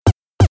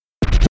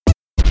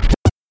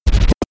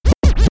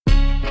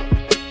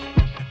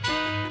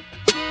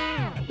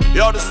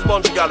this is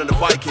Bunty Gal and the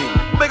Viking.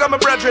 Big up my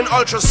brethren,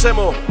 Ultra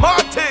Simmo.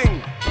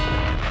 Martin!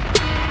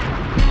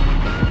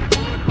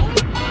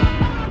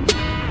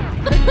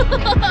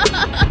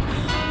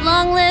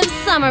 Long live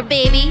summer,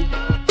 baby.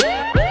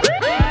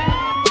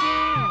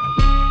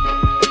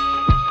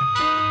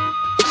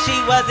 She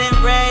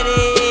wasn't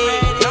ready.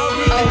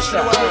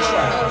 Youngster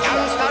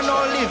no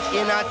live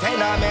in a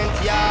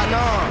tenement yard,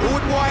 no.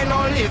 Good boy no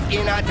live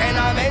in a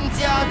tenement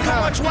yard.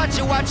 Too much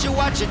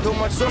watch it, too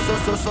much so.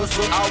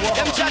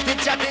 Them chatty.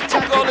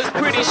 Call this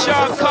pretty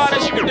Sean Carter,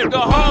 you the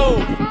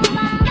hoe.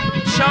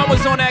 Sean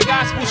was on that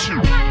gospel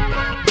shoot.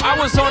 I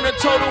was on the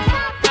total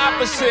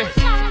opposite.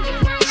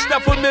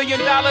 Stuff $1 million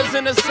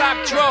in a sock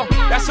drawer.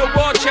 That's a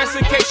war chest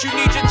in case you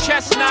need your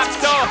chest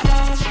knocked off.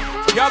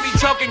 Y'all be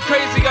talking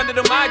crazy under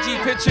them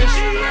IG pictures.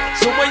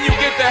 So when you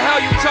get the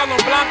hell, you tell them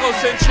Blanco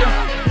sent you.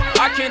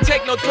 I can't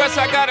take no threats,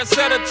 I got a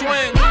set of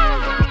twins.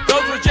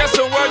 Those were just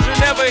some words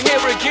you'll never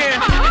hear again.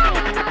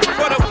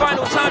 For the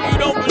final time, you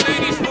don't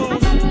believe these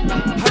fools.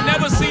 I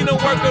never seen a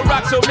worker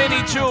rock so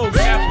many jewels.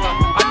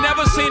 I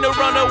never seen a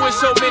runner with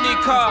so many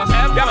cars.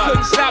 Y'all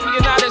couldn't stop me,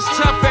 you're not as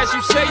tough as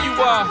you say you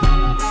are.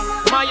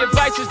 My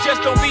advice is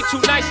just don't be too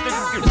nice to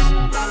niggas.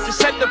 Just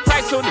set the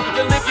price so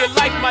niggas live your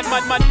life, my.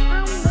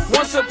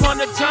 Once upon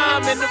a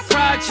time in the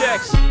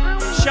projects,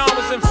 Sean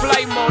was in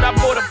flight mode, I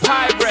bought a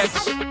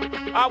Pyrex.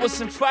 I was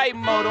in fight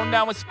mode, oh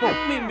now it's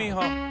me,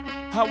 huh?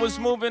 I was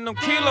moving them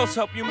kilos,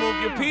 help you move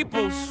your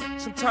peoples.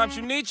 Sometimes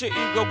you need your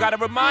ego, gotta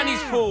remind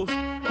these fools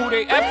who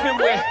they effing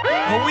with.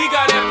 And we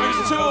got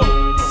effers too.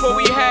 Before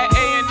we had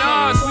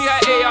A&Rs, we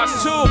had ARs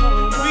too.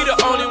 We the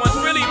only ones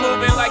really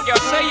moving like y'all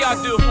say y'all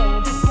do.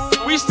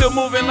 We still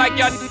moving like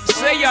y'all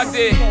say y'all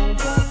did.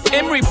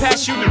 Emery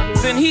passed you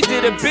and he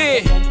did a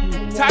bid.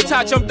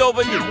 Tata jumped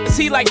over niggas,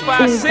 he like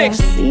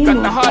 5'6". Got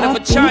the heart of a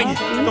giant,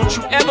 don't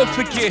you ever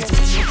forget.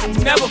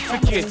 Never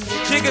forget,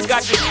 Jigga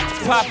got the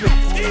poppin'.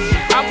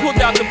 I pulled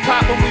out the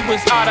pop when we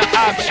was out of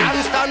options.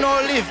 Youngster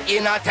no live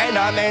in a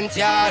tenement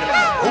yard.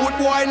 Good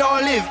boy no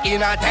live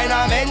in a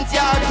tenement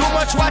yard. Too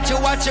much watch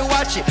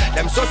it.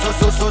 Them so.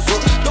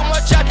 Too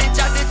much chatty.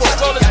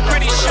 Call this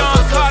pretty Sean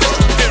Carter,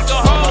 the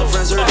hoe.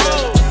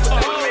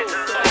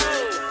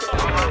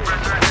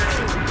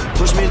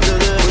 Push me to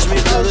the edge,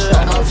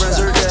 all my friends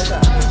are dead.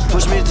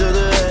 Push me to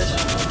the edge,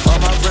 all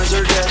my friends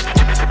are dead.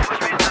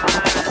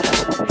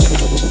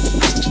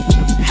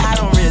 I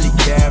don't really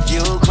care if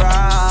you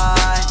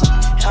cry.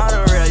 I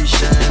don't really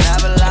shouldn't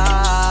have a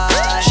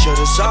lie.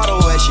 Should've saw the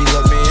way she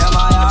looked me in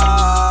my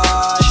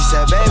eyes. She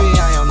said, baby,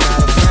 I am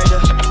not afraid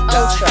to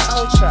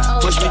die.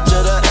 Push me to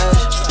the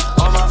edge,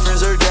 all my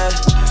friends are dead.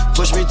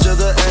 Push me to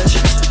the edge,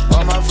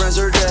 all my friends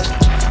are dead.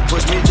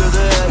 Push me to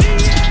the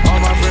edge,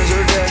 all my friends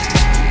are dead.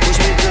 Push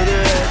me to the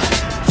edge.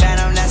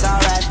 Phantom, that's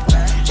alright.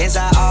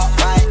 Inside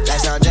alright. Like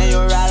something you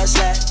rather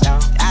say. No,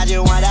 I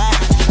just want that.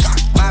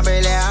 My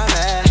brilliant, I'm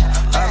mad.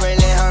 A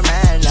brilliant, her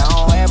man.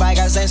 No, everybody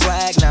got the same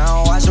swag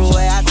now. Watch the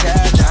way I tear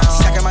down.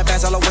 Stacking my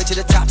pants all the way to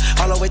the top.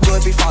 All the way to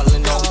it be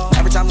falling no.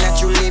 Every time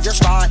that you leave your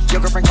spot,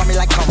 your girlfriend call me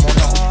like, come on,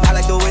 no. I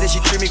like the way that she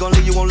treat me. Gon'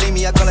 leave you, won't leave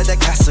me. I call it that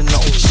Casino.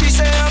 She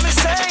say I'm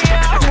insane,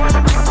 yeah. I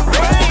wanna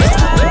break.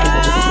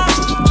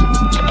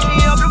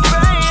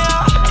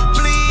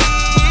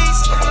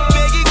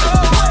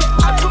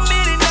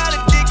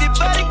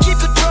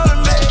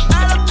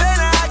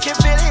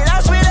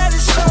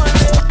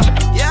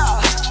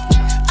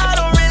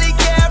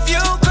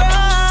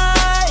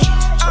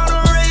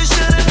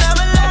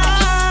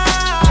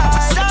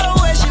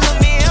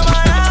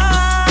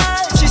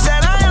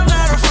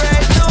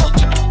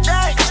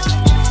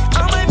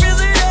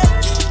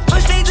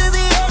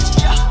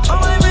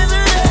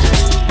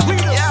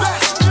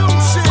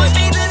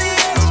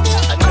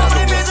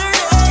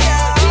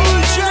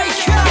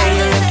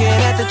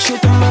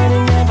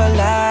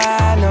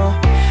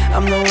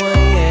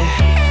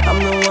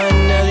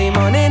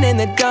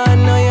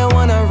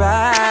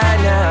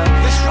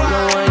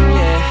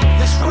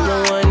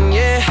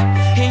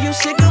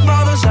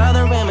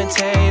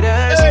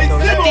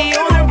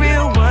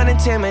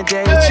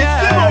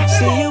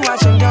 See you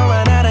watching, don't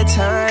run out of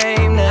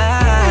time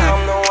now.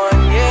 I'm the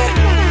one, yeah.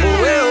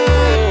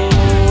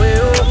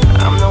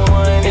 I'm the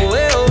one,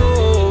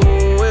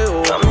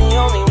 I'm the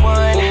only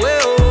one.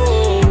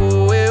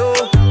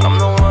 I'm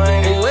the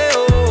one,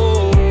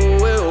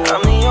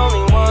 I'm the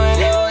only one.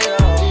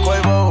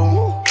 Quavo,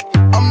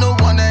 I'm the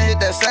one that hit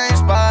that same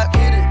spot.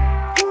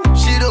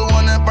 She the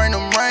one that bring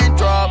them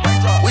raindrops.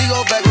 We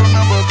go back,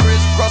 remember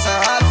crisscrossing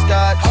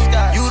hopscotch.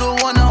 You the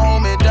one that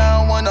hold me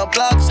down when the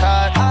block's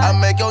hot. I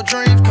make your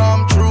dreams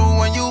come true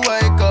when you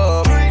wake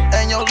up.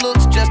 And your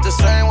looks just the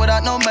same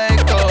without no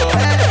makeup.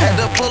 Had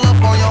to pull up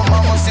on your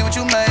mama, see what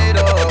you made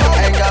of.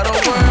 Ain't gotta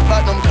worry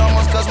about them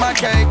comers, cause my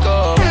cake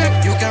up.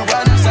 You can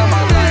ride inside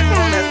my life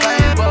on that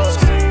fame bus.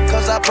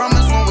 Cause I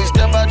promise when we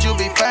step out, you'll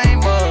be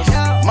famous.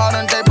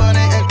 Modern day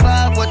Bunny and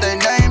Clyde, what they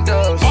named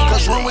us.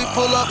 Cause when we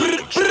pull up,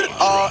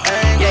 all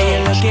angles. Yeah,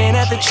 you're looking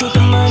at the truth,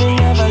 the money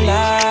never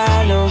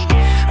lie, no.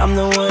 I'm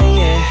the one,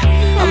 yeah.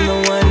 I'm the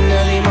one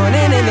early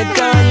morning in the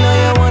dawn, know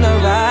you wanna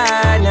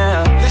ride.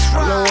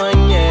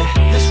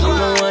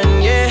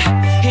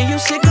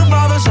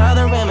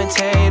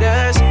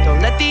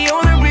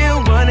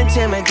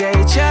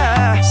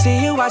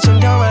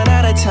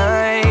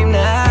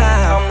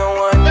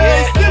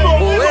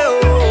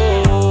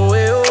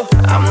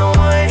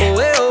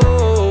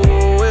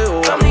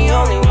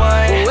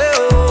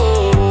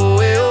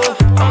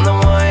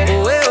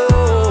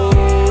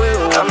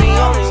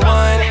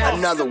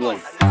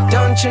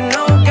 you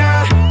know,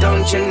 girl?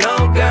 Don't you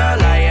know,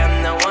 girl? I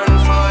am the one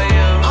for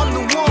you. I'm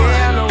the one.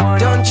 Yeah, I'm the one.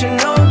 Don't you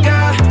know,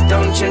 girl?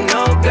 Don't you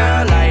know,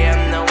 girl? I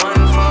am the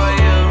one for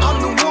you. I'm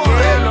the one.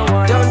 Yeah, I'm the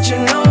one. Don't you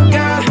know,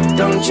 girl?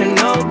 Don't you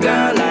know,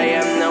 girl? I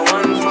am the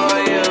one for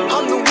you.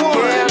 I'm the one.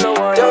 Yeah, I'm the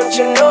one. Don't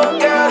you know,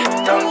 girl?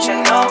 Don't you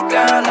know,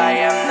 girl? I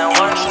am the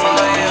one for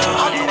you.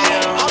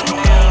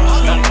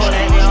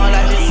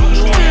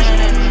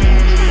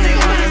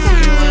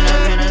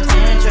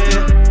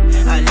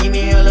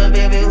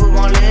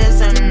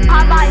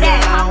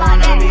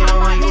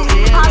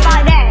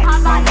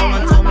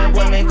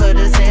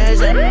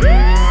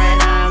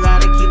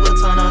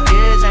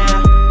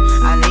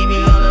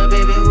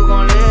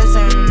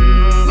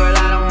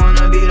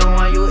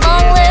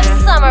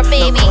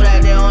 Baby. Know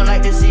that they don't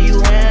like to see you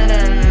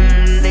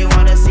winning. They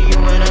wanna see you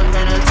in a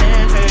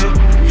penitentiary.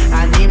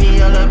 I need me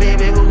a little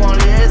baby who gon'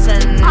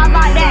 listen. How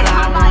about that?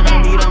 I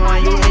wanna be the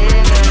one you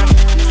living.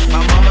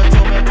 My mama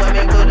told me, boy,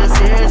 make good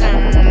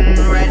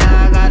decision. Right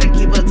now I gotta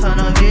keep a ton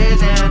of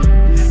vision.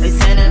 They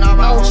sending all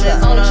my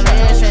homies on a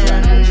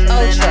mission. And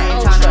I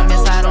ain't tryna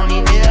miss out on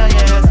these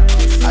millions.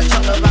 I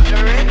talk about the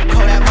rig,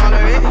 call that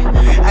Valerie.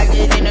 I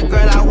get in the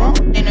girl I want,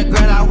 in the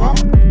girl I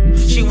want.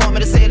 She want me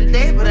to say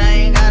today, but I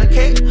ain't got a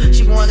cake.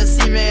 She wanna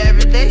see me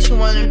every day, she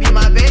wanna be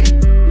my baby.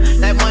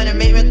 That money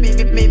make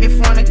me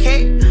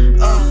fornicate.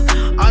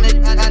 On it,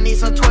 I need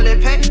some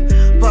toilet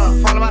paper.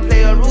 Follow my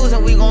player rules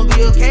and we gon'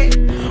 be okay.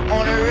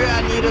 On the real,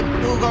 I need a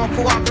who gon'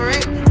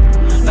 cooperate.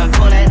 I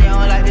call that they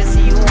don't like to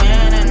see you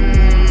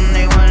winning.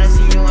 They wanna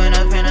see you in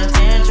a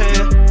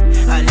penitentiary.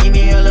 I need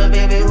me a little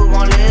baby who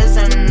gon'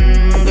 listen.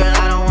 Girl,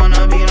 I don't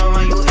wanna be the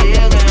one you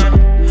ignorant.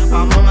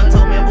 My mama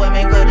told me, boy,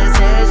 make a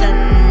decision.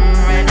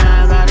 Right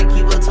now I gotta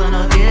keep a ton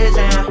of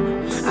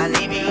vision. I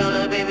need me a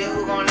little baby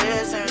who gon'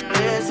 listen.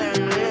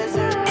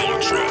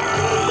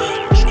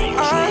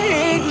 I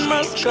hate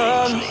my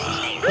scars,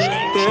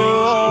 they're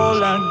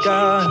all I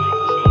got.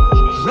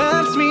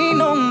 Left me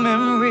no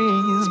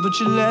memories, but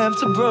you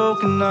left a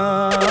broken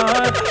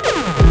heart.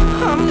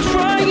 I'm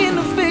trying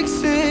to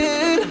fix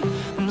it,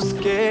 I'm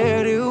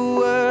scared it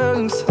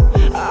works.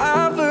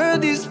 I've heard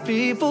these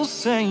people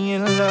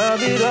saying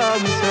love it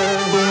always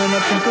hurts. But when I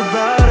think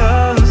about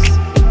us,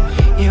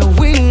 yeah,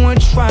 we were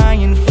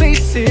trying,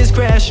 faces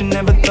crashing,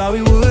 never thought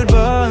we would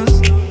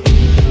bust.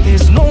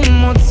 There's no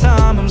more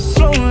time, I'm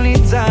slowly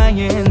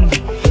dying.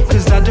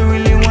 Cause I don't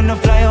really wanna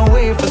fly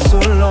away for so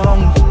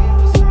long.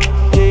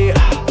 Yeah,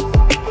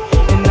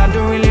 and I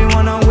don't really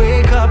wanna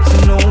wake up to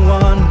no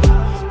one.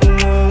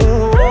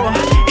 Whoa.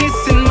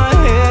 It's in my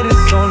head,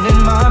 it's all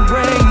in my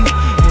brain,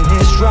 and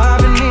it's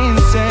driving me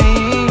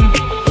insane.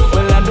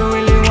 Well, I don't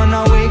really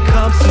wanna wake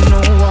up to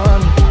no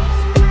one.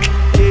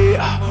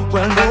 Yeah,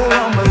 well, no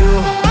one but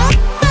you.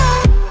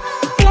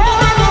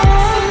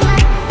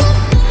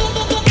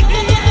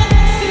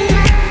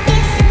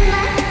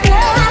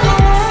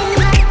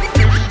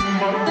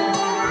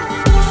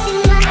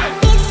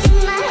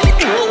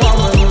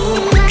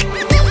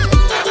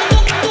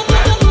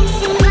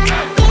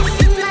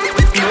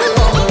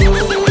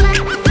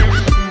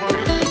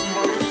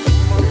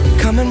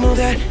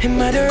 In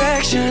my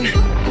direction,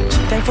 so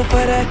thankful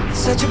for that, it's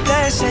such a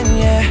blessing,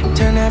 yeah.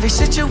 Turn every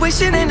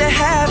situation into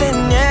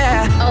heaven,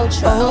 yeah.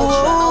 Ultra.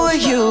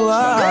 You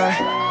are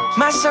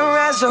my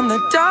sunrise on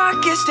the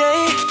darkest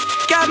day.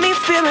 Got me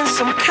feeling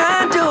some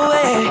kind of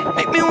way.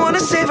 Make me wanna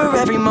savor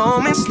every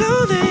moment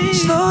slowly.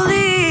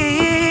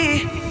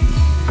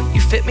 You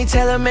fit me,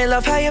 tailor-made,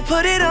 love how you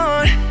put it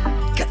on.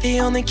 Got the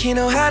only key,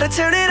 know how to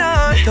turn it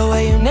on. The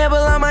way you nibble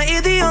on my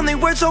ear, the only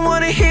words I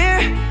wanna hear.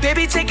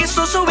 Baby, take it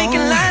slow so we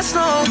can last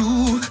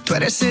long. Tú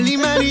eres el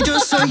imán y yo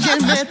soy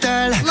el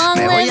metal.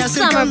 Me voy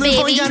acercando y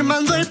voy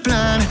armando el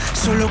plan.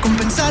 Solo con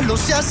pensarlo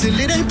se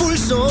acelera el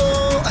pulso.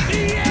 Oh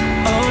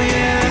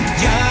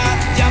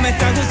yeah, ya me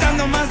está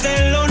gustando más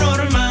de lo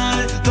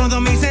normal. Todos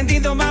mis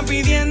sentidos van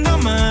pidiendo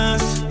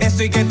más.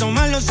 Esto hay que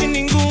tomarlo sin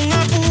ningún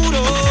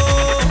apuro.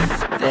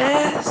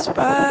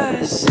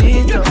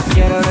 Despacito,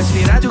 quiero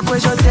respirar tu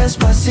cuello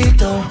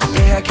despacito.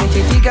 Deja que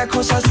te diga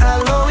cosas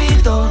al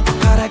oído,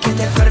 para que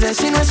te acuerdes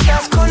si no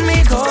estás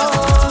conmigo.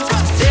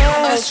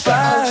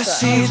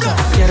 Despacito,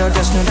 quiero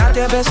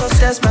desnudarte a besos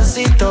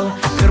despacito.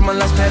 Firmo en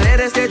las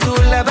paredes de tu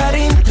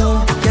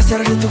laberinto y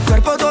hacer de tu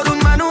cuerpo todo un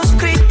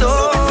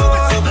manuscrito.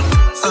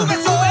 Sube,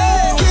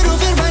 quiero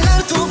ver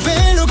bailar tu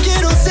pelo,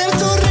 quiero ser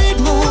tu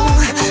ritmo.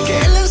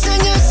 Que le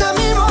enseñes a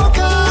mi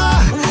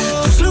boca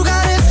tus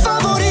lugares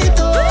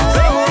favoritos.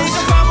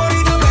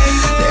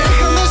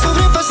 Déjame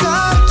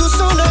sobrepasar tus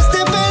zonas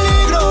de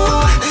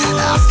peligro,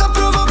 hasta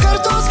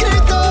provocar tus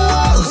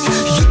gritos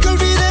y que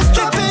olvides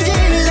tu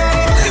apellido.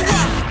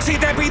 Si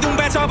te pido un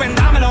beso, ven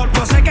dámelo.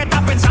 Yo sé que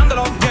estás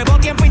pensándolo, llevo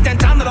tiempo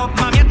intentándolo.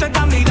 Mami, estoy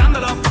tan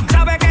mirándolo.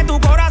 Sabes que tu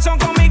corazón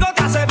conmigo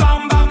te hace bomba.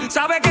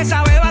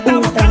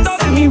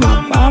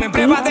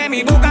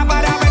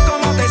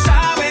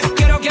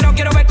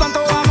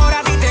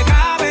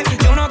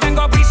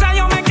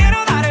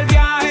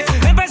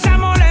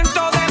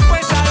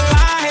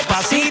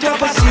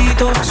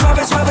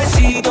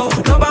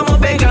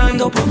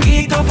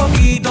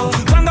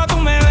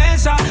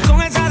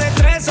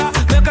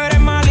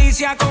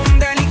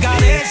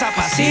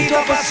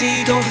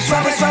 suavecito,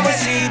 suave,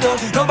 suavecito.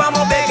 Nos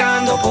vamos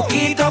pegando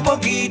poquito a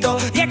poquito.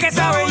 Y es que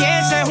esa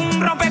belleza es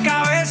un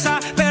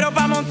rompecabezas, pero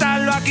para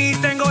montarlo aquí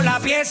tengo la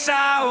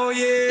pieza,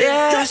 oye.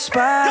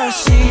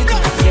 Despacito,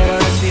 quiero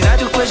respirar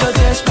tu cuello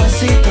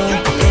despacito.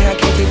 Deja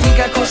que te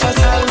diga cosas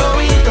al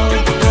oído,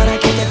 para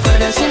que te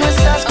acuerdes si no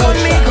estás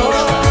conmigo.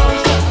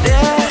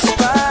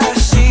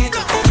 Despacito,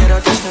 quiero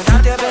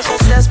desnudarte a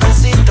besos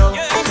despacito.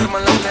 Firmo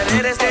las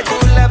paredes de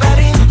tu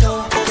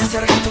laberinto y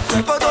hacer que tu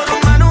cuerpo todo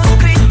un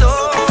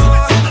manuscrito.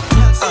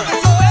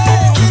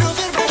 Quiero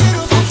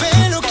tu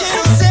pelo,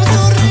 quiero ser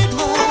tu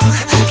ritmo.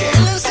 Que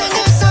le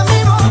enseñes a mi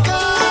boca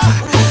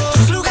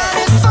tus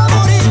lugares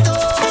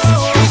favoritos.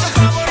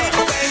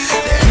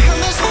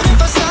 Déjame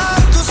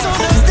sobrepasar tus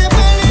zonas de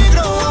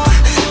peligro,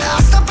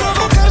 hasta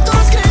provocar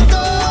tus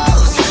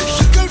gritos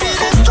y que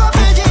olvides tu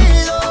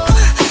apellido.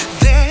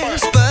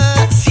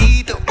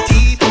 Despacito,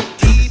 tito,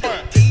 tito,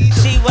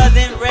 tito. She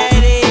wasn't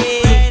ready.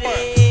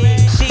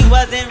 She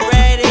wasn't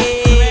ready.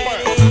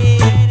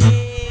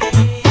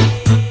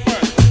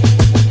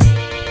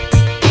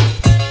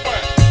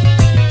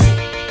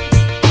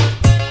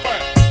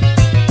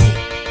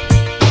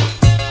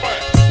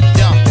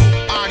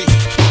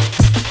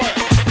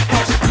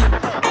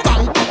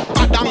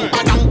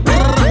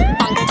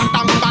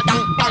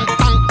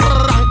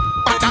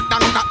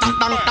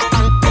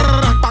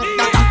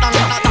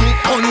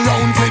 Turn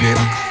round for the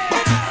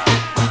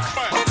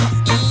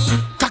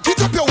cock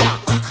it up your walk.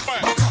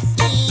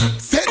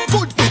 Set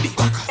foot for the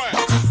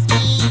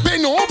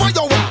bend over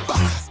your walk.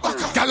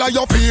 Girl,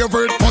 your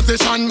favorite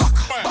position.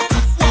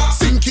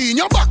 Sink in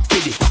your back for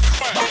the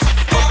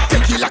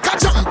take it like a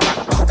champion.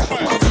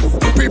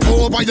 Grip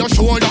over your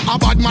shoulder, a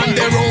bad man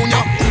there round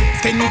ya.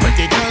 Skin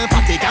pretty girl,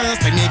 fatty girl,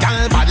 skinny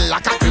girl, bad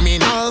like a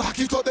criminal. Cock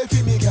it up the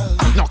for me, girl.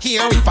 No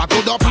care if I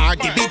go to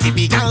party,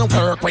 bitty girl,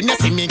 work when you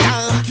see me,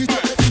 girl. Cock it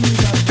up the for me,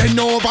 girl. Bend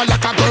over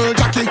like a girl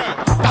jockey.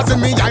 That's in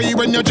me eye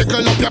when you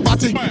jiggle up your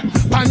body.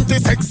 Panty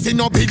sexy,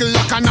 no big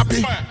like a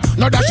nappy.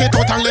 No dash it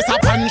out unless a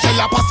pan shell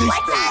a pussy.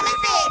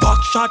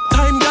 Backshot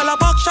time, gyal a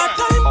backshot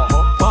time.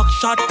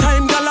 Backshot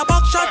time, gyal a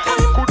backshot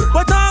time.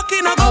 We're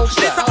talking about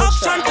this a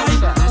action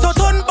time. So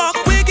turn back,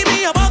 we give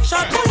me a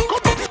backshot time.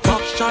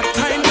 Backshot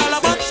time, gyal a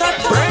backshot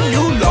time. Brand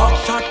new love.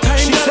 Backshot time,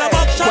 She gyal a said,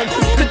 backshot when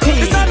time. the team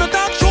This a no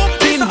talk show,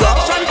 this a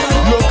action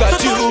time. Look at So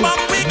you, turn back,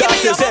 we give that me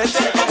a is it.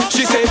 backshot time.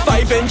 She say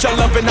 5-inch a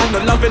loving and no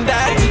loving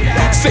that.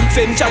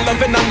 6-inch a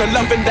loving and no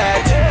loving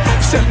that.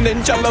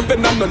 7-inch a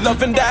loving and no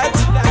loving that.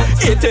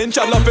 8-inch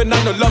a loving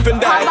and no loving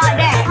that.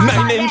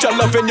 9-inch a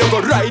loving you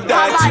go ride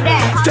that.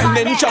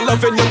 10-inch a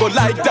loving you go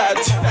like that.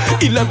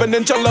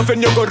 11-inch a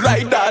loving you go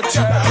ride that.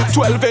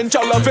 12-inch a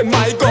loving,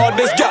 my God,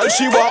 this girl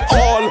she want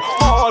all.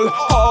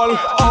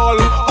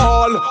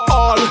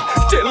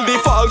 Till the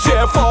fall she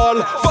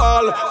fall.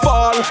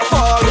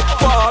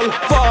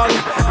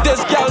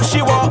 This girl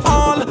she want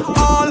all.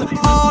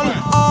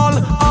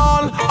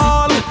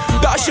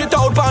 Dash it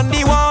out on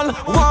the wall.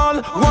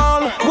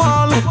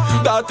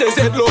 That is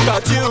it, look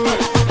at you.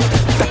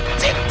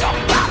 Tick tock,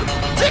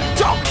 tick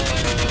tock,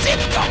 tick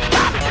tock,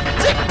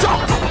 tick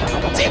tock,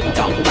 tick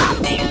tock,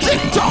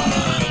 tick tock,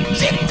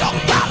 tick tock,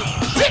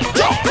 tick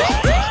tock.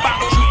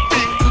 Bang,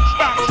 ding,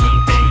 bang,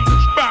 ding,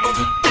 bang,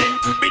 ding,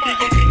 biddy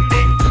ding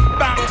ding,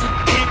 bang,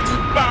 ding,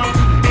 bang,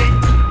 ding,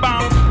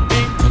 bang,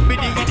 ding,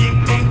 biddy ding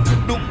ding,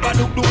 dum ba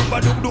dum dum ba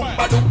dum dum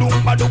ba dum dum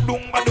ba dum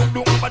dum ba dum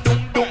dum ba dum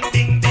dum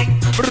ding ding,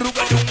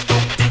 ruga dum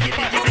dum diggy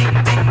diggy ding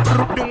ding,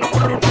 dum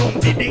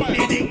ding ding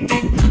ding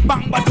ding,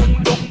 bang ba dum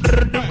dum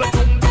dum dum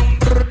dum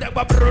da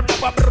ba dum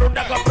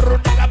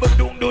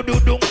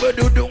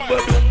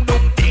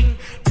ding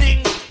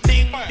ding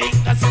ding ding,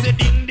 I say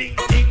ding ding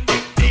ding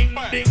ding ding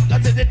ding, I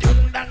say the dum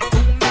dang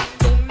dum dang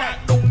dum dang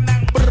dum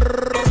dang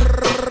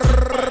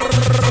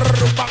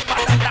bang ba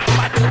da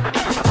ba dum.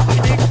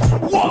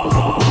 Whoa!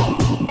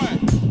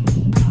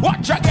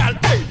 Watch a girl,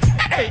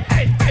 hey,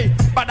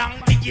 badang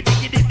diggy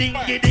diggy ding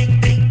ding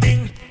ding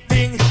ding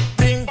ding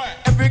ding.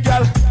 Every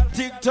girl,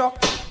 tick tock,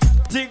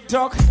 tick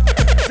tock,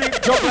 tick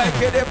tock like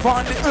get it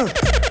on the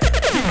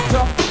tick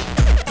tock,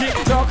 tick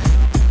tock,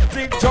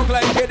 tick tock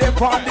like get it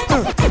on the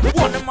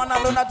one man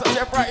alone at touch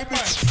a private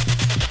bitch.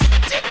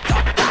 Tick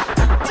tock,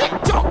 tick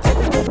tock,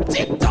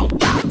 tick tock,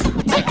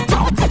 tick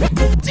tock,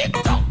 tick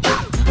tock,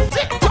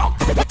 tick tock.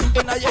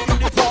 In a your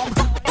uniform,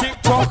 tick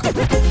tock. In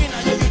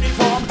a your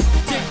uniform,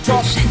 tick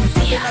tock.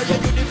 In a your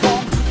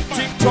uniform,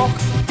 tick tock.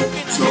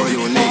 So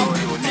unique.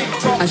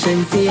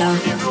 Agencia.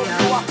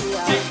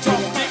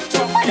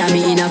 Whether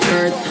me in a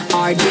skirt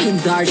or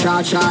jeans or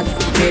short shorts,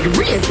 head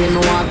race when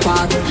me walk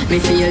past. Me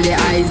feel the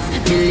eyes,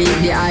 me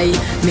leave the eye,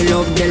 me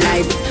love the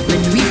life, me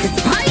do it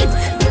despite.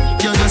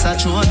 You're just a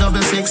true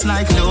 6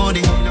 like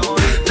Lodi.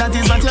 That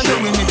is what you're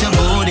doing with your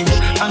body.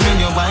 And when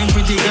you're wine,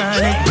 pretty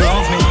girl, it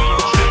drove me.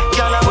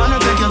 Girl, I wanna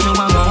take you to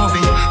a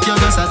movie. You're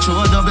just a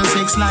true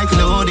 6 like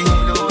Lodi.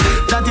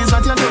 That is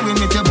what you're doing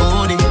with your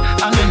body.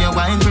 And when you're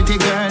wine, pretty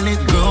girl, it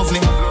drove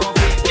me.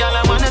 Girl,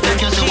 I wanna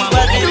take you to a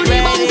movie. Me do the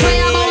bounce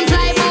fire, bounce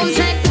like bounce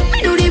check. Me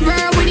do the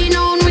verb with the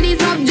noun with the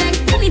subject.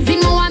 Anything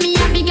more me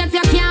have to get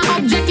you can't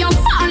object. You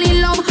fall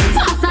in love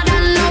faster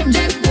than love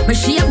jet.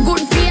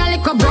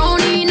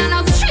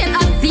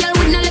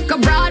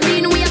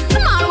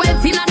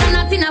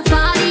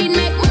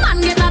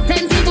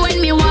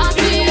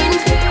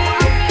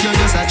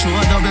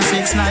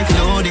 sex like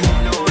loading.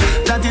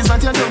 That is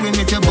what you're doing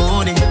with your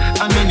body.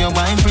 And when you're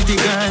wine, pretty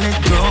girl, it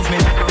drove me.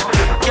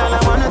 Girl, I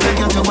wanna take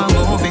you to a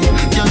movie.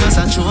 You're just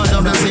a true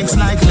double six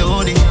like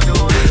loading.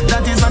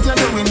 That is what you're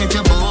doing with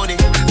your body.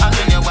 And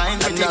when you're wine,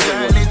 pretty girl,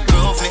 it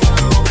drove me.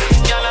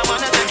 Girl, I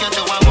wanna take you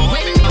to a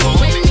movie.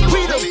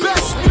 We the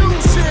best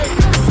music.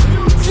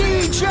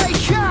 DJ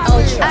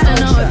Khaled. I don't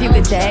know if you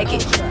could take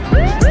it.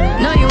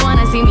 No, you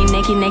wanna see me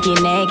naked,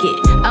 naked, naked.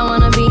 I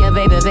wanna be a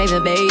baby, baby,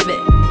 baby.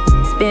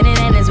 Spinning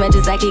in his red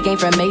just like he came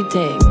from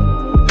Maytag.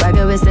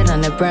 Rocket with it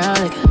on the brown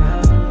liquor.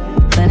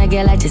 When I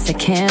get like this, I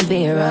can't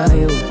be around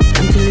you.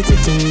 I'm too little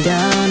to dim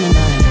down a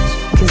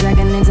notch. Cause I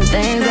can into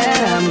things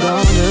that I'm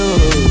gon'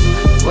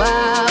 do.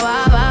 Wow,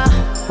 wow, wow.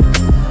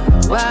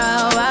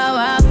 Wow, wow,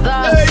 wow,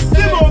 thoughts. Hey,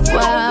 Simmo.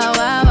 Wow,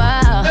 wow,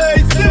 wow.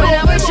 Hey, Simmo. When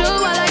I'm with you,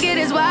 all I get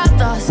is wild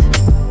thoughts.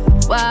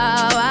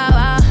 Wow, wow,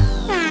 wow.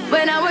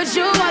 When I'm with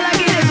you, all I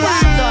get is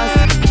wild thoughts.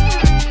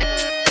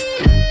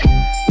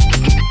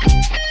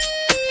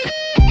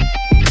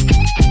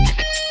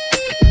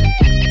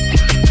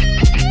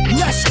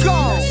 Let's go.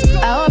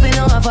 I hope you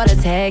know I'm for the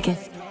taking.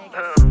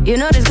 You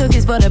know this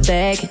cookie's for the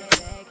bag.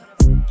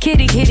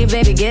 Kitty, kitty,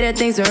 baby, get her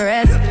things to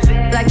rest.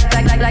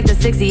 Like the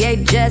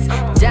 68 Jets.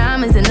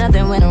 Diamonds are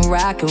nothing when I'm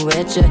rocking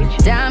with ya.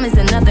 Diamonds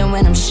are nothing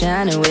when I'm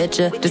shining with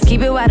ya. Just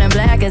keep it white and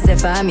black as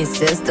if I'm your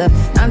sister.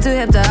 I'm too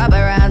hip to hop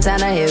around, time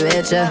to hit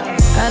with ya.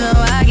 I know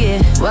I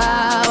get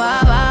wow,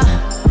 wow, wow.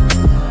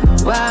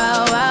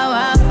 Wow, wow,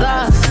 wow,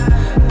 thoughts.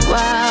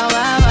 Wow,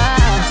 wow,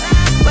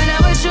 wow. When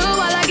I'm with you,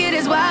 all I get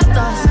is wild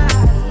thoughts.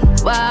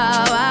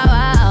 Wow, wow,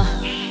 wow.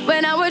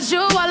 When I'm with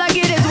you, all I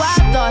get is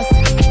wild thoughts.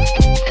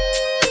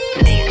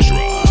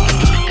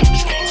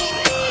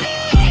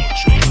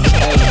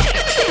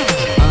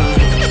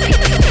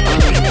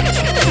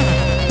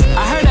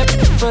 I heard that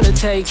for the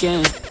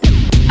taking.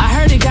 I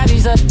heard it got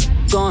these up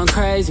going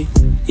crazy.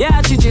 Yeah,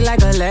 I treat you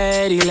like a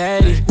lady,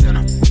 lady.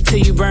 Till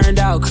you burned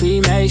out,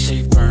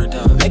 cremation.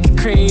 Make it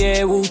cream,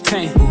 yeah,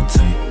 Wu-Tang.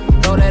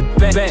 Throw that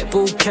back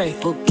bouquet.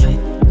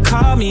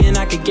 Call me and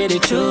I could get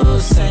it, you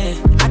say.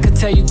 I could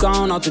tell you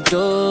gone off the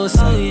door, say.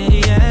 Oh,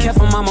 yeah.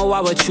 Careful, mama, why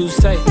what you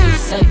say?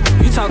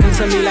 You talking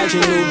to me like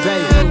your new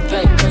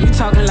baby. You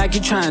talking like you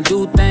trying to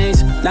do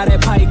things. Now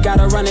that pipe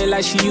gotta run it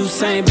like she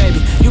Usain, baby.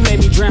 You made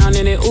me drown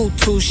in it, ooh,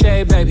 touche,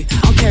 baby.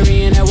 I'm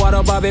carrying that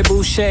water, Bobby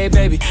Boucher,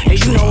 baby. And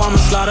you know I'ma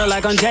slaughter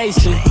like I'm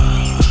Jason.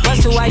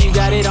 Busted why you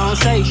got it on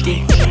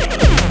safety.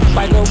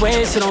 White girl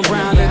red, sit on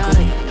brown liquor.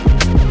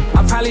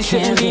 I probably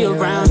shouldn't be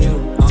around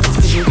you.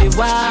 Cause you get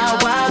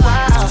wild, wild,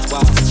 wild.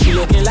 You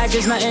looking like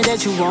there's nothing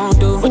that you won't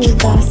do. What you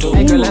won't do?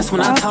 Hey girl, that's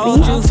when I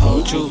told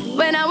you.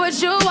 When I'm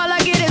with you, all I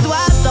get is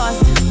wild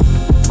thoughts.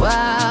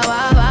 Wow,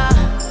 wow, wow.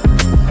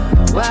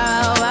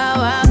 Wow, wow,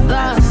 wow,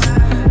 thoughts.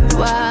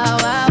 Wow,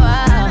 wow,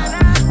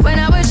 wow. When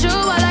I'm with you,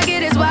 all I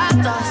get is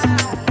wild thoughts.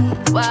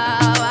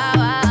 Wow, wow,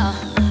 wow.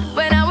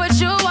 When I'm with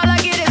you, all I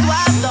get is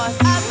wild thoughts.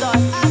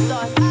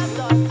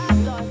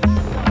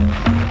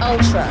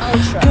 Ultra.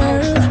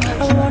 Girl,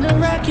 I wanna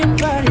rock your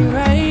body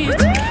right.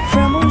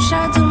 From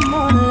moonshine to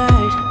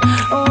moonlight.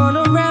 I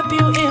wanna wrap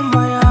you in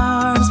my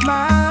arms,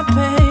 my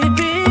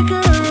baby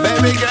girl.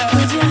 Baby girl.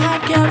 With your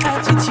hot girl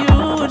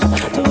attitude,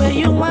 the way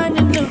you whine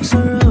and look so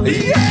rude.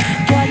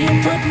 Yeah. Girl, you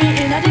put me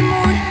in the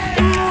mood.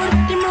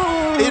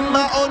 In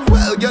my own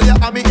world, girl, you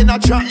have me in a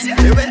trance.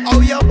 The way how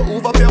you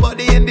move up your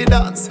body in the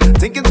dance.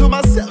 Thinking to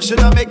myself, should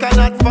I make an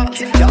advance?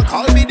 Girl,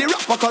 call me the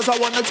rapper cause I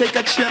wanna take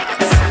a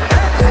chance.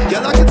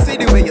 Girl, I can see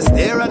the way you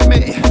stare at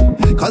me.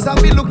 Cause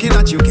I've been looking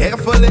at you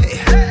carefully.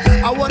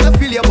 I wanna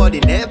feel your body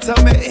near to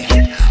me.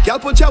 Girl,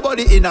 put your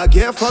body in a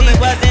gear for me.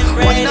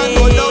 Why not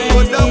go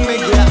down, me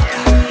girl?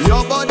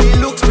 Your body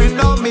looks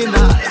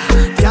phenomenal.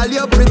 Girl,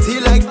 you're pretty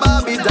like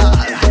Barbie doll.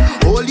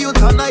 Hold you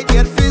tonight,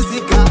 get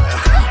physical.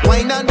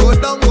 Why not go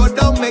down,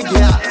 me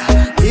girl?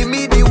 Give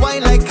me the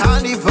wine like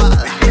carnival.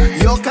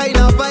 Your kind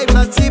of vibe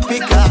not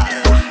typical.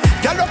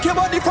 Girl, rock your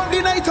body from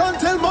the night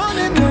until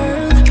morning.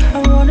 Girl,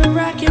 I wanna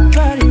rock your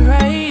body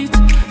right.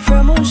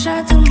 From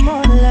moonshine to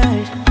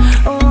moonlight.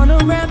 I wanna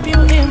wrap you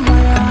in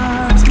my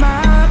arms,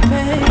 my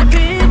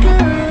baby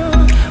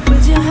girl.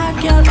 With your hot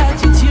girl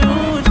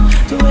attitude,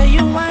 the way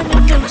you whine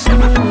and look so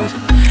rude.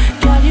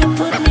 Girl, you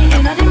put me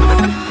in the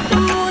mood,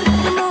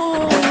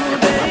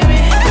 baby.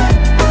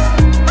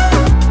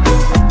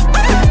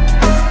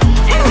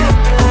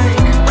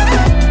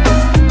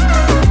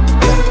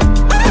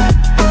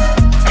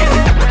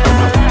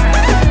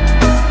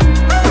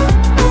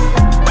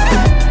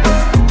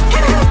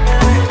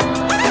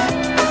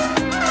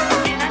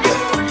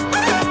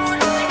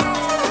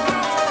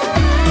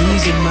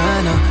 Easy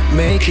minor,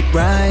 make it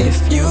right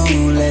if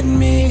you let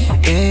me.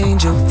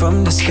 Angel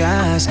from the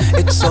skies,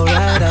 it's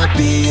alright, I'll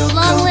be your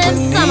Long live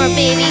company. summer,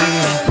 baby.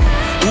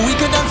 We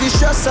could have this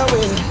stress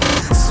away.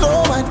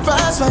 Slow and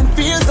fast, one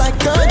feels like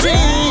a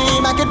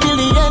dream. I can feel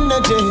the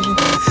energy,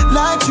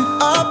 light you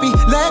up,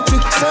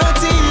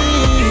 electricity.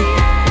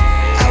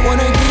 I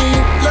wanna give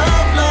you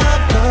love,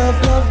 love, love,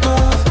 love,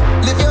 love.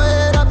 Lift your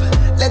head up,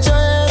 let your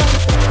head up.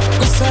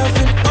 We're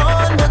surfing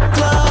on the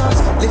clouds.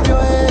 Lift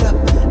your head up,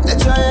 let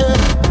your head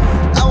up.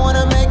 I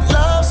wanna make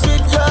love.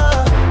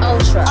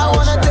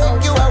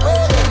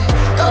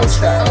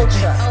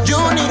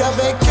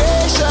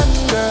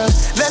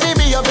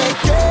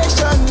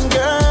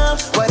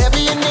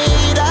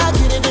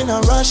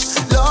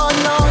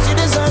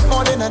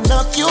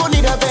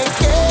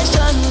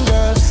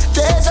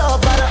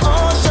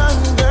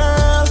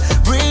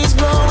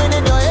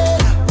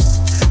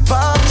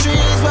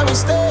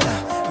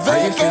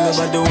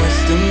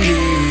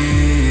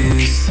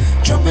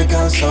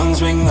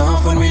 songs ring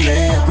off when we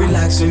lay up.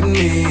 Relax with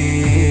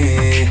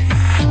me,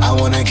 I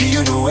wanna give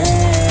you the way.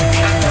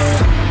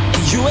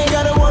 You ain't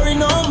gotta worry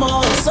no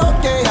more, it's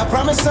okay, I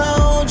promise I'll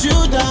hold you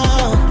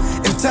down.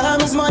 If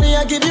time is money,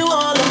 I give you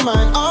all of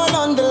mine, all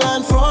on the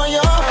line for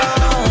your heart.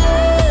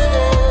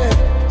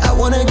 I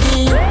wanna give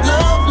you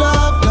love,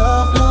 love,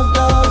 love, love,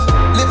 love.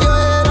 Lift your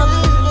head up,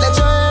 let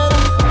your head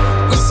up.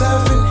 We're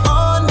surfing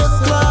on the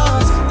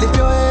clouds. Lift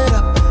your head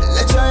up,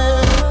 let your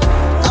head up.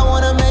 I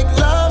wanna make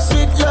love,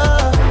 sweet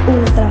love.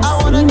 I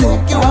wanna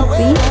take you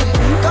away.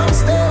 Come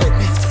stay with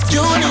me.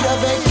 You need a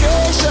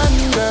vacation,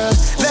 girl.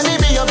 Let me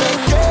be your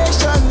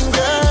vacation,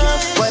 girl.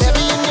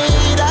 Whatever you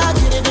need, I'll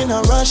get it in a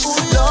rush.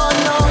 Lord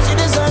knows you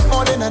deserve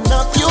more than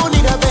enough. You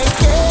need a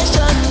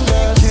vacation,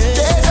 girl.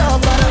 Days out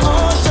by the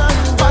ocean,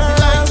 party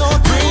like no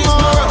breeze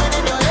blowing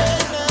in your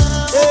head now.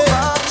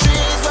 Palm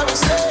trees where we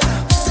stay.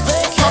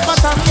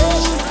 Vacation.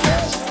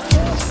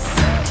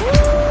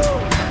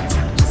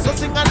 So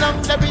sing along,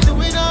 let me do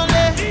it all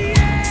day.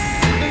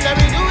 Let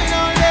me do it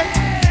all day.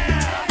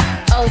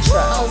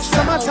 Ultra.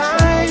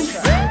 Summertime,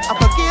 a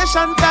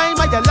vacation time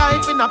of your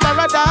life in a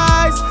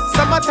paradise.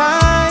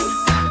 Summertime,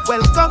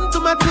 welcome to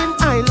my twin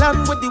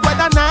island with the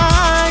weather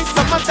nice.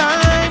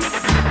 Summertime,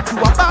 you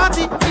a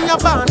party, me a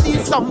party,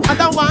 some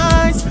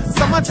otherwise.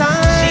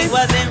 Summertime, She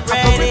wasn't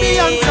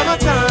Caribbean ready.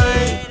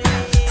 summertime.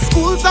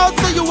 School's out,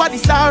 so you are the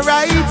star,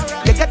 right?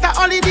 You get a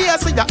holiday,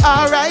 so you're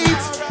alright.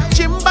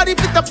 Gym body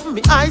fit up in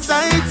me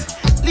eyesight.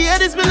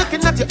 Ladies be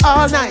looking at you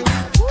all night.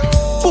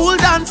 Pool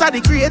dance are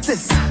the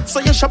greatest, so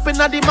you're shopping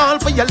at the mall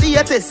for your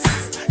latest.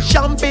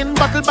 Champagne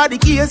bottle by the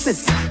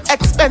cases,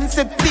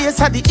 expensive place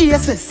at the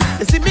aces.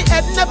 You see me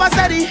head never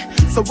steady,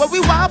 so what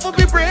we want for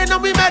we brain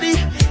and we ready.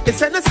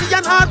 It's Hennessy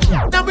and hard,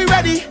 now we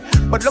ready.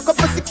 But look up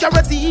for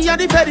security and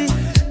the petty.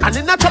 And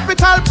in a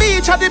tropical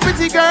beach are the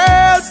pretty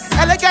girls,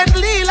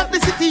 elegantly like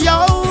the city,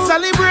 yo.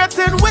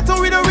 Celebrating with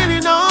who we don't really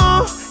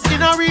know.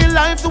 In a real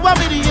life to a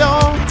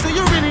video, do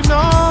you really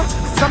know?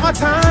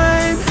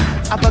 Summertime,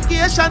 a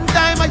vacation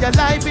time of your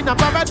life in a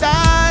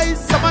paradise.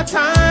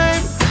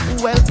 Summertime,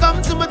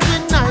 welcome to my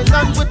twin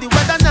island with the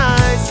weather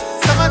nice.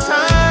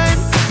 Summertime,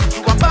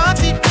 you a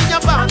party in your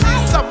party,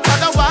 some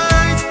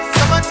otherwise.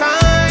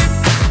 Summertime,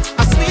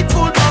 a sweet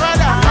cool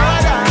paradise.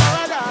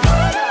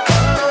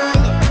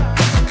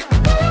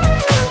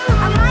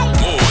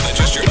 More than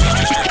just your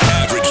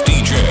average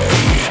DJ.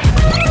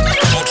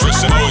 Ultra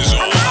Simmo is on.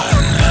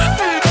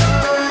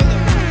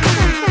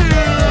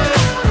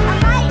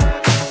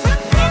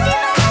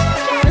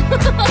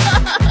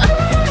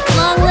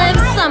 Long live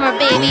summer,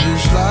 baby. You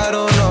slide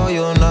on all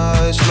your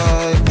nights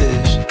like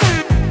this.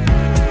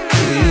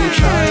 Do you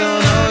try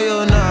on all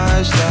your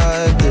nights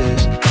like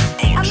this?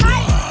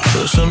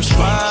 Put some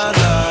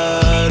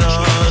spotlight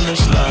on the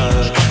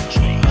slide.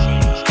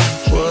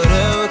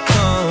 Whatever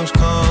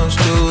comes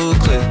too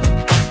clear.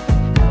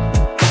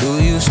 Do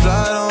you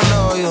slide on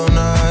all your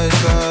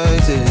nights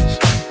like this?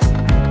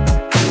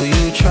 Do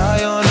you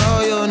try on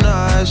all your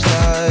nights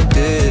like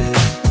this?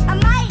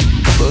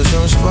 Put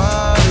some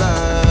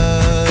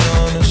spotlight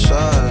on the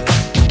side.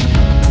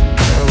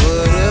 And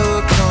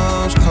whatever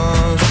comes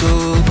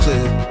too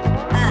clear.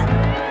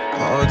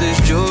 All this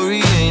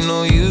jewelry ain't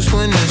no use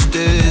when it's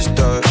this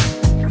dark.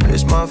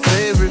 It's my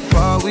favorite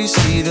part, we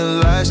see the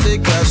lights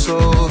that got so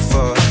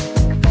far.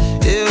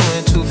 It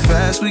went too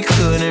fast, we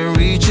couldn't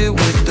reach it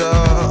with the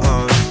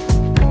arm.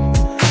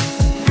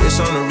 It's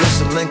on the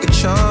wrist, a link of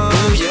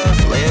charms,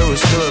 yeah. Laying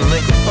was still a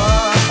link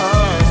apart.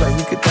 Like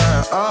we could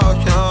die all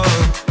young,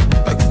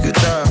 like we could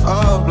die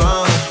all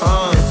blind.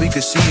 If we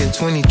could see in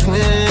 2020,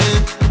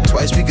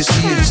 twice we could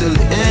see it till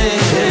the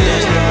end. Put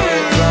that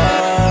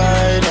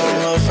spotlight on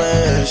her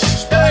face.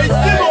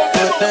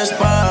 Put that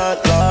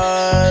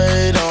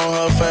spotlight on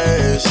her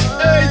face.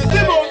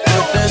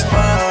 Put that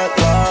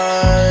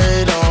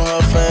spotlight on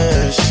her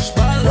face.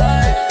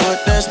 Put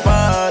that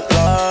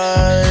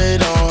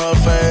spotlight on her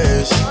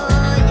face.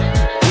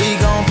 We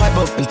gon' pipe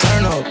up and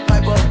turn up.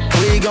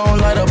 We gon'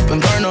 light up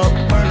and burn up.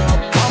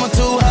 Mama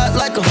too hot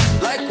like a,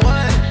 like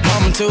what?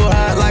 Mama too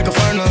hot like a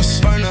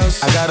furnace.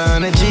 I got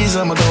 100 G's,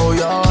 I'ma go,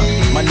 y'all.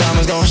 My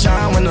diamonds gon'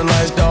 shine when the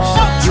lights dark.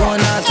 You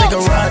and I take a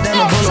ride down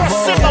the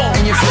boulevard,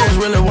 and your friends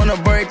really wanna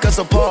break us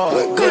apart.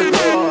 Good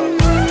Lord.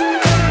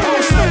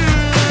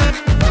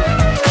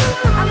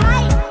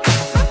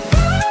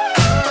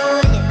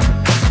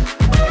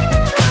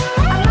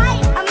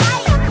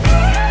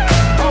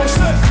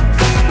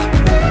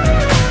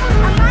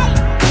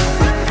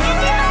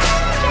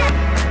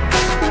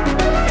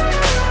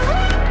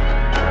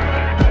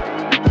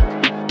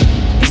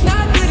 It's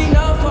not good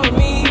enough for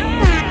me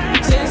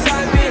since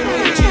I've been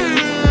with you.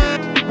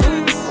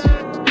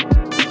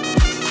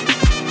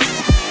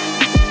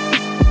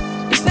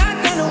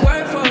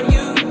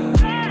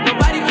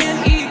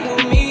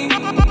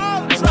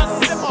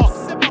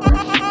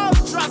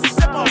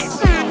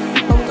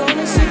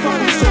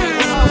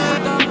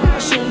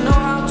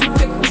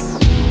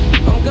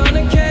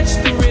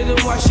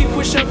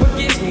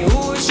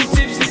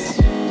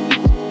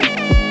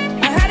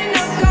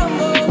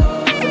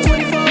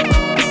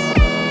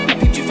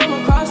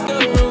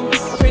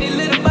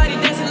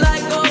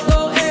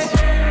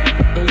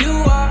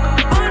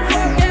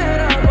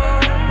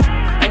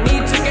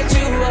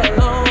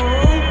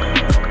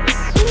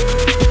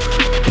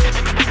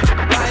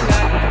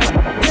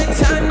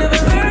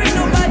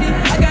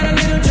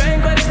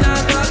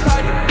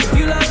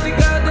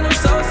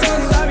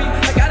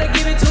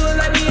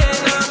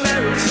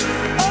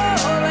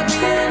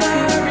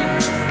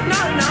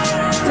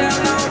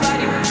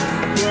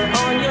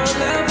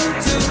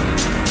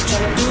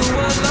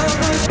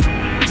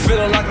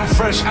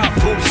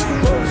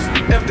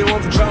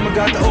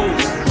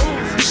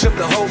 ship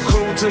the whole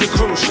crew to the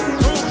cruise ship.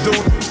 Dude,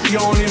 you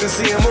don't even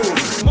see him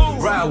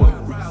move.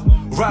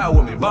 Ride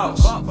with me,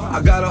 boss.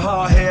 I got a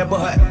hard head, but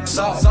her ass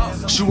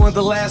soft. She want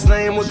the last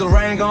name with the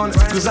ring on it.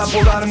 Cause I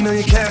pulled out $1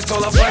 million cash,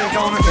 told her bank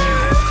on it.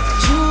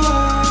 You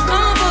are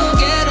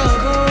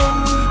unforgettable.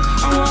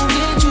 I won't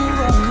get you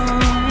wrong.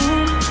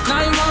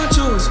 Now you wanna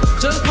choose.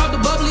 Just pop the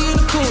bubbly in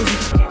the koozie.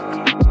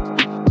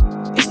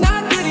 It's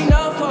not good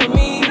enough for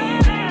me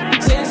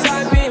since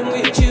I've been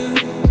with you.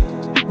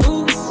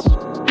 Ooh.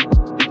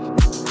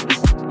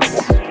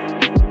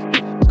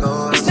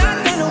 It's not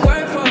gonna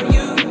work for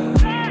you.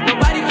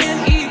 Nobody can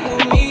equal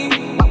me.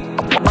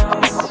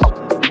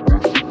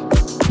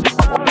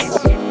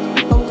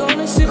 I'm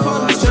gonna sip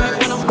on the track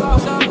when I'm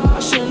caught up. I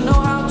should know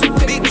how to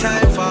pick. Big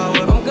time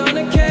forward. I'm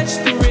gonna catch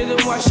the rhythm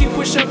while she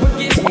push up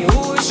against me.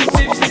 Ooh, is she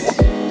tipsy?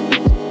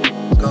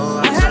 I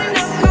had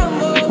enough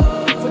combo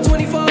for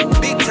 24.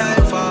 Big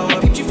time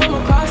forward. Peeped you from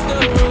across the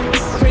room.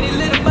 Pretty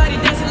little body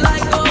dancing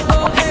like go-go.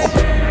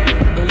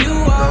 And you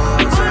are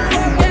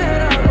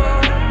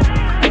unforgettable.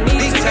 I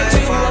need to get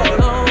you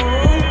alone.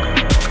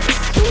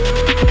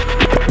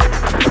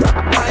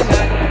 Why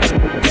not?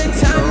 Good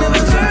time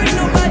never hurt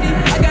nobody.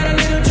 I got a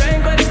little drink,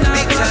 but it's not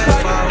my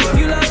party. If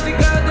you love the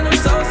girl, then I'm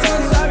so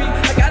sorry.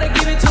 I gotta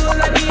give it to her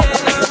like the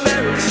end of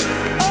marriage.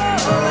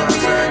 Oh, like the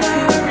end of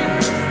hurry.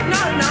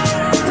 No,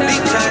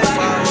 big time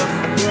forward.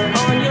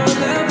 On your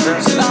level,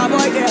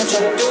 Starboy girl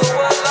tryna do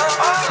what love.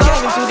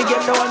 Came into the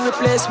game, no one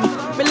replace me.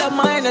 Me love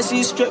my energy,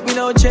 straight, me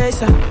no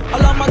chaser.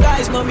 All of my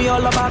guys know me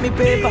all about me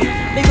paper.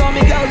 They got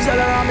me girls all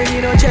around me,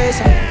 me no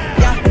chaser.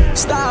 Yeah,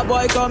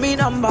 Starboy call me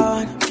number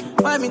one.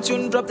 When me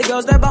tune drop, the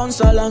girls they bounce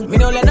along. Me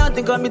no let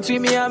nothing come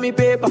between me and me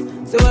paper.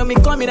 So when me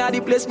come in, I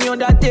the place me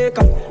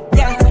undertaker.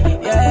 Yeah,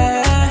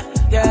 yeah,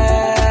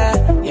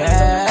 yeah,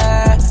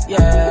 yeah,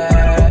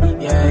 yeah,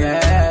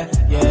 yeah,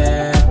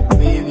 yeah.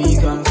 Baby,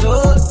 come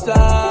closer.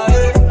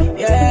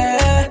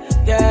 Yeah,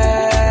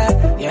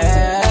 yeah,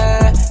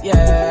 yeah,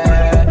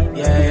 yeah,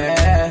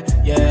 yeah,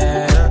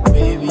 yeah.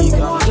 Baby,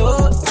 come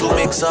closer. To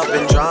mix up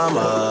in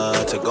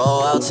drama, to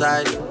go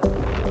outside.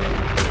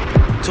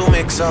 To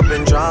mix up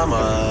in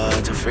drama,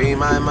 to free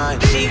my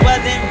mind. She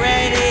wasn't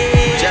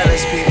ready.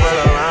 Jealous people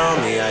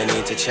around me, I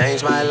need to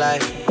change my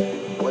life.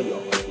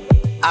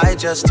 I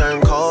just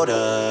turn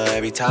colder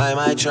every time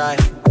I try.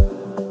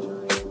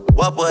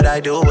 What would I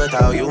do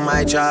without you,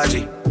 my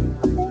Georgie?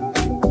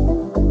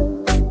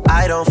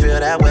 I don't feel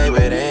that way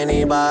with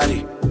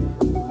anybody.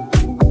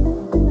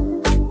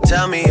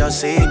 Tell me your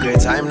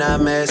secrets, I'm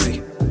not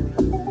messy.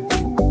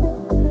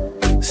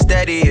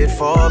 Steady it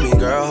for me,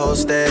 girl, hold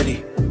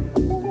steady.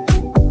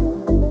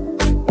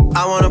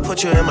 I wanna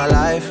put you in my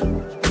life.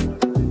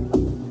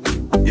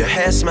 Your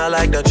hair smell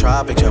like the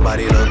tropics, your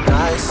body look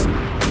nice.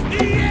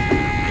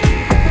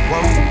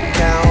 One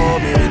can't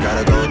hold me, we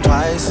gotta go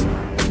twice.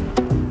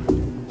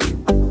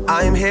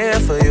 I'm here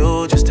for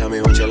you, just tell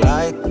me what you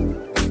like.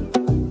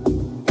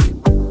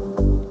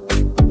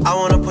 I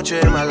wanna put you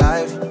in my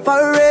life.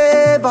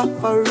 Forever,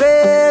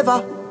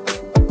 forever,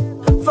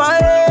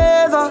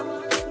 forever,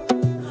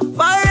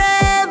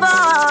 forever.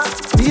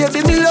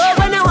 Baby, me love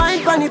when you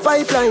wine pon the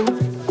pipeline.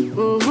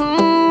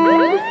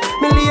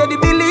 Me lady,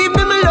 believe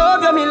me, me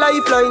love you, me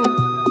lifeline.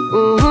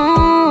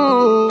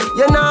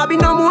 You nah be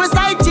no more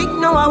side chick,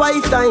 no a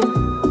wife time.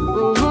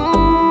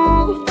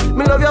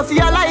 Me love you for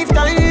your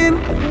lifetime.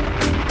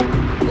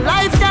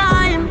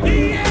 Lifetime.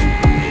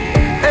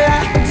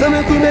 Yeah. So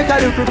me could make a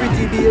little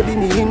pretty baby.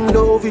 Me in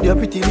love with your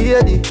pretty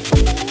lady.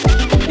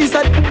 This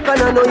a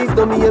can I know if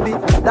no maybe.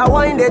 That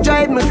wine they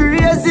drive me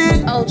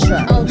crazy.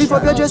 Ultra. Lift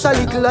up your dress a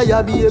little like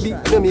your baby.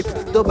 Let me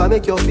pick up and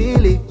make you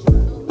feel it.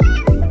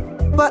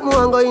 But me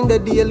want go in the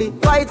daily.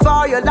 Fight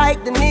for you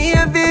like the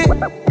Navy.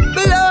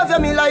 Me love you,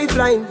 me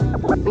lifeline.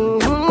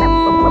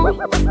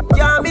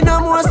 Can't be no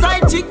more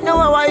side chick, no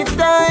a wife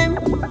time.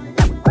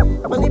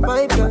 On the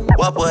pipeline.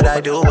 What would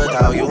I do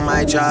without you,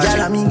 my Georgie?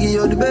 Girl, I mean give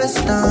you the best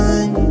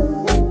time.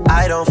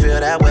 I don't feel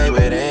that way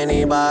with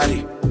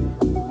anybody.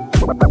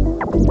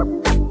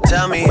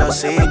 Tell me your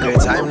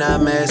secrets, I'm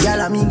not messy.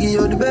 Girl, I mean give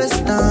you the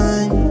best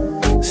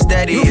time.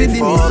 Steady You it fi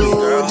for be me, me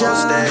girl, hold soldier.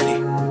 steady.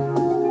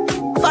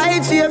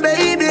 Fight for you,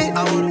 baby.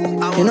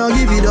 You know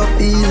give it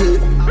up easy.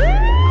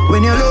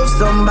 When you love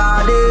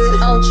somebody,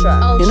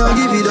 Ultra. you know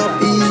give it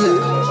up easy.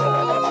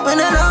 When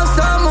you love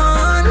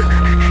someone,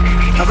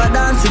 have a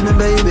dance with me,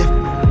 baby.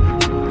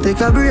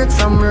 Take a break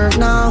from work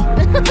now.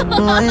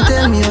 Why you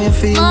tell me how you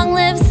feel? Long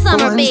live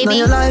summer, Once baby. now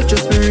your life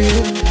just be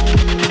real.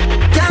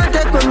 Can't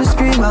take when we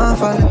scream and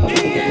fall.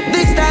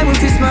 This time we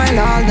feel smile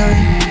all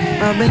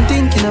night. I've been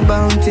thinking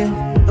about you.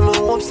 I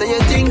hope so you're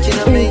thinking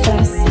of me.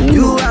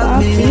 You have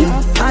me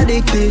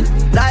addicted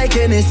like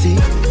Hennessy.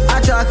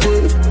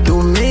 Attracted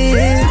to me.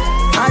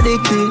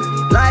 Addicted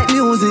like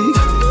music.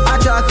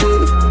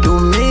 Attracted to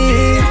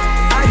me.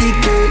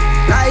 Addicted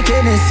like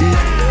Hennessy.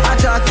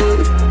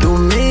 Attracted to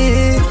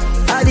me.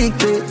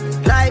 Addicted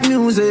like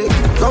music.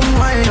 Come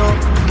wind up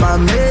for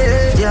me,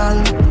 girl.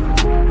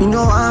 You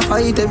know I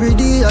fight every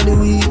day of the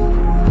week.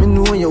 Me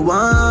know you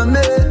want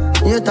me.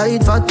 You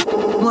tight fat,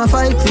 I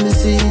fight for me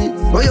see.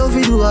 What you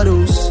fi do a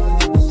those?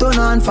 turn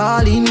and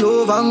fall in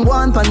love and go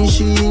on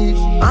punish it.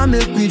 And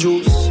make me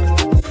juice.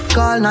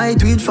 Call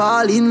night we'd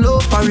fall in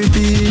love and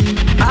repeat.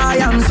 I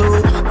am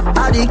so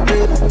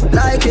addicted,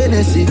 like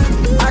Hennessy.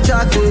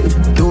 Attracted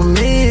to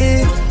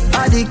me.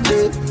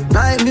 Addicted,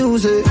 like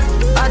music.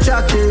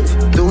 Attracted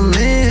to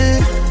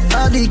me.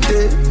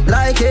 Addicted,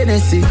 like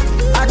Hennessy.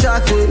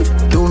 Attracted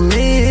to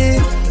me.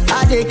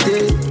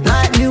 Addicted,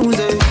 like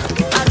music.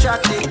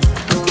 Attracted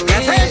to me.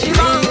 Yes, hey,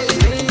 Shiba.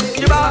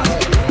 Shiba.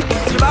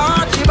 Shiba,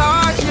 Shiba,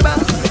 Shiba.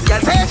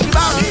 Yes, hey,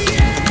 Shiba.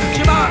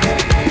 Shiba.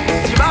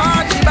 Shiba,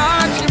 Shiba,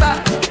 Shiba.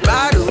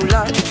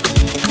 Badula.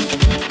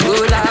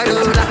 Dula,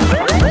 dula.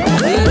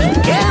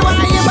 Yeah, why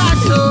you back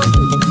so?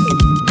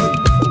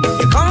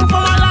 You come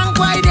from a long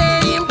way day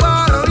in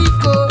Puerto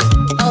Rico.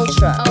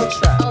 Ultra.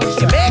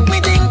 You make me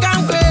think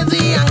I'm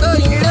crazy and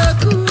going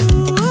loco.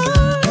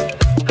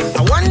 I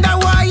wonder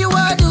why you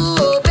are do,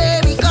 oh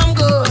baby, come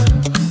go.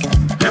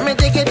 Let me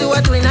take you to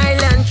a twin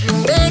island,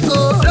 Trimbago.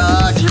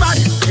 Lord,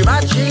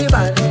 she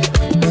bad.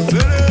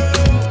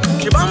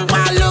 She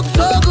bumper look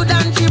so good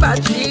and she bad.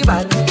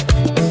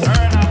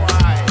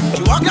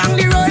 She walk down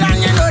the road and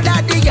you know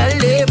that the girl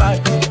lay bad.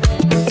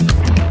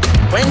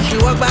 When she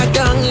walk back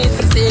down, it's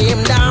the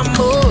same damn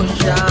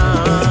motion.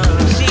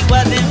 She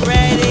wasn't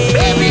ready.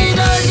 Baby,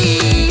 don't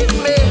leave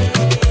me.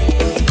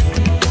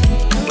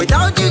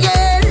 Without you,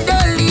 girl,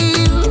 don't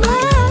leave me.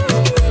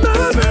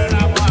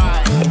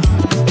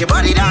 Your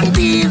body don't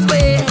tease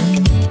me.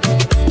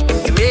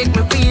 You make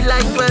me feel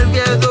like 12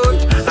 years old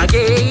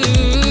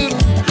again.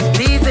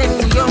 Teasing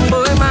the young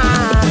boy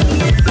man.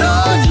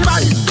 Lord,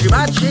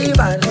 she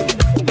bad.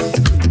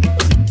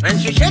 When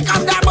she shake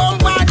up that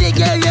bumper, the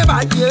girl, you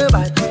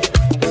bad.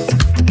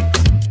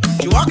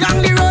 She walk down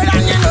the road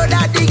and you know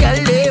that the girl,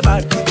 they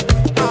bad.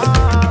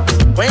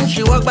 When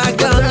she walk back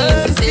down,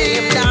 it's the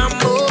same damn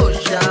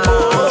motion.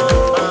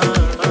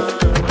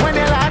 When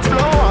the lights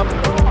blow up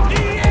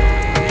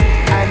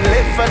and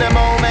live for the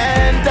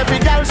moment, every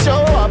girl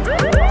show up.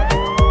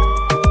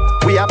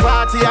 We a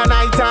party at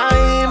night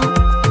time.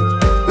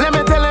 Let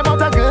me tell you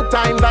about a good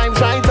time. Vibes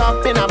right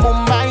up in a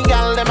Mumbai,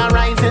 girl. Them a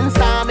rising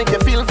star, make you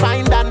feel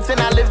fine dancing.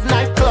 I live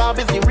nightclub,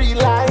 is in real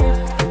life.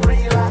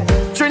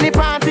 Trini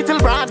party till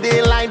broad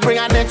daylight, bring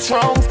our next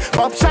rounds.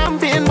 Pop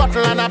champagne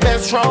bottle and a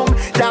best round.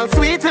 Y'all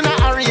sweet in the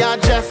area,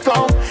 just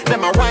come.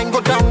 Them a wine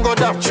go down.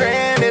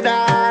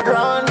 Trinidad,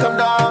 run, come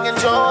down,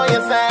 enjoy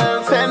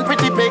yourself. Send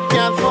pretty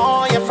pictures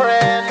for your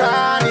friend.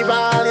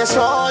 Carnival, you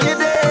show you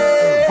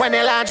day. When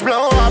the lights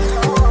blow up,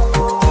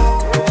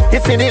 you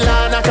see the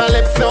land of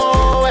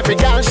Calypso. Every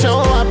girl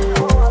show up.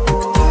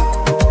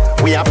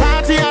 We a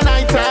party at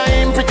night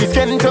time, pretty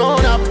skin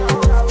tone up.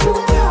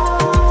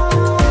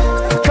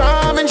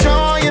 Come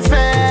enjoy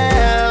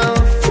yourself.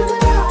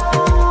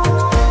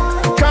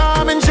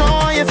 Come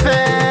enjoy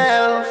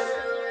yourself.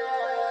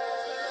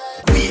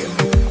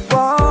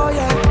 Oh,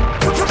 yeah.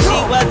 She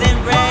wasn't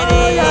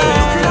ready.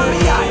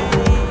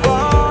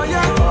 Oh,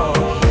 yeah.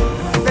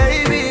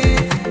 Baby,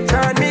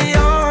 turn me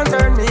on.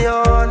 Turn me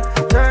on.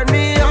 Turn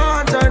me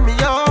on. Turn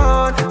me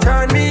on.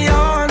 Turn me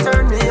on.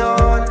 Turn me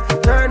on.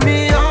 Turn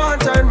me on.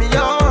 Turn me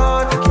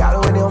on.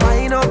 Girl, when you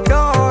wind up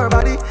your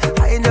body,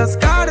 I just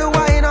gotta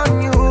wine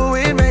on you.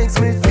 It makes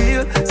me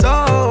feel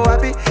so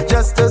happy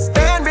just to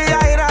stand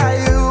behind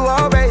you,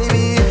 oh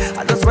baby.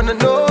 I just wanna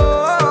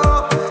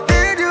know,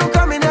 did you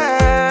come in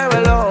there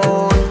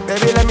alone?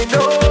 Baby, let me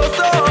know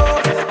so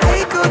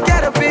I could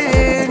get up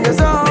in your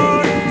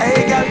zone.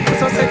 Hey girl, you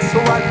so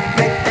sexual,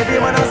 make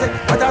everyone else say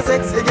what a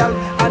sexy girl.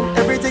 And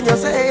everything you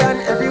say and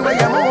everywhere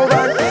you move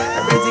and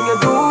everything you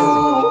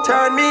do,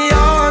 turn me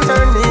on,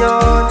 turn me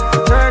on,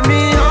 turn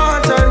me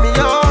on, turn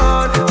me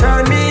on,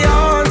 turn me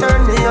on,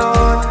 turn me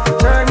on,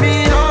 turn me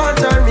on,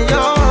 turn me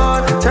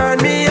on, turn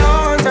me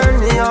on, turn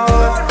me on,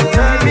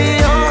 turn me on, turn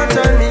me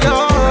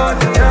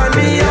on, turn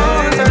me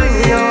on, turn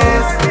me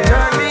on,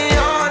 turn me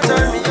on,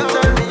 turn me on,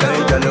 turn me on.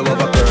 Hey, girl, you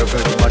have a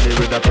perfect body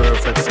with a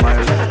perfect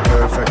smile.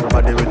 Perfect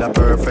body with a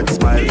perfect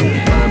smile.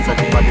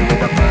 Perfect body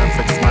with a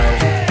perfect smile.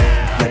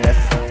 You're deaf.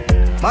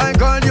 My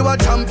girl, you a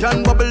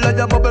champion. Bubble like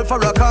a bubble for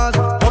a cause.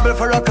 Bubble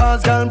for a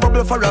cause, girl,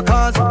 bubble for a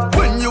cause.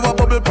 When you a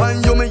bubble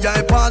pan, you me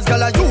eye pass.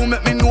 Girl, you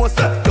make me know,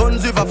 sir,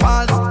 guns if a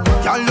falls.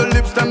 Girl, your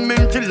lips them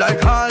minty like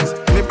hearts.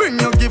 Me bring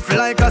you gift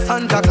like a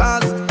Santa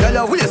Claus. Girl,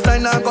 your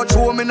waistline I got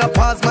show me in a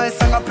pass. My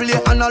song I play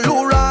on a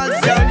low rolls.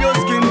 Girl, your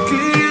skin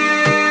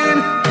clean.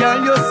 Girl,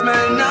 you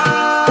smell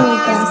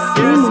nice.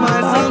 Your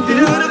smile so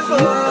beautiful.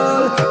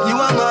 You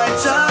are my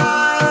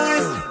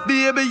choice.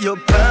 Baby, you're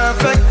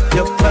perfect.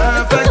 You're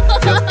perfect.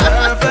 You're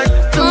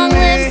perfect to Long me.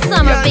 live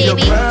summer, Yeah, baby. You're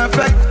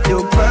perfect.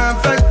 You're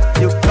perfect.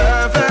 You're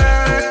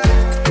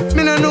perfect.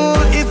 Me no know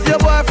if your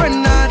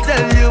boyfriend not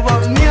tell you,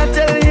 but me I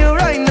tell you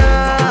right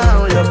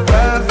now. You're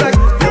perfect.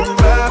 You're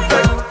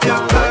perfect.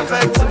 You're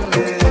perfect to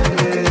me.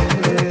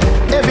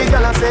 Every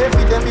girl I say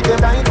fit them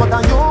right, but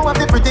you have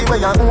the pretty way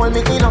you hold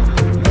me in up.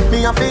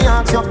 Me a fi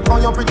ask you how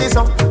you pretty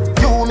so.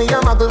 You me a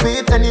muggle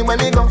with anywhere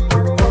me go.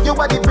 You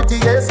are the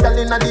prettiest girl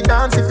inna the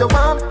dance. If you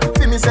want,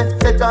 fi me say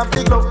take off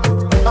the glove.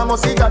 I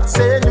must see God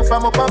send you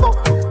from up above.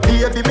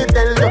 Baby, me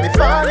tell you, me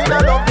fall in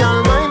love.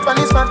 Y'all mind pon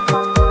this man.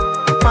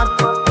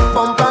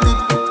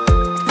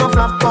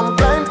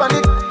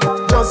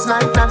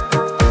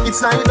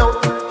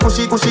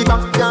 push it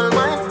back, girl,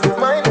 mine,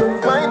 mine,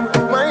 mine,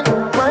 mine,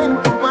 mine,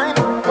 mine,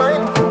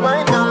 mine,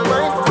 mine, girl,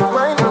 mine,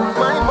 mine,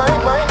 mine, mine, mine,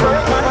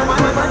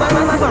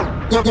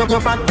 mine. You're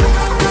fat.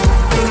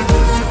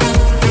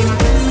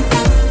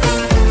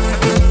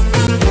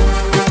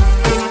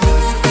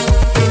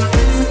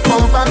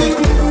 Bumper big,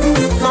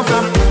 no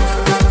flap.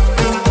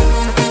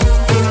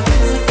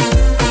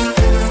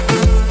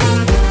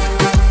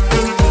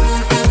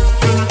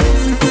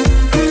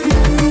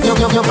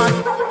 You're fat.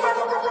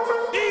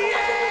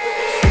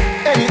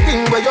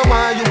 Anything where you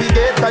want, you be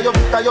get. Tie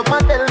up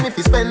and tell me if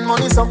you spend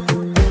money so.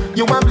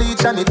 You want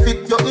bleach and it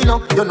fit your inner.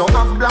 You know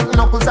have black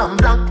knuckles and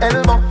black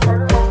elbow.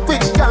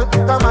 Which girl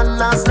come on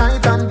last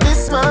night and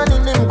this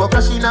morning him go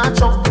crash in a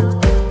truck.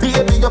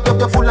 Baby, you're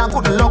full of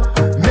good luck.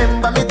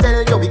 Remember me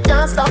tell you we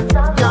can't stop.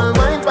 Girl,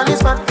 mind for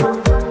this fat,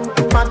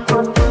 fat,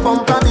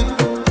 pump a bit.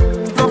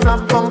 No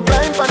flap, pump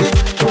blind for it.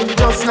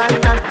 Just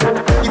like that,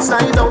 it's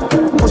slide up.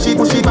 Push it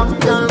back.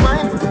 Girl,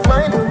 mind,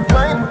 mind,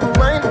 mind,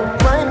 mind,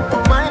 mind,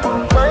 mind, mind,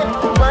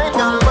 mind.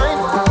 Girl, mind,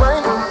 mind,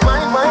 mind,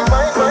 mind, mind,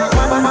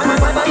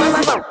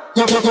 mind, mind.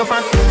 You're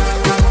fat.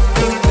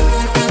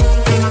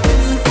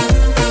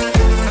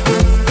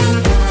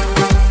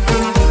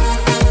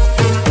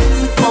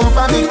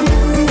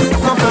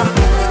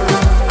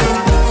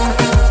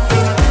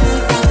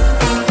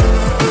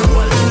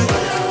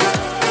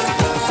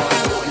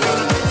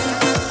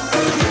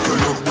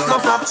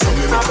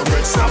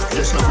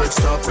 Yes, no red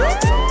stop.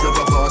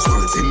 Never pass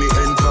words in me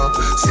enter.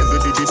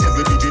 7 digits,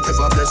 ever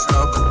blessed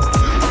luck.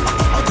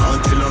 I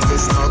can't tell on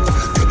this knock.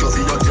 Take off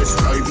your test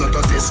drive, not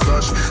a test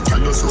crash. Can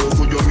you so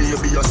good you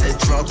maybe a set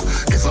trap.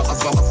 Never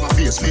have a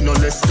face, me no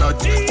left that.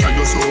 Can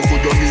you so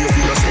good you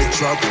maybe a set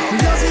trap.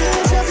 Love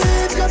it, love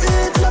it, love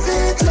it, love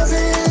it, love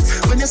it.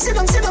 When you sit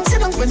down,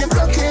 when you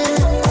block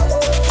it.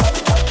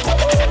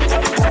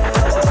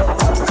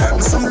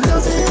 So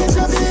love it,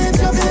 love it,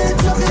 love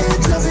it, love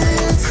it, love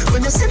it.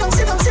 When you sit down,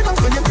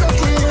 when you block it.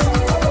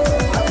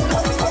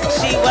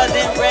 She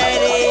wasn't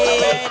ready.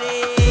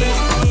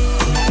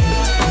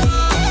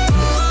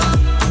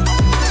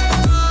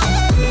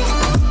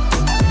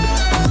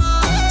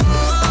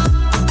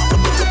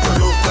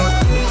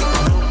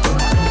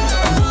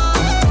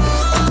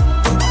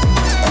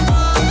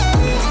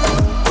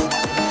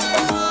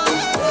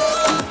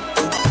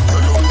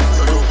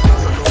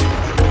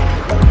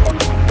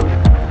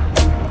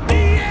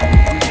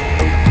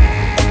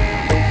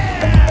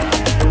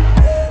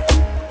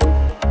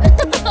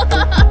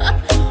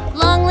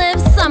 Long live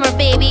summer,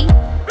 baby.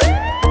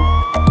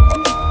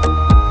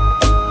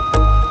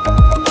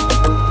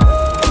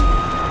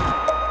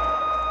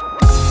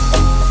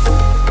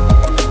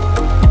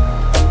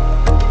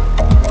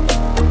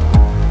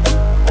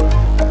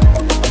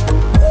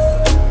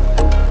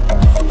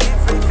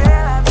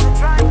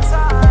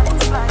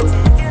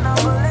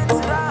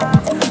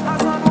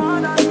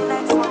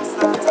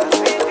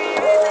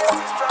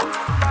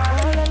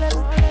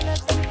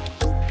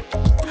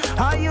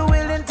 Are you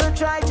willing to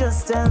try?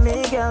 Just tell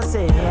me, girl,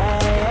 say yeah,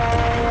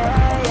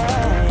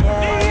 yeah,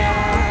 yeah.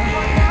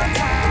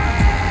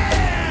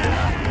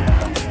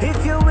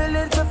 If you're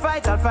willing to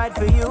fight, I'll fight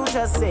for you.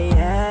 Just say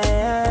yeah,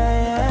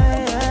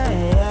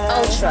 yeah.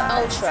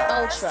 Ultra.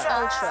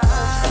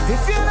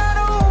 If you're not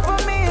over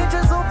me,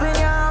 just open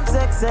your arms,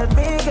 accept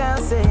me, girl,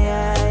 say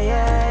yeah,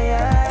 yeah,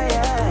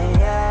 yeah,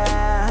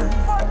 yeah.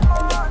 One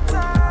more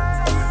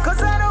time.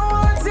 'Cause I don't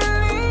want to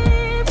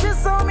leave,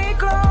 just hold me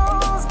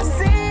close.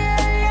 Say yeah.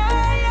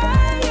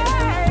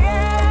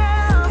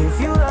 If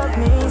you love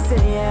me,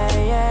 say yeah,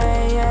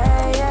 yeah,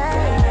 yeah,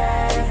 yeah,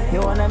 yeah. You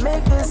wanna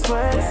make this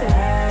work, say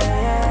yeah,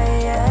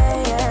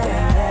 yeah,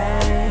 yeah,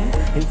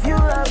 yeah. If you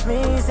love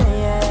me, say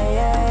yeah,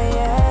 yeah,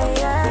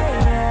 yeah,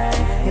 yeah,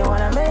 yeah. You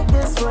wanna make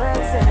this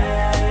work, say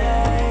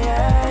yeah, yeah,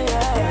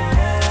 yeah, yeah.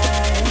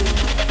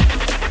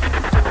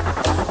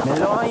 Me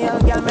loyal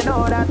girl, me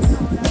know that.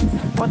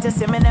 But you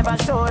see me never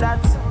show that.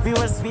 We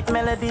were sweet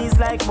melodies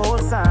like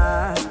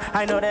Mozart.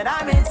 I know that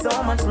I made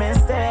so much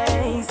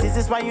mistakes. This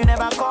is why you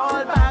never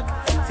call back.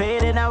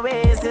 Fading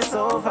away, is this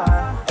over?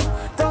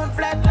 Don't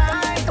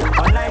flatline.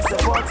 On life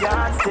support, your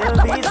heart still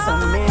beats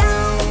on me.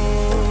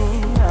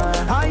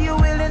 Are you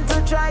willing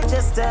to try?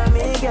 Just tell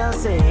me, girl,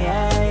 say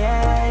yeah,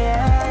 yeah,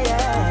 yeah,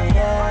 yeah,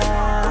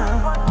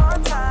 yeah. One more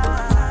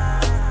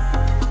time.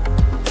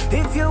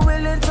 If you're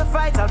willing to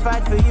fight, I'll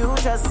fight for you.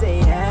 Just say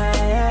yeah,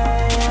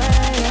 yeah,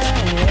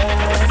 yeah, yeah.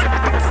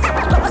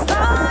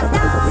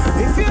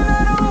 If you're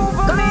not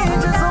over me,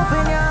 just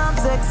open your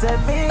arms,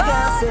 accept me,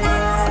 girl, say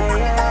yeah, yeah,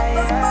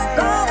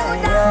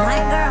 yeah, yeah. My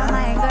girl,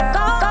 my girl.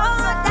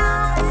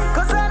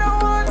 Cause I don't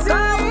want to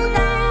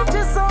leave,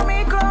 just hold me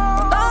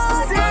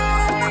close. Say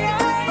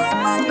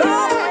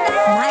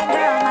My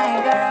girl, my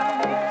girl.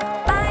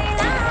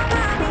 Baila,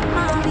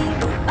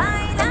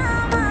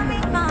 mami,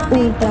 mami.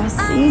 Ultra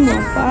Simmo,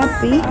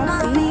 papi.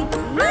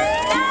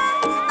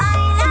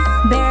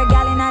 Bear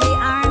gal inna the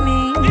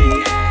army.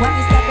 When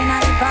we step inna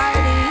the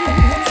party,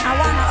 I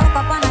wanna hook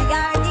up on a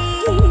yardie.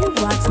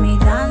 Watch me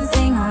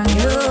dancing on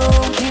you.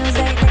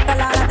 Music take a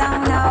lot of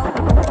down low.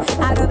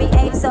 I do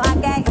behave so I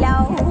get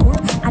low.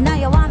 I know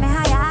you want me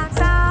how you act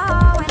so.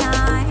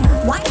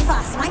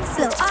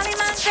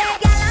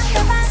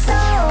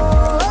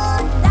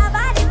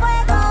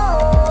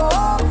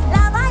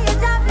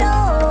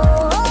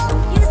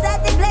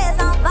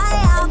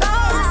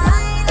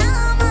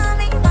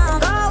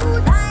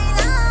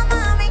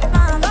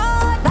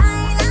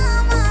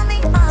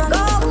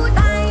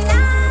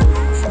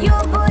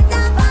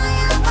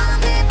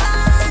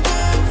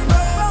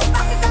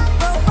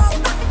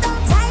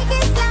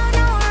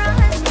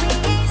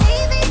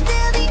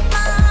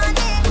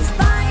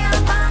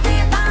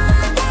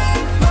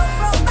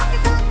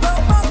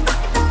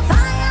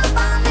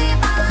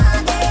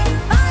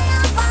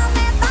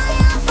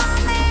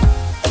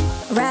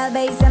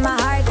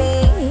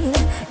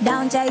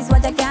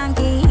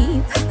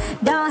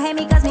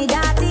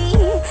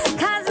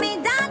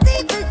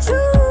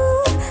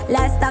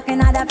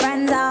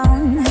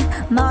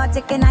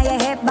 sticking on your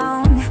hip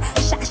bone.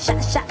 Shot,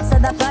 shot, shot to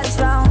the first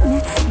round.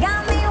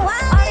 Got me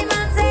wild. All the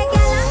man say,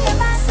 girl, I'm your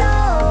paso.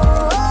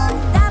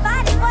 La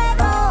body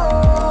fuego.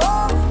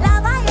 La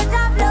vaya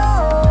drop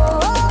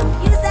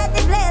low. You set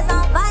the place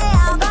on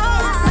fire. Go,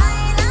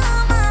 baila,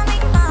 mami,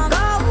 mama.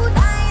 Go,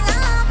 baila,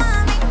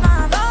 mami,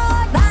 mama. Go,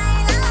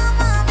 baila,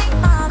 mami,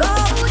 mama. Go,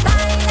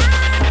 baila.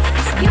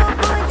 You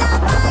put the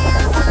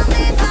fire on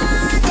me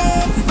body.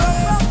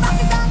 Rock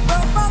it up,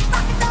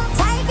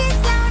 take it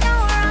slow, no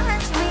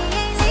rush me.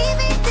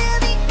 Leave it till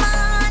the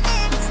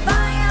morning.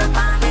 Fire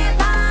on me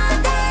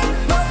body.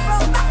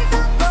 Rock it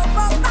up,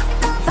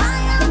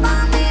 fire on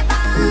me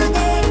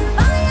body.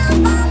 Fire on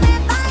me,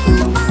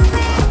 fire on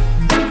me.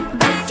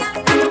 Back out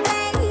in the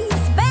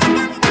place, back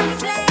out in the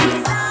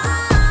place.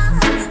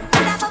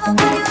 Put that bubble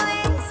for your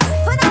waist,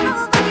 put that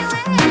bubble for your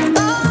waist.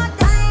 Go,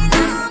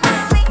 baila,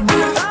 mami,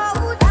 go,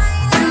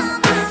 baila,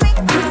 mami,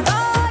 go,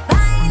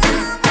 baila,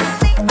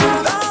 mami, go,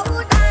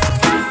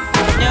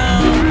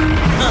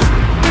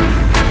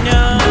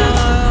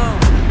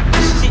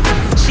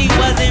 She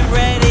wasn't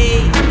ready.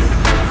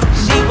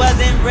 She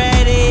wasn't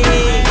ready.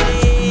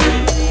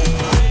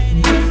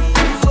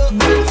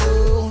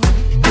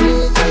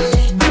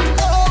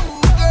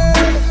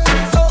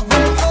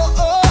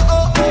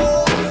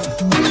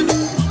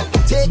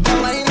 Take a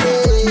wine,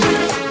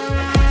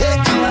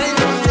 take a wine,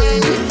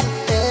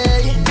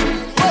 hey.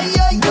 Oh,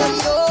 yo, yo,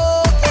 yo.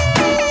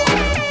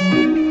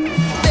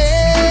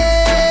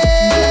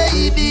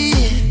 Baby,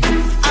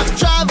 I've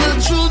traveled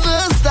through the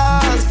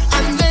stars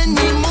and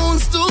many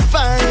moons to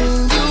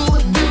find you.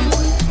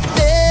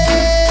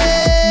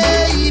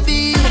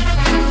 Baby,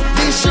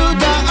 the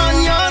sugar on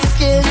your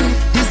skin,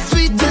 the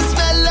sweetest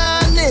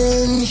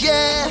melanin,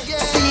 yeah.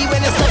 See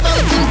when you step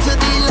out into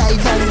the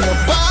light and your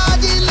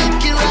body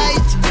looking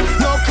right,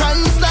 no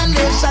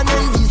constellation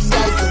in the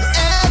sky could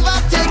ever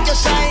take your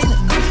shine.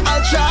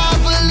 I'll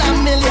travel a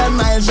million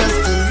miles just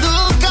to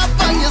look up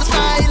on your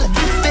smile.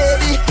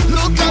 Baby,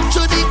 look up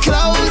to the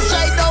clouds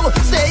right now.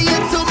 Say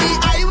it to me,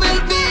 I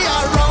will be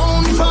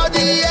around for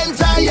the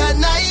entire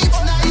night.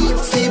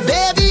 See,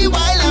 baby,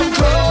 while I'm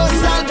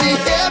close, I'll be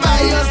here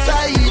by your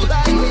side.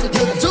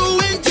 You're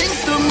doing things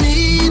to me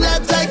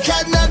that I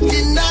cannot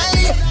deny.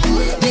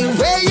 The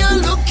way you're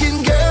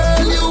looking,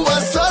 girl, you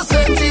are so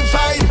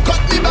certified.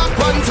 Cut me back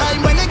one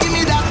time when you give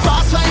me that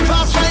fast wine,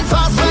 fast wine,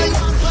 fast wine.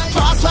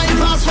 Fast wine,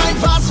 fast wine,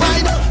 fast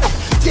wine.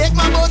 Take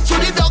my boat to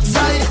the dock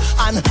side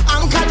and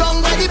anchor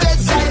down by the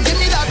bedside. Give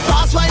me that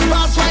fast wine,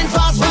 fast wine,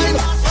 fast wine.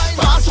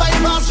 Fast wine,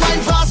 fast wine,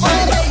 fast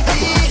wine.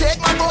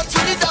 Take my boat to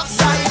the dock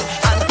side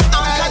and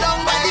anchor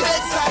down by the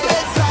bedside.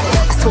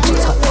 I switch it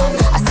up,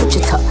 I switch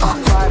it up,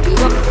 Barbie,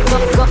 go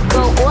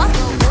off.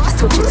 I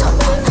switch it up,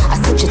 I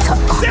switch it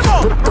up,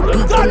 rip the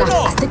beat and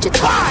I stitch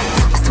it up.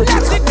 I switch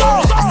it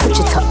up, I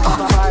switch it up,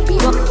 Barbie,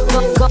 go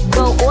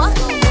off.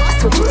 I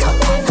switch it up,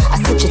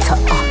 I switch it up,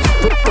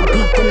 rip the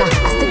beat and I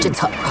stitch it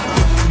up.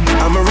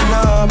 I'm a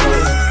runner,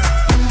 boy.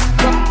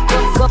 Go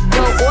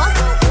off.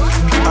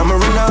 I'm a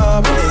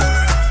runner, boy.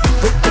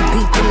 Rip the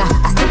beat and I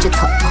stitch it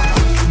up.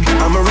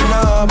 I'm a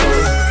runner,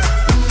 boy.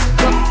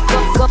 Go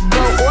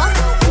off.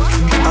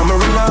 I'm a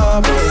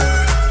runner, boy.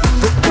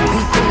 Rip the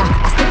beat and I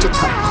stitch it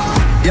up.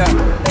 Yeah,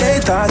 they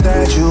thought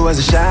that you was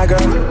a shy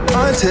girl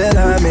until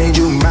I made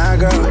you my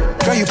girl.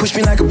 Girl, you pushed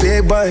me like a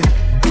big boy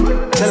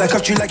till I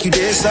cuffed you like you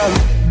did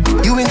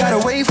something. You ain't gotta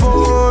wait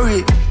for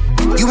it.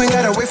 You ain't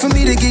gotta wait for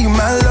me to give you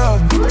my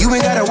love. You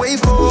ain't gotta wait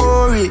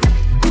for it.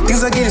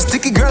 Things are getting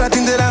sticky, girl, I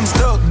think that I'm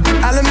stuck.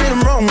 I'll admit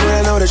I'm wrong, but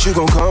I know that you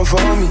gon' come for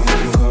me.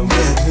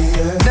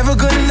 Yeah. Never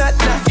gonna not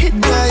hit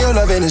girl, your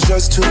loving is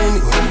just to me.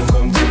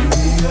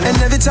 And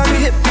every time you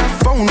hit my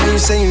phone, you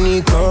say you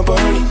need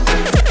company.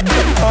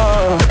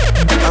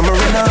 I'm a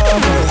run up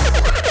on you.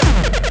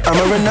 I'm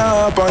a run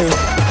up on you.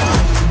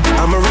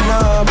 I'm a run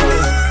up on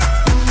you.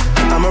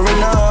 I'm a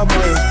run up on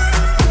you.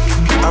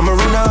 I'm a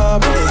run up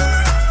on you.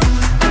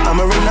 I'm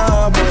a run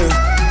up on you.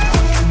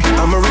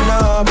 I'm a run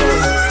up on you.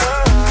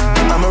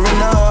 I'm a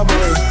run up on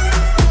you.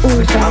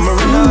 I'm a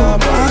run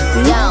up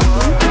on you.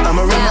 I'm a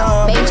run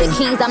up on you. Major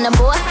keys, I'm the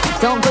boss.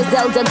 Don't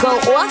Griselda go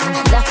off.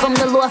 Left from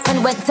the loft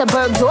and went to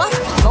Bergdorf.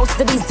 Most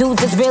of these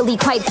dudes is really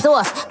quite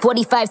soft.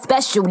 45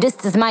 special, this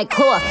is my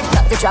cloth.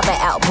 About to drop an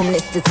album,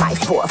 this is my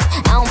fourth.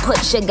 I don't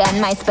put sugar in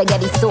my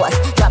spaghetti sauce.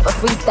 Drop a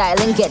freestyle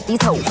and get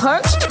these hoes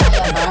perched.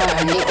 Fire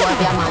burn, the up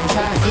your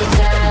mantra. See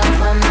girls,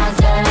 when my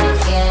girls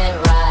get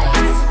right.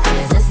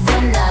 'Cause it's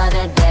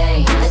another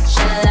day. Let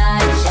your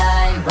light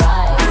shine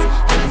bright.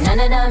 Ain't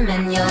none of them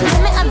in your life.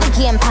 Trim me up the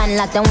game pan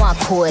like them walk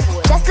code.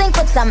 Just link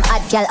with some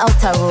hot girl out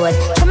the road.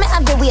 Trim me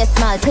up the way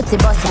small, pretty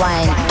boss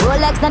wine.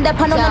 Rolex, not the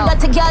pan on them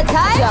dirty girl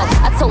tie. Yo,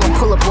 I told him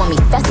pull up on me,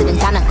 faster than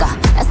Danica.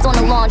 That's on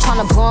the lawn,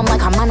 tryna blow him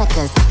like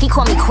harmonicas. He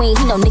call me queen,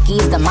 he know Nicki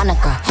is the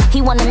moniker.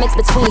 He wanna mix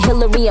between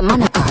Hillary and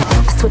Monica.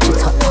 I switch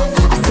it up,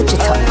 I switch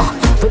it up,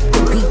 rip the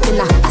beat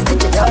and I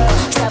stitch it up.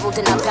 Traveled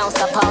and I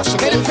bounced up all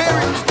Sinead.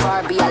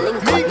 Barbie, I link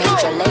up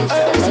major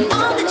laser.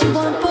 All that you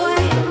want, boy.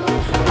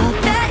 All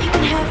that you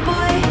can have,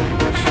 boy.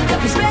 Got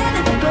me spread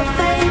at the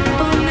buffet.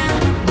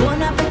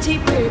 Bon appetit,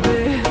 baby.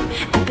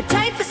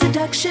 Appetite for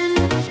seduction.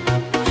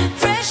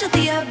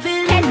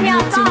 oven. Catch me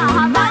outside.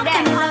 How about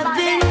that? How about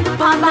that?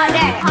 How about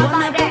that? How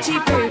about that?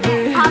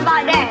 How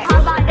about that? How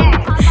about that?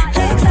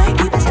 Legs like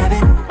you've been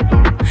stabbing.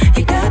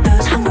 You got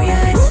those hungry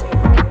eyes.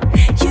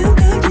 You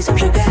could use some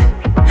sugar,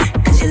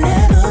 'cause your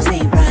levels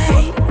ain't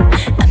right.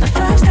 I'm a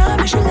 5-star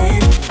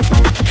Michelin.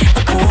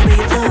 A cold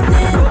beef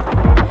floating.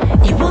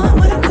 You want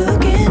what I'm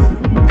cooking?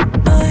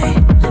 Boy,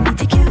 let me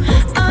take you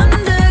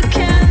under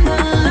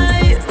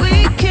candlelight. We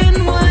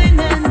can wine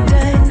and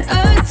dine.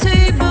 A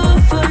table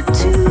for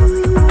two.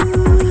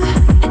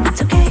 And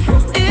it's okay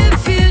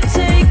if you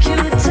take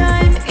your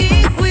time.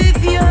 Eat with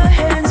your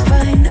hands,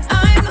 fine.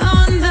 I'm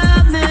on the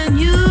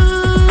menu.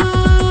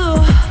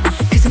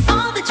 'Cause I'm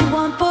all that you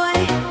want, boy.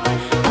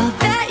 All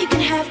that you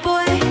can have,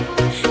 boy.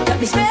 Got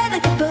me spread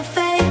like a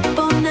buffet.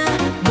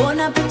 Bon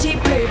appetit,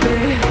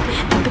 baby.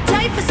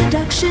 Appetite for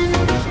seduction.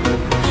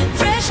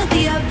 Fresh out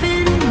the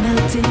oven.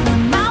 Melting my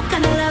mouth,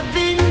 kinda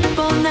loving.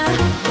 Bon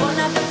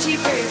appetit,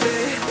 baby.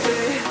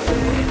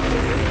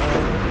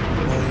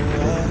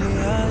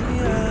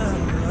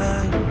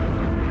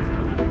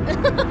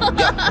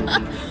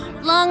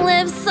 Long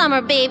live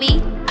summer,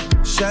 baby.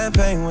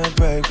 Champagne with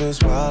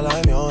breakfast while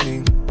I'm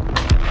yawning.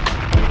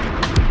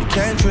 You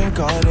can't drink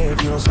all day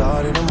if you don't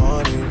start in the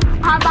morning.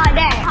 How about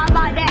that? How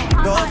about that?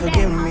 Lord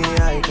forgive me,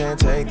 I can't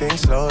take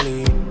things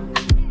slowly.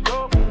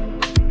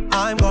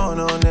 I'm going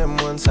on them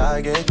once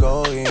I get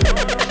going.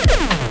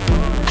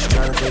 She's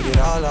trying to take it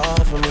all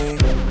off of me,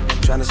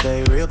 trying to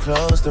stay real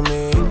close to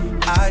me.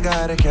 I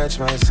gotta catch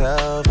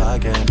myself, I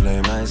can't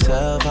blame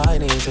myself. I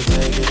need to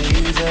take it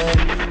easy,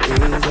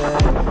 easy,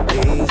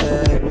 easy,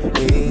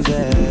 easy,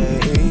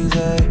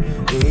 easy,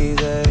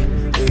 easy,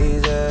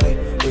 easy,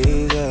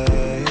 easy.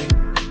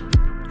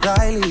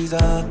 Riley's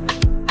up,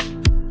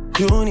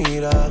 you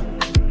need up,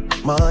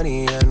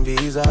 money and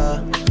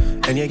visa,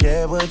 and you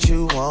get what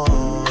you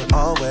want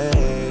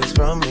always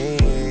from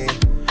me.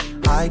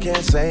 I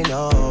can't say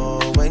no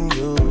when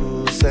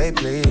you say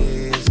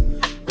please.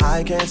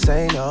 I can't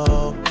say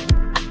no.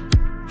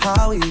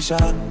 How we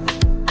shot,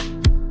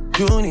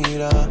 you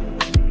need a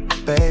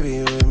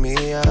baby with me,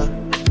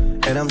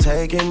 and I'm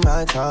taking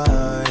my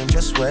time.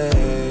 Just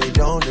wait,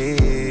 don't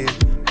leave.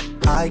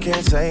 I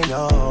can't say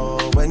no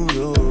when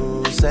you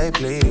say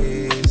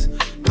please.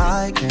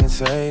 I can't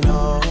say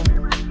no.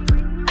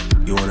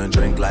 You wanna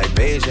drink like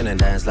Beijing and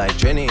dance like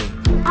Trini?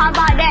 How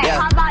about that? Yeah.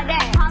 How about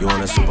that? You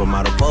want a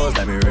supermodel pose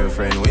like my real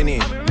friend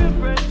Winnie?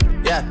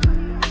 Yeah.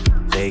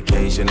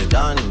 Vacation is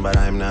done, but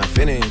I'm not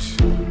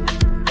finished.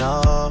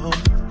 No.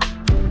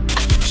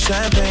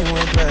 Champagne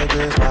with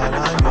breakfast while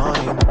I'm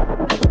yawning.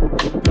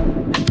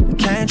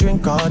 Can't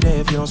drink all day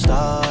if you don't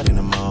start in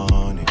the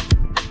morning.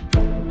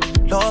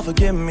 Lord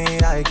forgive me,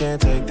 I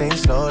can't take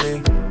things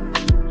slowly.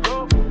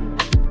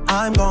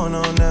 I'm going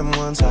on them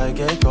once I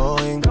get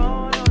going.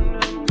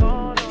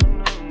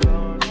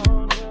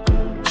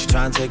 She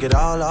trying to take it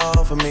all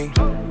off of me,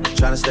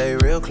 trying to stay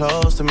real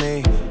close to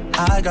me.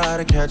 I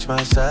gotta catch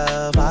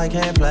myself, I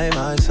can't play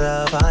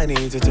myself. I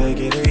need to take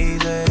it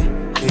easy,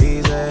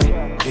 easy,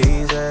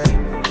 easy,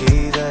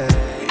 easy,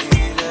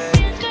 easy,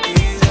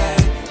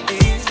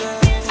 easy,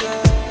 easy.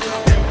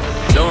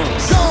 Don't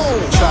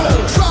try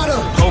to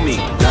hold me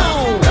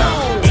down.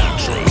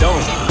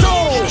 Don't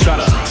try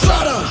to hold me down. Don't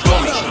try to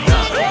hold me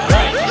down.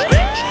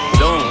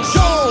 Don't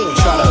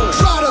try to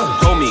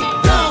hold me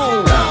down.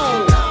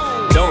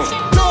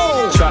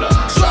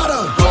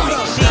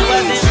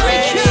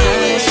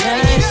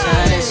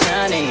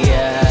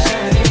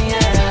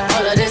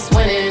 All of this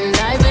winning,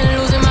 I've been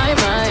losing my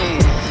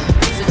mind.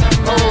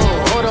 Oh,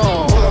 hold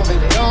on,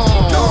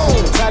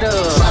 don't try to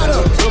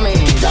slow me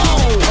down.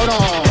 Hold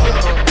on,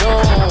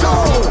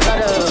 don't try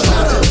to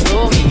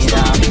slow me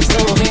down,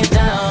 slow me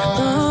down.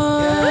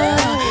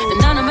 And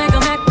now to make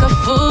a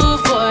fool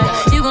for it.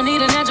 You gon'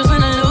 need an actress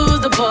when I lose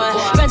the boy.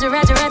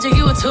 Ratchet,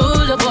 you a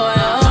tool, the boy.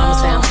 Mama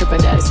say I'm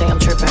trippin', daddy say I'm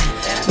trippin'.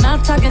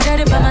 Mouth talking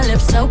dirty, but my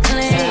lips so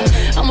clean.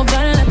 I'ma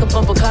burn it like a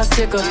bumper car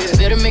sticker.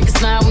 Better make it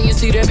smile when you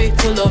see that big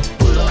pull up.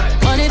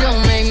 Money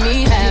don't make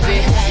me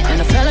happy,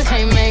 and a fella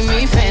can't make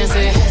me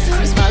fancy.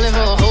 I'm smiling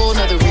for a whole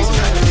nother reason.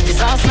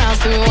 It's all smiles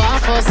through all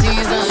 4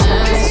 seasons.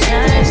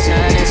 Shining,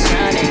 shining,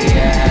 shining,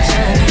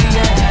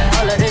 yeah.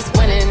 All of this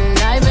winning,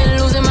 I've been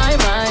losing my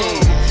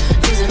mind.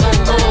 Losing my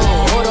mind.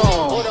 Oh, hold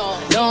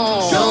on,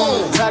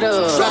 don't try to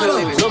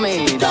slow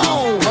me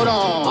down. Hold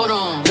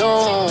on,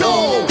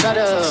 don't try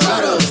to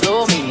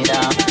slow me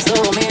down,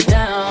 slow me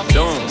down.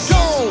 Don't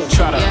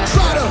try to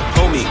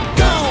hold me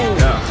down.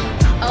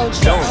 Don't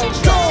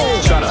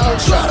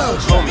try to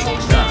hold me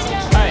down.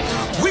 Hey.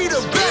 We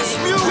the best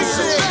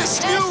music.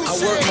 I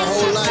worked my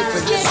whole life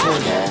for this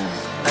one.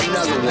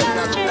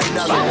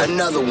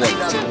 Another one.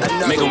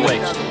 Make 'em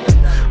wait.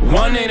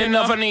 One ain't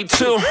enough, I need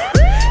two.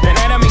 And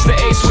that makes the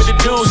ace with the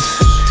deuce.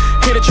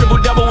 Hit a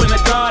triple-double in the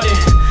garden.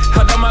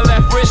 Hug on my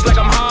left wrist like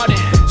I'm Harden.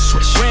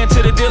 Ran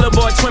to the dealer,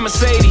 boy, twin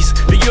Mercedes.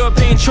 The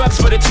European trucks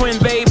for the twin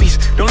babies.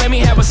 Don't let me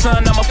have a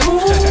son, I'm a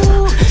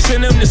fool.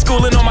 Send them to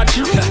school and all my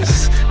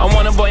juice. I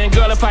want a boy and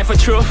girl to fight for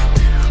truth.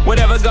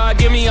 Whatever God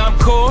give me, I'm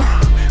cool.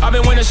 I've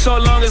been winning so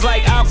long, it's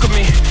like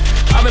alchemy.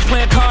 I've been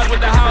playing cards with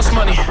the house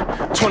money.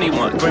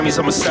 21 Grammys,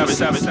 I'm a savage.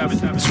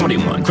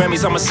 21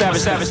 Grammys, I'm a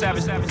savage.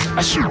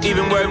 I shoot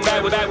even word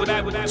back with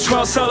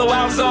 12 solo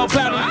albums all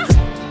platinum.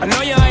 I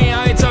know you ain't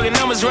out here talking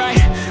numbers right.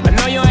 I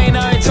know you ain't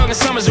out here talking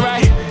summers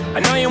right. I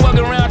know you ain't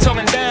walking around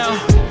talking down,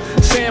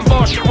 saying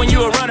bullshit when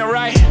you a runner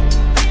right.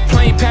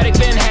 Plain Paddock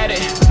been had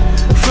it.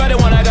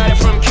 Flooded when I got it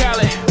from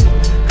Cali.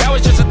 That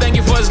was just a thank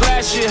you for his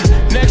last year.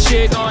 Next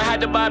year gonna have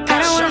to buy a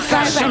I don't wanna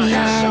fight right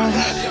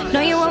now.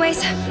 Know you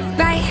always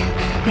right.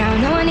 Now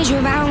no one needs you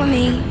around with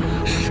me,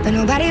 but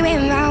nobody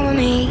been around with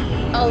me.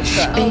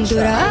 Been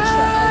through the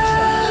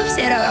ups,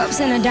 yeah, the ups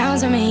and the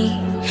downs with me.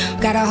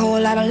 Got a whole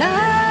lot of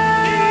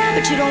love,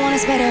 but you don't wanna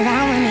spread it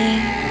around with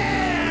me.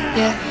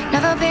 Yeah,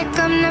 never pick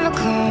up, never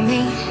call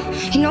me.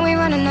 You know we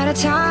running out of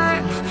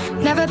time.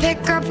 Never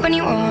pick up when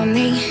you want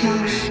me.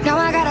 Now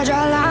I gotta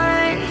draw a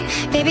line.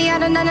 Baby, I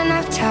done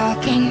enough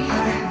talking.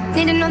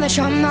 Need to know that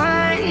you're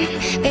mine.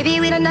 Baby,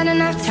 we done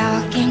enough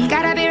talking.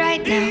 Gotta be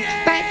right now,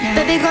 right now.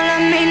 Baby, go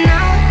love me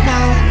now,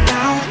 now,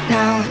 now,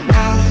 now,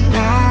 now,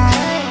 now,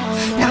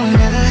 now,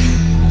 never.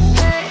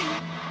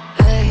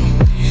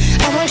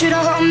 I want you to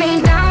hold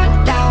me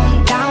down,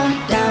 down, down,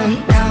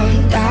 down,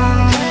 down,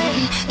 down,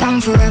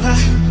 down forever.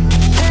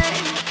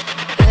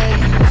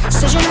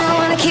 Said you know I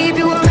wanna keep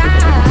you around.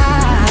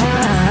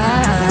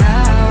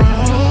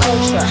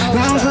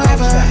 Round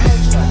forever.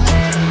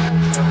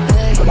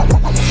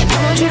 I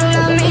want you to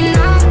love me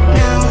now,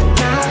 now,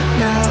 now,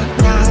 now,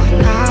 now,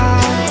 now,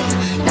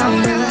 now,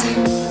 never.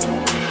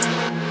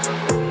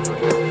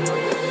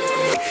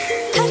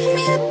 Cutting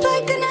me up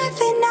like a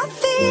knife and I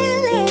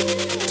feel it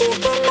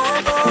deep in my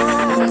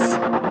bones.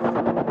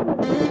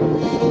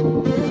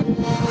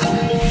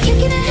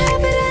 Kicking a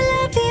habit I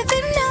love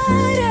even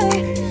harder.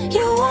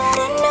 You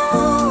wanna know?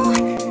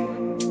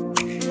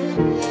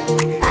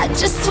 I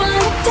just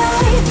wanna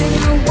dive in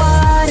the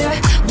water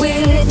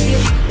with you,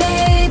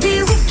 baby.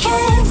 We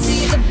can't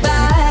see the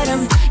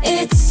bottom.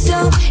 It's so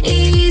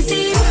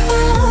easy to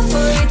fall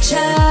for each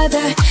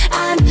other.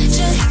 I'm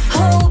just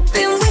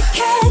hoping we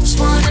catch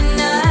one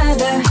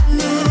another.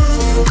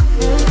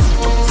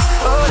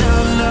 Oh, no,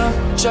 no,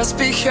 just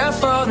be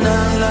careful,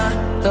 nah, nah.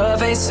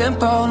 Love ain't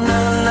simple,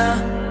 nah, nah.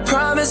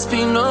 Promise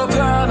me no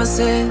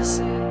promises.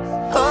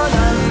 Oh,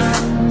 nah,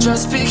 nah,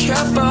 just be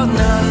careful,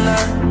 nah,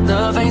 nah.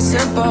 Love ain't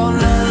simple,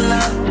 nah,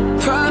 nah.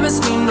 Promise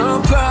me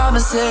no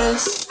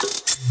promises.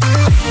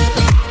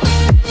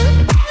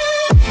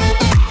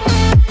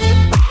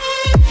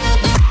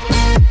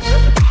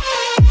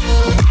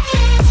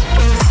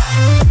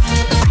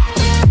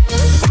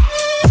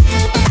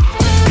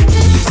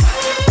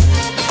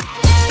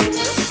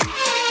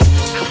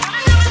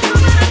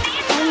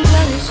 I'm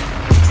jealous,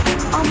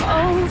 I'm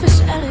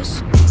overzealous.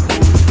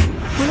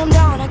 When I'm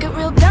down, I get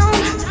real down.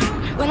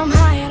 When I'm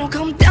high, I don't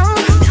come down.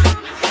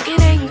 I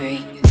get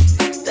angry,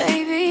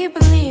 baby,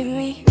 believe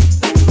me.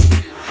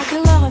 I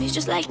can love you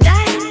just like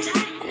that,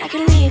 and I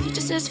can leave you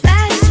just as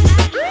fast.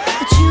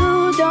 But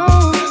you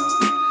don't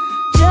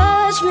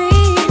judge me,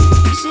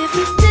 'cause if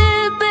you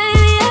did,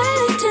 baby,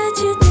 I'd judge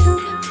you too.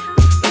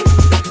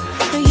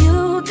 But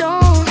you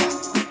don't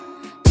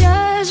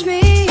judge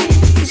me,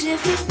 'cause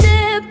if you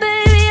did,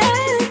 baby,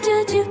 I'd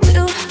judge you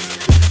too.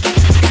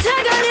 'Cause I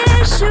got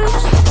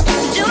issues,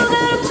 and you got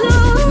them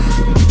too.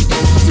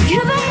 So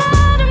give them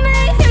all to me,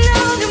 and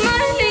I'll give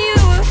mine to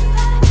you.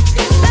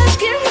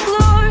 Bask in the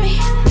glory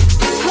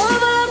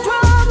of our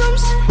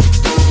problems,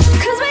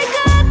 'cause we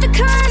got the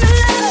kind of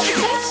love that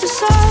takes us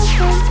all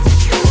home.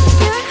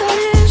 Yeah, I got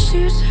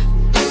issues,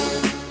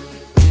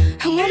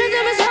 and one of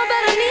them is how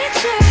bad I need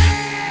you.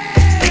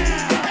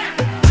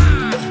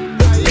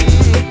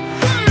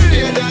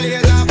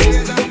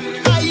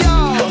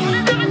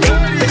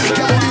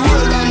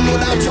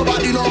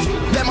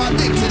 Them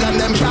addicted and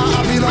them can't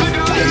have enough.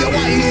 Try your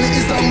whining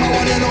is number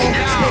one, you know.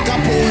 Make a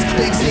pose,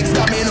 big six,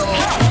 domino.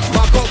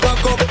 Back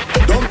up,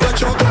 don't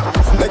touch up.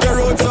 Make your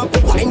roads up,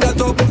 wind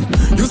that up.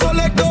 You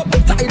select up,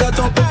 tie that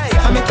up.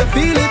 I make you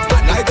feel it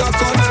like a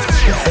cut.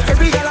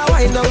 Every girl I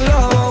wind down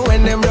low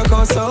when them rock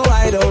out, so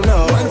I don't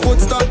know. When foot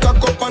start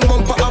cock up and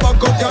bumper have a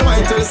cup, your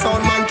mind till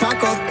sound man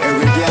pack up.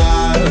 Every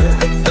girl,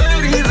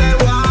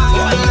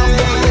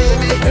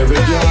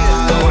 every girl,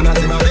 I wanna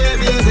see my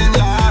babies in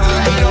love.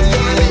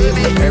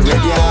 Every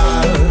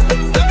girl,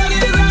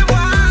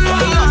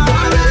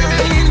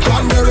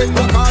 turmeric,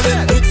 rock on it,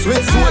 mix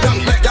with soda.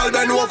 Let girl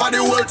bend over the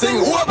whole thing.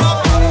 Over.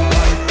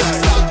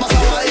 Start pass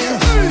a wine.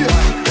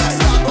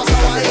 Start pass a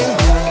wine.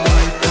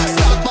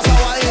 Start pass a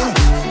wine.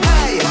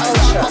 Hey,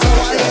 start pass a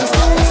wine.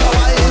 Start pass a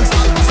wine.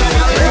 Start pass a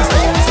wine.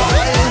 Start pass a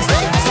wine.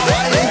 Start pass a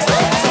wine.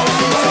 Start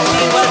pass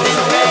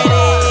a wine.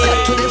 Step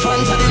to the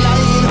front of the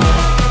line.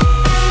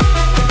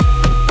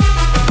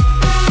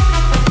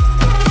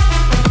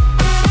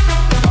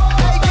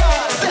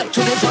 Step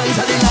to the front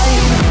of the line.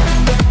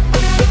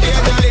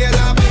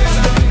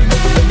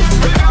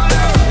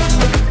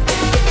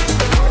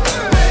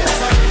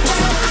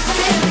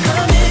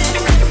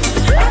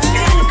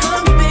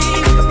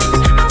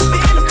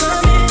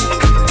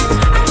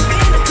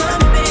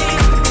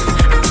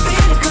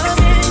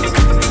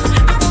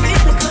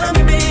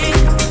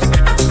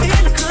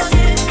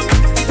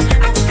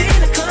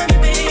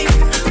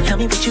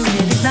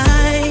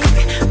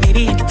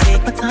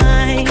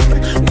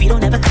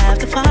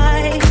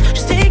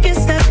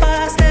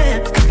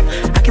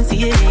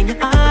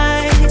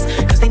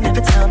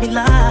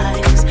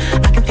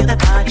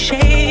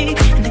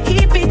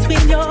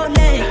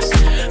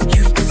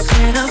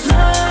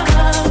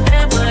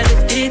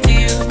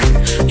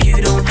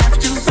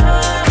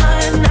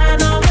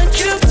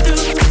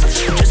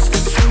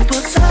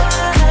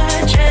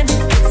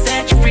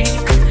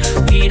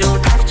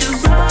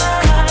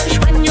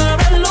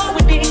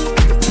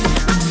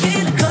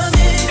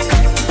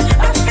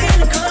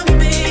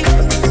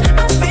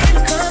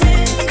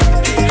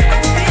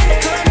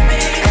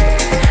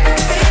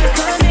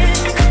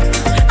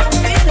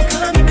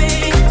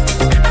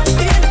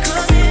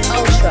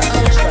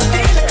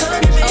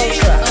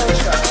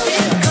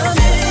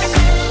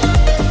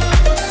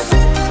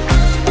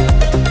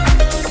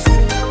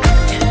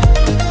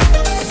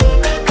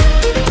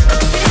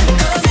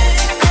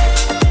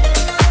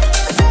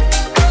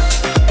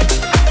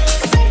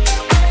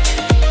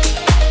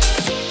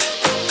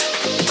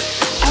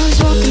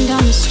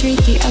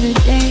 the other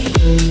day,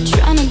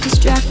 trying to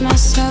distract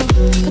myself,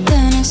 but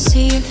then I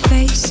see your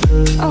face.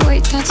 Oh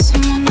wait, that's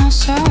someone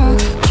else. Oh,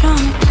 trying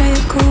to play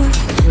it cool,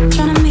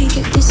 trying to make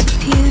it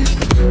disappear.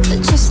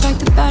 But just like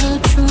the Battle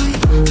of Troy,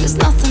 there's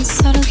nothing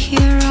subtle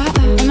here.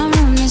 In my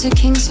room there's a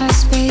king-size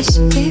space,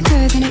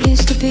 bigger than it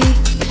used to be.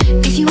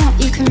 If you want,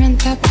 you can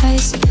rent that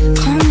place.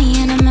 Call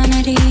me an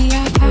amenity.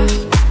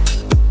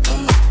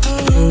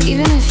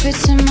 Even if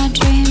it's in my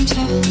dreams.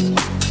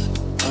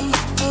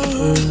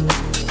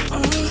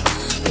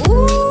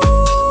 Ooh,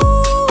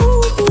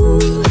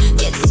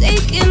 you're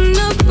taking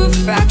up a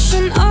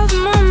fraction of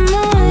my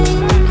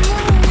mind.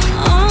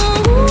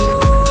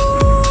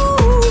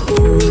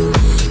 Ooh,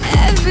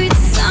 every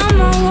time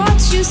I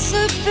watch you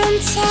slip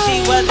and tie. She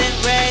wasn't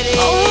ready.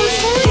 Oh, I'm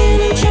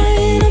trying.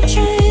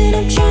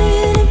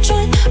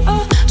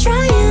 Oh,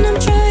 trying. I'm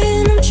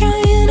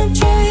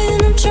trying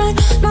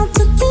not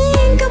to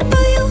think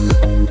about you.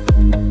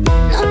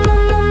 No,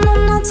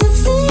 not to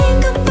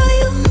think about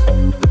you.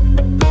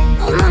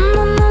 No,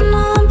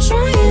 I'm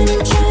trying.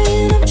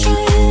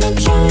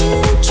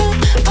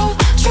 Oh,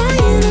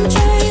 trying. I'm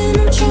trying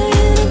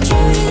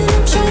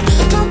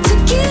not to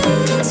give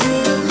into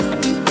you.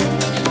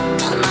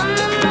 No,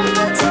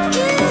 not to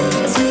give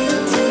into you.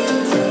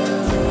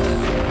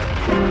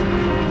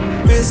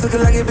 Wrist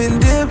looking like it been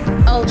dipped.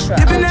 Ultra.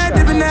 Dipping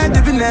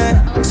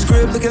that.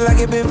 Script looking like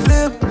it been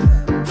flipped.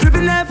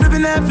 Flipping that.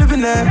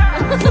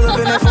 Pull up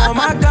in that for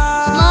my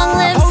God. Long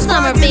live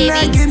summer, baby.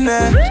 Getting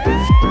that.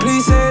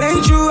 Please say it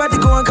ain't true. I had to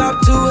go and cop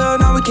 2. Hell,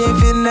 now we can't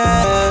fit in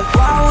that.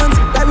 Wild ones,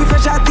 like we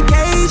fresh out the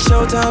cage.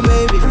 Showtime,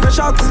 baby, fresh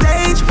off the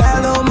stage.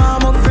 Bad little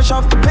mama, fresh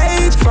off the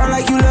page. Front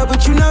like you love,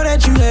 but you know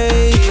that you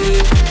hate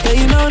it. Yeah,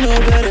 you know no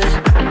better.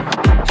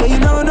 Yeah, you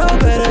know no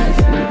better.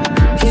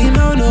 Yeah, you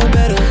know no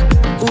better.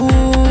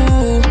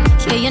 Ooh.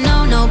 Yeah, you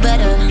know no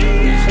better.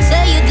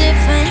 Say you're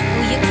different, who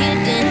you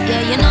kidding?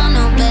 Yeah, you know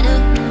no better.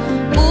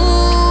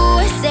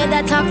 Ooh, say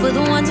that talk for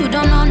the ones who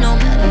don't know no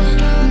better.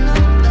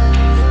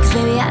 Cause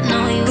baby, I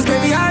know you better.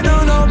 Baby, I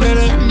don't know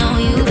better. Baby, I know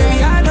you better.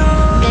 Baby, I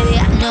know. Baby,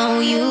 I know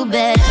you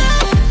better.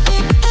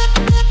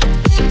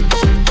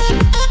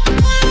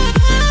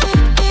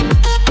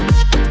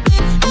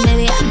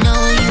 Baby, I know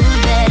you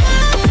better.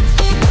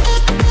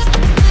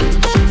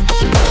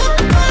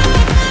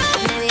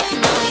 Baby, I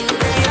know you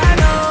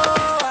better.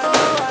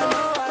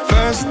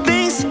 First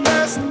things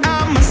first,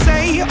 I'ma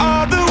say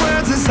all the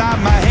words inside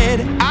my head.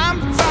 I'm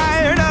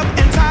fired up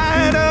and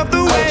tired of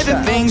the way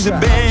that things have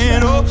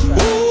been. Oh,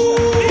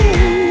 ooh,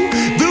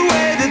 the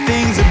way that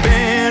things have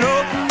been.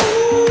 Oh,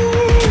 ooh.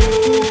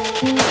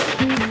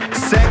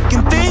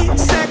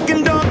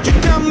 Second, don't you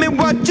tell me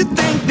what you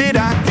think that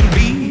I can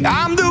be.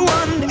 I'm the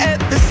one at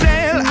the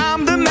sail,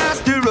 I'm the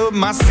master of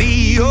my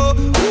sea. Oh,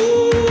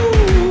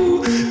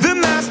 ooh, the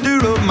master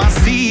of my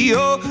sea.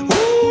 Oh, ooh.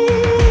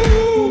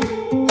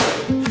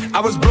 I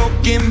was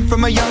broken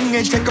from a young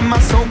age, taking my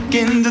soak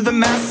into the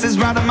masses,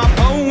 writing my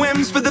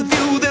poems for the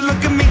few that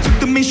look at me, took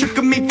to me, shook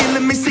at me,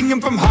 feeling me,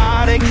 singing from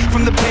heartache,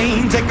 from the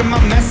pain, taking my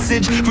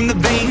message from the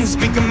veins,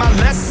 speaking my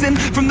lesson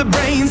from the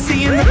brain,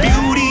 seeing the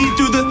beauty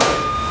through the.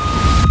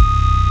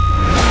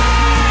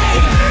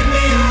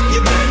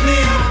 You make me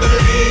a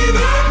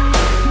believer,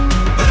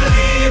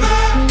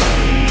 believer.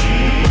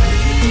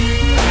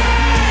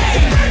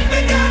 You make me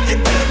down, you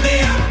make me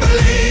a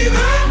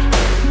believer,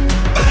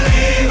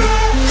 believer.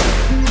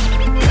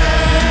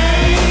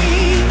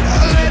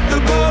 Let the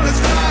bullets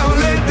fly, or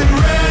let them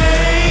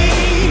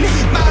rain.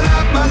 My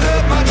life, my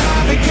love, my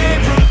drive, it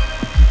came from.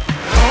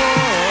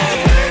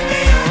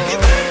 You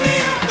make me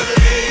a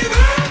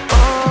believer,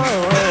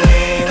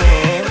 believer.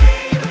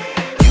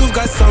 You've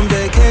got some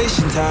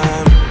vacation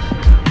time.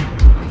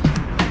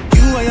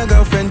 You and your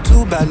girlfriend,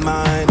 too bad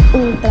mind.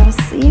 Ultra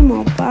Simmo,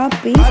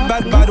 papi.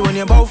 Bad when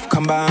you both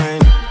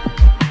combine.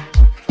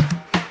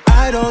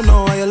 I don't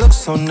know why you look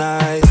so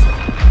nice.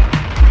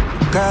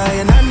 Girl,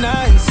 you're not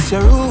nice,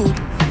 you're rude.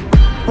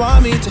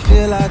 Want me to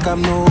feel like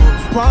I'm new.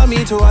 Want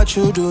me to watch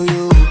you do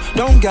you.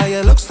 Don't get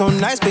you look so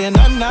nice, but you're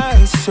not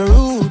nice, you're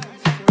rude.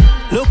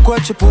 Look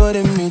what you're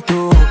putting me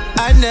through.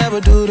 I'd never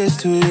do this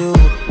to you.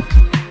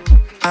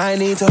 I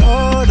need to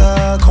hold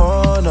a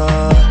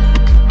corner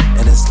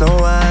and it's slow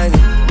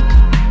whining.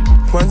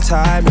 One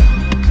time,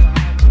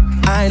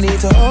 I need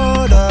to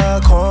hold a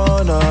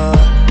corner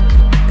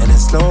and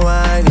it's slow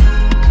whining.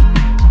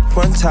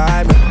 One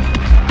time.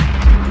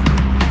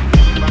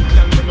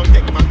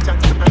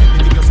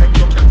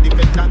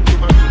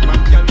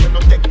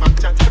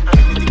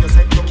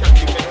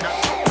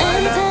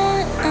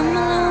 Anytime I'm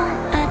alone,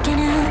 I can't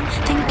help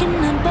thinking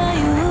about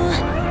you.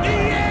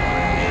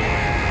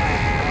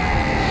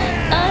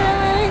 All I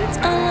want,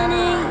 all I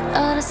need,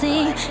 all I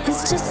see is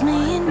just me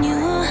and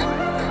you.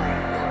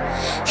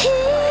 He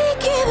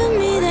giving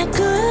me that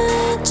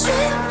good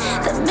trip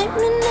that make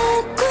me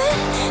not quit.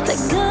 That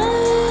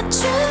good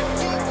trip.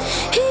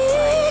 He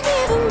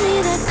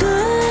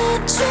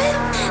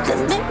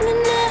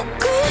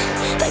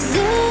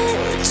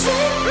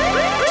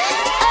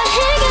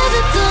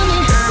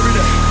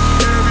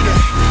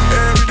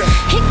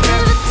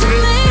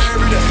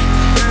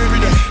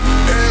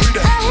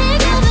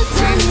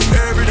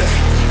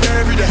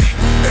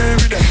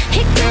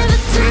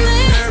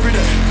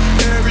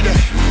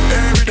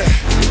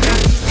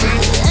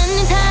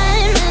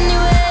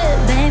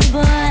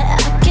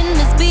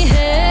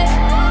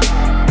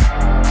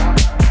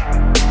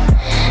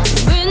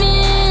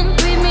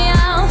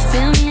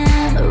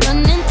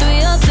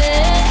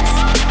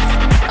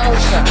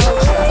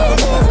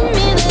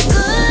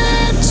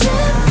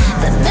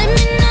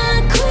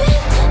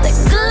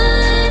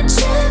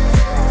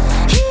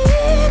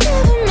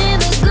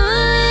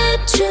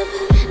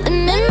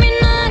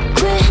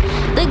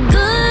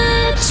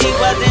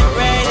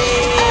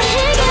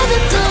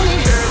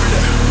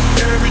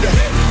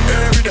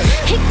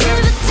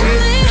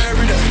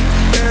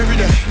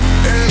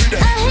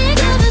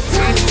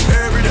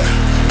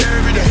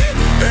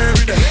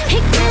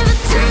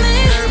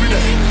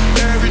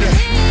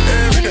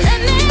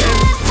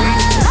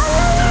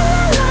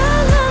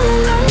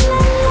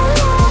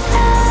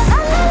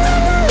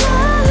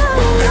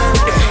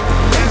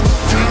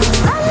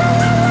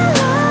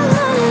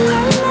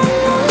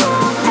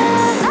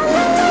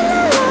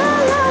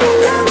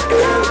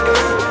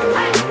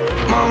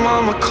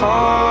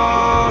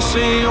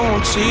see you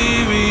on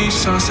TV.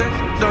 Sunset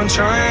done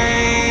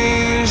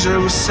changed.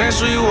 Ever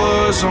since we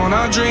was on,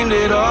 I dreamed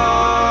it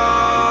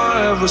all.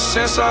 Ever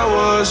since I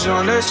was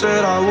young, they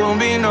said I wouldn't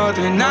be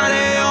nothing. Now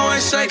they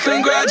always say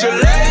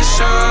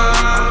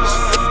congratulations.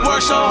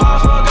 Worked so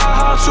hard, forgot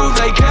how to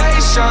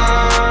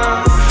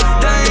vacation.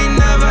 They ain't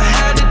never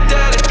had the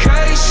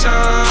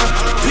dedication.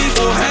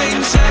 People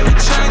hating, say we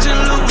changing,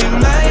 look, we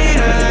made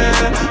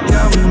it.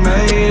 Yeah, we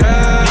made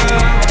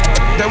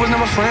it. That was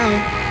never friendly,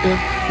 yeah.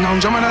 Now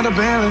I'm jumping out of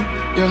Bentley,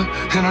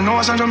 yeah. And I know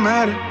I sound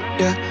dramatic,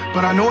 yeah.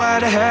 But I know I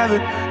had to have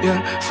it,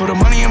 yeah. For the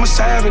money, I'm a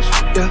savage,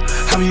 yeah.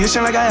 I be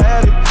itching like I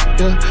had it,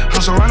 yeah.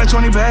 I'm surrounded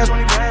 20 bags,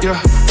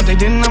 yeah. But they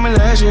didn't know me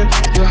last year,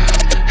 yeah.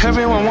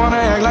 Everyone wanna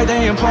act like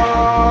they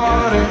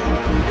important,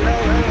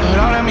 but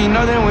all that mean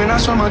nothing when I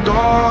saw my door,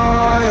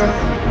 yeah.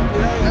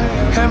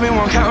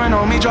 Everyone counting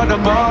on me, drop the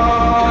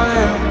ball,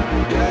 yeah.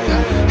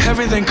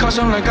 Everything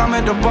custom like I'm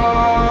at the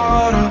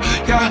bottom,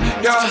 yeah,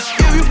 yeah. If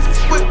you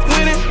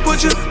winning,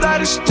 would you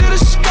light us to the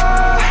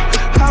sky?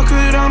 How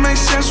could I make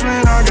sense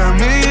when I got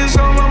millions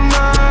on my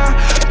mind?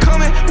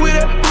 Coming with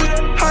it,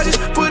 I just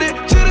put it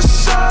to the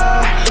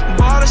side.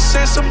 Bought a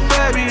sense of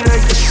baby, they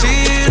could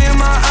see it in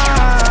my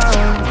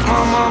eyes.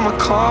 My mama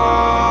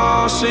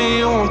called, see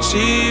you on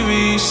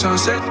TV.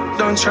 Sunset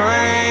done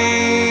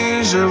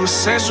changed. Ever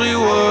since we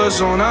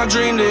was on, I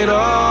dreamed it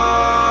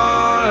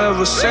all.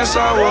 Ever since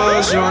I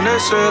was young, they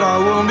said I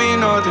wouldn't be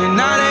nothing.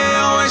 Now they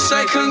always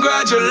say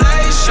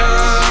congratulations.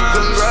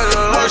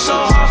 Worked so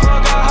hard,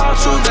 forgot how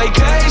to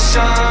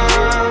vacation.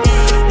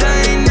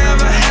 They ain't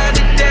never had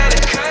the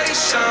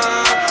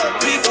dedication.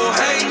 People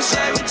hating,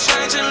 say we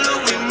changing,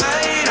 look, we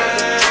made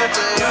it.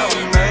 Yeah,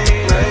 we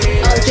made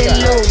it. OJ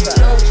Lube,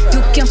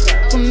 you can f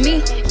with me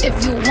if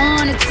you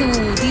wanted to.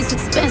 These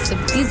expensive,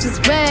 these is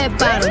red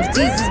bottoms,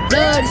 these is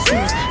bloody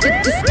shoes.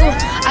 At the store,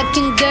 I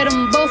can get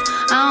them both,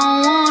 I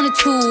don't wanna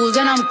choose.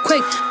 And I'm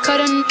quick,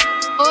 cutting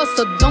off,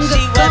 so don't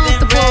get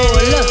comfortable.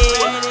 Look,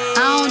 I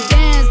don't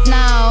dance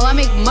now, I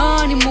make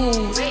money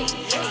move.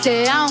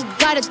 Say I don't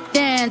gotta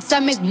dance, I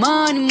make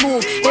money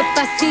move. If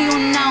I see you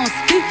now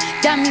speak,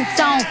 that means I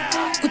don't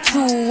f with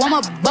you. I'm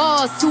a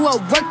boss, you a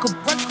worker,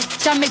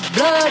 I make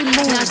bloody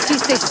moves. Now she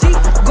say she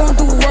gon'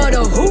 do what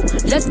or who?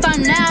 Let's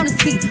find out and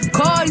see.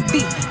 Cardi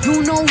B,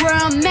 you know where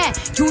I'm at,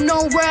 you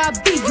know where I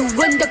be. You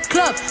in the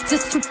club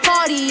just to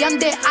party, I'm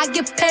there, I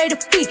get paid a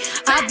fee.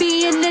 I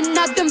be in and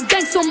out them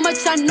banks so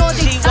much, I know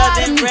they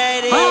tired of me.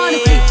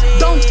 Honestly,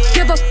 don't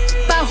give a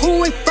about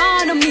who in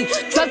front of me.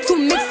 Dropped 2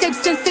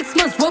 mixtapes in 6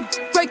 months, we're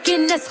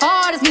breaking as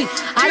hard as me.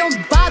 I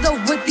don't bother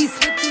with these,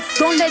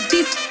 don't let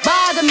these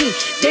bother me.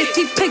 They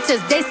see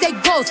pictures, they say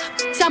goals,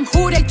 I'm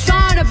who they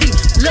tryna be.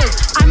 Look,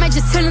 I might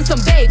just chill in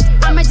some babe,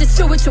 I might just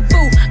chill with your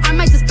boo, I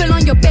might just spill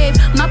on your babe.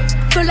 My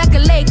feel like a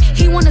lake,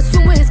 he wanna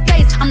swim with his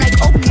face. I'm like,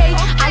 okay,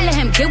 I let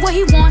him get what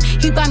he want.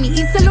 He buy me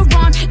East Saint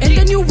Laurent and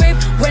the new whip.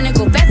 When it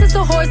go fast as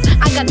a horse,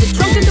 I got the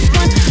trunk in the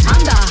front.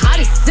 I'm the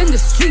hottest in the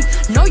street,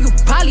 know you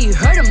probably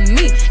heard of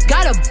me.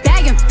 Got a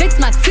bag and fix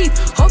my teeth,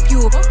 hope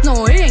you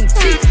know it ain't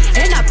cheap.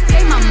 And I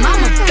pay my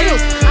mama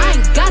bills, I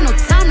ain't got no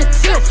time to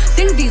chill.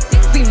 Think these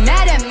be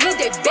mad at me,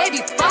 they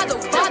baby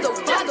father.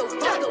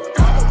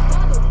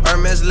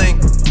 Hermes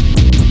link,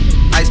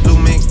 ice blue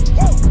mink,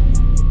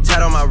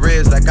 tat on my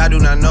wrist like I do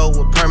not know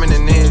what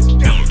permanent is.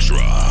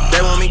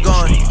 They want me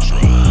gone,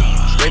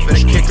 wait for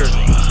the kicker.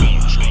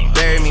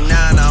 Bury me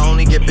now and I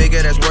only get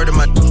bigger, that's word of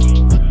my.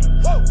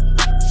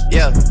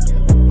 Yeah,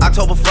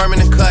 October firm in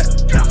the cut.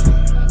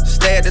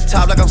 Stay at the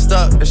top like I'm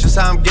stuck, that's just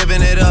how I'm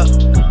giving it up.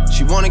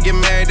 She wanna get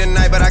married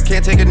tonight, but I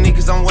can't take a knee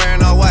cause I'm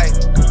wearing all white.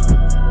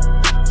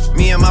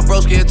 Me and my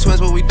broski are twins,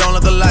 but we don't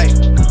look alike.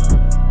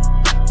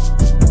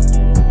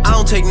 I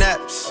don't take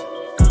naps.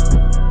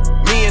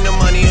 Me and the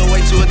money are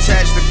way too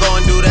attached to go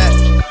and do that.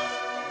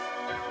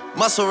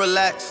 Muscle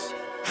relax.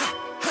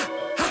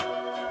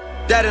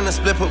 That in the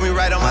split put me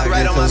right on my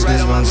right on my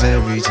right on my right.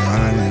 Every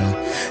time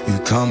you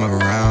come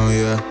around,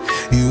 yeah.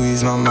 You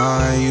ease my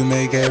mind, you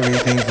make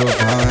everything feel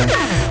fine.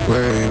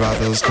 Worry about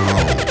those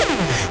calls.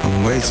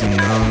 I'm way too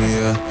numb,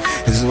 yeah.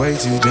 It's way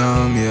too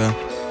dumb, yeah.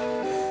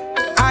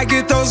 I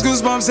get those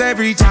goosebumps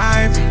every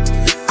time.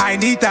 I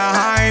need the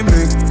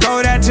Heimlich,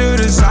 throw that to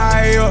the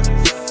side, yeah.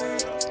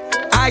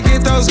 I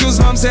get those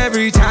goosebumps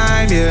every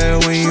time, yeah.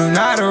 When you're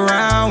not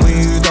around, when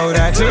you throw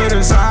that to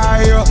the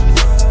side, yeah.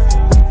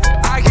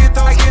 I get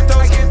those.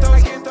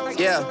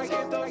 Yeah.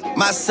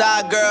 My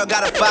side girl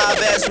got a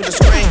 5S with a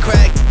screen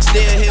crack.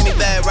 Still hit me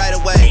back right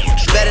away.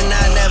 Better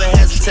not never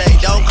hesitate.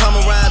 Don't come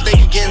around, think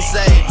you're getting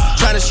saved.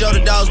 Tryna show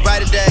the dogs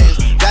brighter days.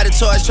 Got a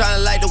torch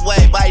tryna light the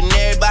way. Biting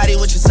everybody,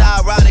 which is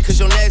ironic, cause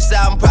your next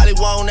album probably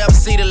won't ever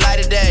see the light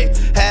of day.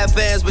 Have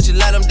fans, but you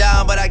let them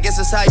down. But I guess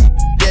that's how you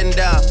getting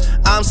down.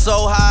 I'm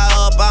so high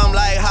up, I'm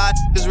like, how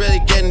is really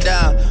getting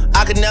down?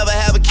 I could never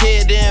have a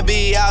kid, then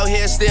be out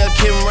here still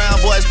kidding around,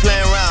 boys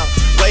playing around.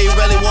 Where you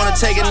really wanna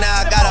take it now?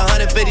 I got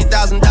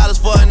 $150,000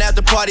 for an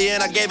after party,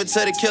 and I gave it to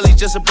the killies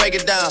just to break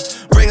it down.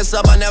 Bring us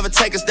up, I never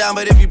take us down,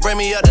 but if you bring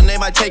me up, then they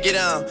might take it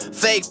down.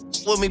 Fake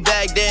with me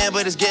back then,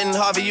 but it's getting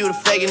hard for you to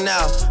fake it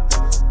now.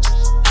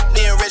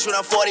 being rich when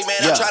I'm 40, man.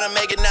 I'm trying to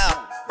make it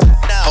now.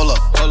 Hold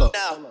up.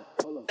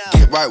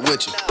 Get right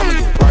with you. I'ma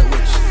get right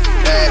with you.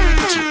 Bad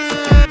with you.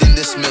 Then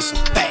dismiss 'em.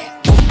 Bad.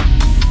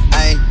 I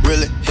ain't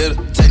really here to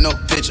take no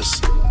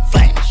pictures.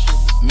 Flash.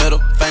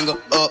 Middle finger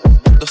up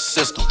the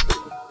system.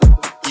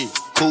 Yeah.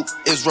 Coupe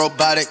is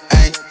robotic,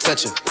 I ain't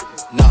touching.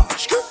 Nah.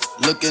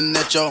 Looking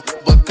at your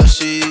butt cause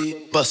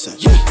she bustin'.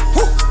 Yeah.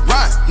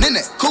 Riding in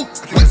that coupe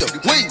with the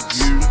wings.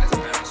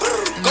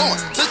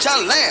 Going to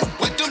Thailand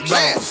with them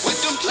plans.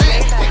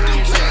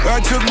 I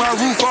took my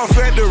roof off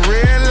at the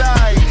red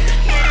light.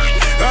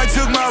 I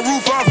took my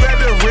roof off at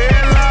the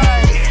red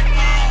light.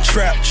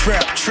 Trap.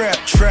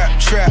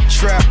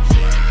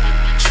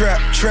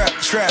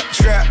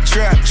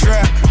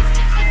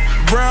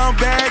 Brown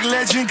bag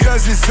legend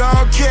cause it's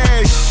all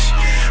cash.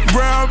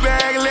 Brown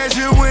bag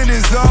legend when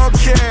it's all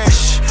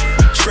cash.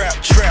 Trap.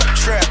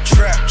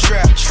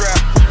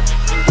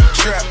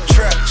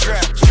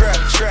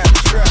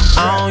 I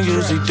don't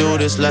usually do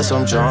this unless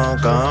I'm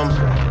drunk,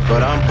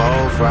 but I'm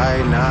both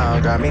right now.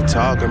 Got me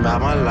talking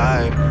about my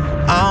life.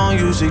 I don't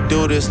usually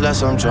do this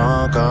unless I'm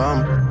drunk,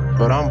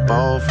 but I'm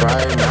both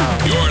right now.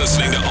 You're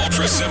listening to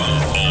Ultra Simmo.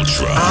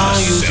 I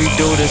don't usually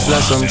do this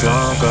unless I'm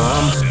drunk,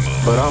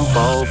 but I'm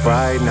both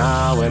right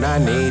now, and I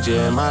need you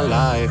in my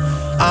life.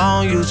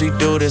 I don't usually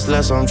do this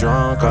unless I'm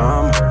drunk,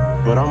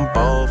 but I'm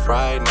both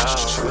right now.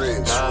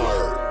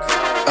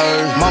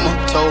 Mama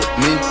told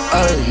me,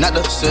 not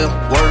to sell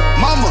word.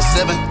 Mama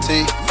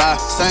 17, 5,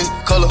 same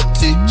color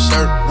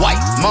t-shirt,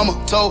 white. Mama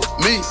told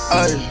me,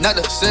 not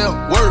to sell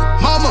word.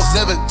 Mama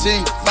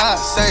 17, 5,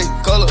 same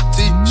color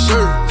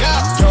t-shirt.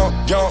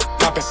 Young,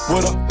 poppin'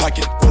 with a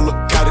pocket full of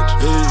cottage.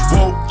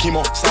 Whoa,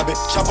 chemo, stop it,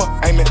 chopper,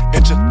 aiming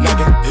at your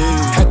noggin.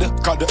 Had to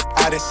call the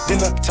Audi, then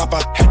the top,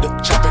 I had to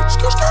chop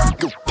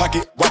it.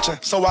 Pocket watchin',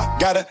 so I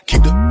gotta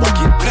keep the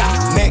rocket.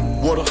 Neck,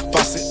 water,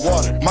 faucet,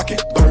 water, mocking,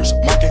 birds,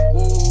 mocking.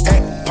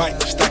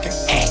 Pint stacking,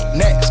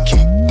 next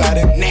keep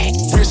biting,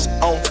 wrist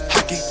on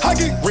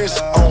hockey,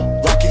 wrist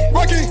on rocky,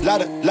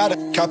 lotta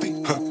copy,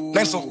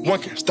 name someone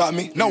can stop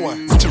me, no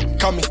one,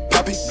 call me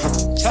Poppy,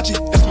 Sachi,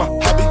 that's my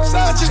hobby,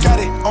 just got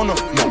it on the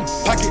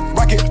pocket,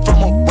 rocket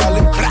from a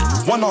wallet,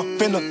 one off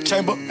in the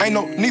chamber, ain't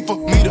no need for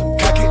me to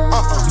cock it,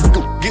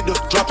 get the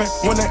dropping,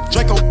 when that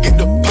Draco get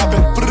the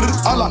popping,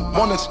 all I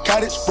want is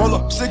cottage, roll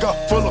up, cigar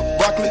full of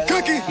broccoli,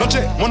 cookie, no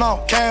check, one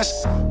off cash,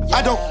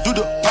 I don't do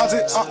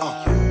deposit,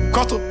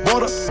 cross the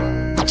border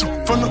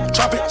from the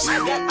tropics.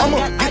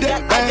 I'ma get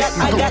that bag.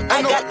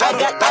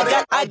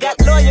 I got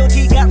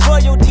loyalty, got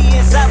royalty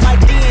inside my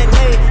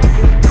DNA.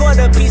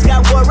 Quarter piece,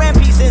 got war and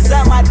peace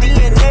inside my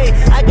DNA.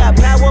 I got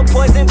power,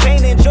 poison,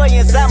 pain, and joy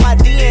inside my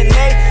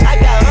DNA. I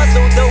got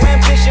hustle, though,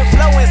 ambition,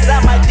 flow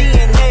inside my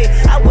DNA.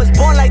 I was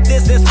born like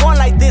this, and born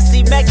like this,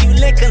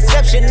 immaculate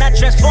conception. I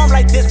transform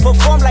like this,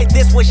 perform like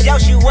this, wish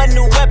out you a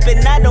new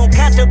weapon. I don't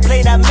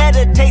contemplate, I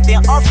meditate,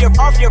 then off your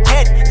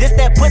head. This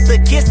that put the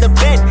kids to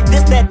bed.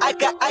 This that I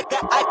got.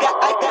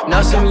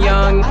 Know some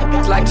young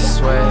like to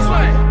sweat.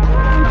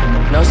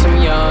 Know some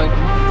young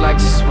like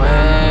to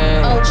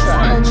swim.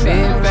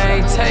 Big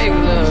bang, take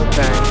little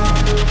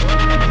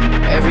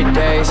bang. Every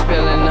day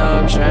spilling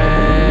up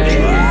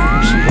drain.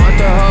 She want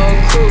the whole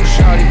crew,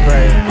 shawty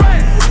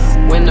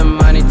brave. When the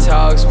money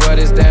talks, what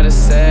is there to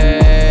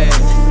say?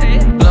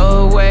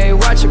 Blow away,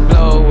 watch it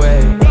blow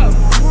away.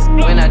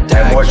 When I die,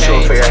 and more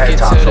true for your head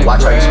top, so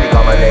watch how you speak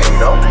on my name, you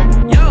know?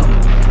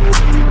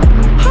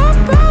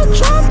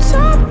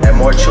 And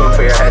more true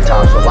for your head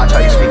top, so watch how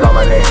you speak on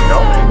my name, you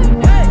know?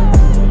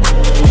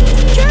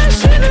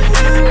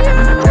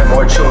 And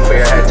more true for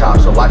your head top,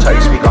 so watch how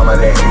you speak on my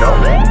name, you know?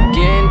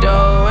 Getting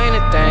dough, ain't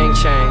a thing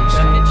changed.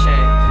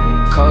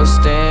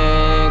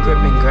 Coasting,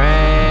 gripping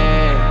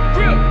grain.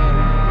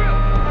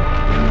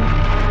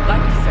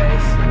 Like a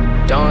face.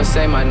 Don't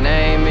say my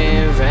name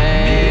in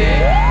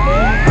vain.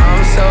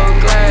 I'm so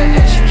glad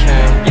that you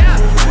came.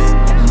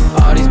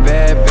 All these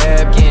bad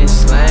getting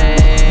slain.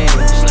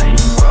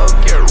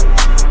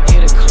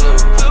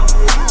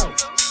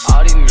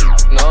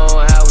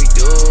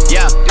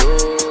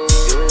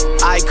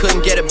 I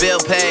couldn't get a bill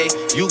paid,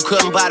 you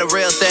couldn't buy the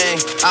real thing.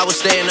 I was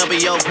staying up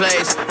at your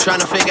place, trying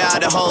to figure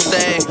out the whole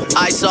thing.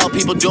 I saw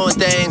people doing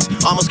things,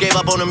 almost gave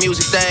up on the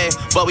music thing.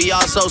 But we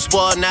all so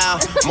spoiled now,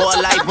 more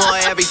life, more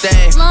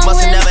everything.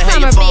 Must've never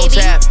had your phone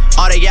tapped,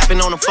 all that yapping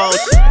on the phone.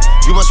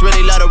 You must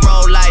really love the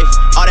road life,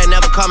 all that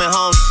never coming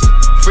home.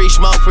 Free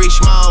smoke,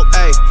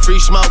 ayy. Free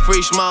smoke,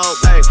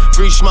 ayy.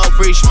 Free smoke,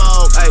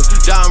 ayy.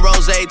 Don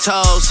Rose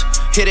toes,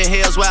 hitting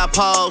hills where I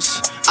pose.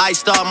 I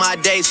start my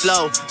day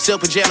slow,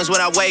 silk pajamas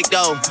when I wake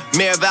though.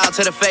 Mirror vow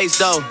to the face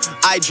though.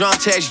 I drunk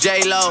text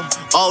J-Lo,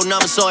 old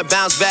number so it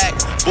bounce back.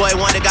 Boy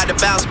wonder got to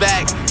bounce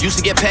back. Used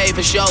to get paid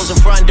for shows in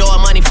front door,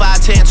 money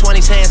 5, 10,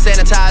 20s, hand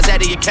sanitized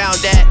after you count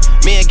that.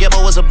 Me and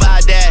Gibbo was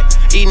about that,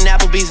 eating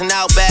Applebee's and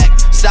Outback.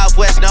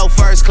 Southwest no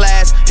first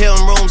class,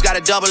 Hilton rooms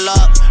gotta double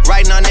up.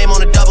 Writing our name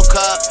on a double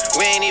cup.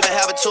 We ain't even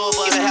have a tour,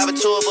 but have a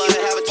tour, but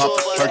have a tour,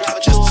 but have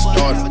a tour. Just to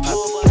start up.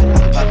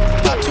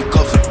 Pop 2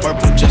 cups of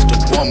purple just to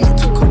warm up.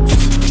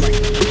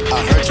 I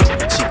heard you,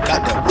 she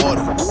got that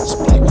water.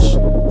 Splash,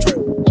 drip,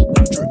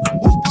 drip,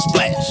 splash.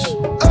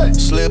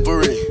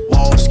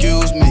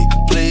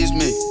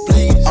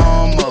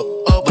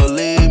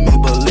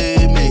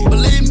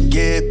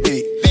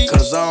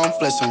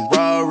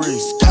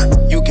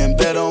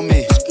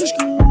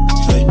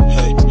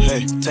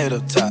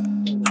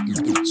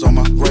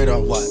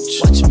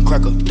 watch.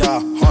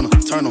 Crocodile hunter,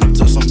 turn them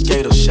to some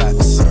gator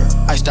shots.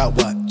 Iced out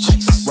watch,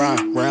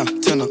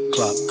 round 10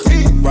 o'clock.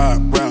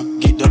 Ride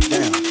round, get up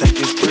down, think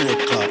it's 3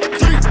 o'clock.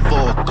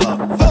 4 o'clock,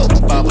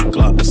 5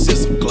 o'clock,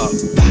 6 o'clock.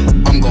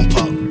 I'm gon'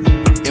 pop.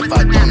 If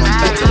I don't, I'm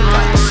back to the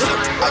box. I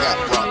got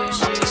rocks,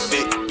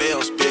 big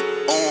bells, big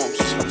arms.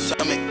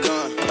 Stomach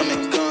gun.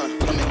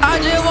 I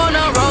just wanna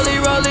rollie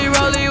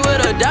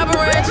with a dapper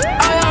ranch.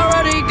 I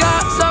already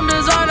got some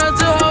designer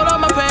to hold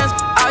on my pants.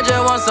 I just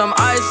want some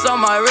ice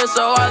on my wrist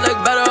so I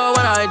look better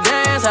when I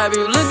dance. Have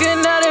you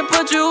looking at it,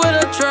 put you in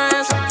a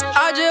trance.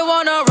 I just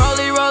wanna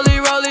rollie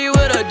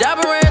with a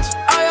dapper ranch.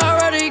 I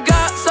already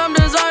got some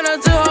designer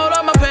to hold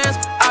on my pants.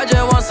 I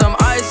just want some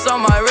ice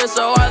on my wrist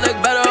so I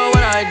look better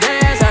when I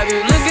dance. Have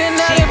you looking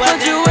at it,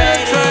 put you in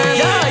a trance.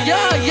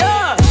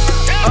 Yeah.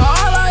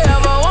 All I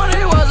ever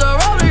wanted was a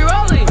rollie.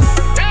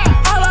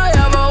 All I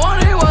ever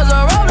wanted was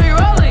a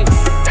rollie.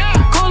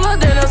 Cooler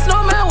than a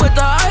snowman with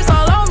the ice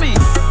all on me.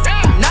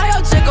 Now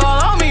your chick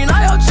all on me.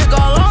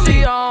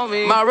 She on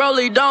me. My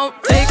rollie don't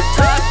tick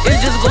tock, it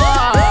just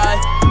glide.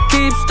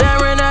 Keep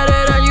staring at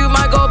it and you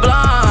might go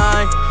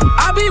blind.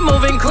 I be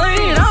moving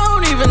clean, I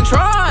don't even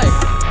try.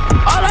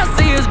 All I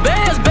see is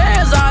bands,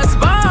 I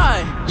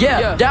spy.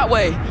 Yeah, that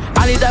way.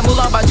 I need that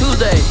moolah by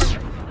Tuesday.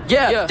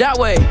 Yeah, that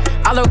way.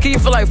 I low key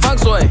feel like funk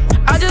sway.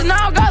 I just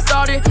now got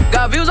started.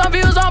 Got views, I'm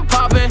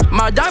popping.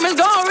 My diamonds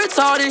gone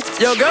retarded.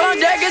 Yo, girl on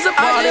deck is a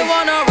party. I just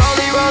wanna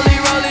rollie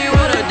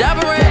with a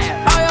dapper ranch.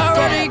 I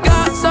already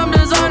got some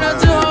designer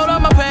to hold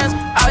on my pants.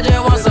 I just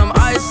want some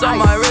ice on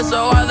my wrist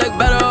so I look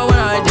better when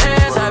I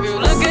dance. Have you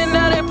looking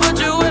at it, put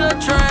you in a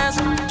trance.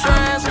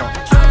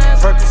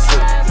 Percocet,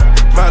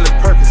 Miley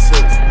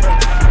Percocet,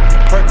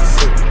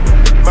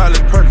 Miley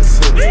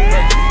Percocet,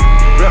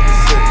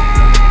 represent,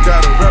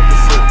 gotta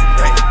represent,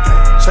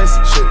 chase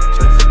a chick,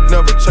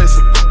 never chase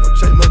a,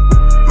 chase no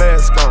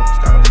mask on,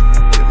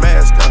 get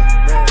mask on,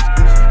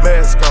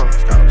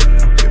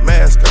 get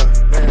mask on,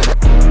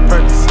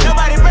 Percocet,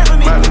 nobody pray for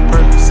me, Miley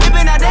Percocet, it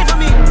been all day for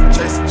me,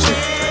 chase a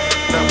chick,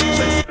 never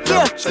chase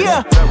a,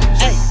 yeah.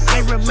 Hey,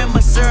 I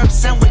remember syrup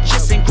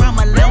sandwiches and crime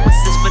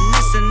allowances,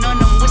 finessing on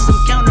them with some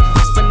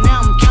counterfeits, but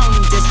now I'm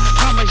counting this.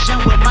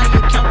 Parmesan with my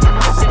accountant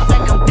notes, in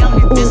fact I'm down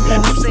in this.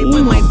 You say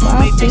with my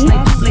boomay taste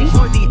like you play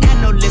for the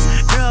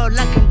analyst. Girl,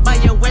 I can buy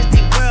your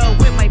Westie world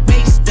with my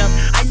base stuff.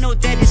 I know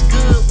that it's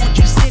good, won't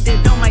you sit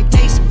it on my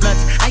taste buds?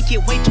 I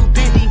get way too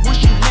petty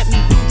once you let me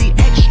do the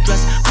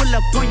extras. Pull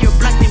up on your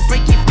block and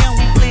break it down,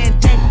 we playing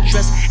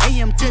Tetris.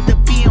 AM to the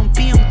PM,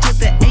 PM to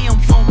the AM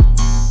phone.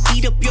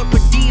 Eat up your per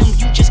diem,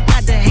 you just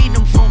gotta hate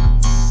them phone.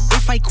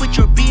 If I quit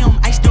your BM,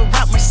 I still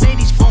rock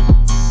Mercedes phone.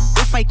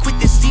 If I quit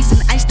this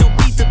season, I still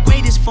be the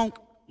greatest funk.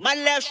 My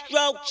left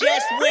stroke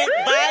just went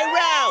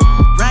viral.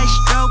 Right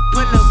stroke,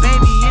 put a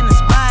baby in a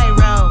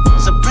spiral.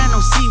 Soprano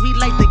C, we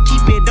like to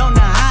keep it on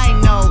the high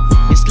note.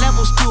 It's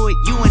levels to it,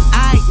 you and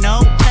I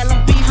know. Tell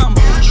them be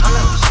humble.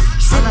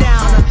 Sit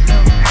down. Be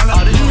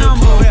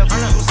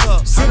humble.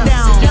 Sit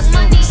down.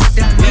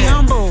 Be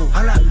humble.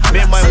 Me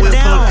and my whip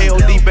put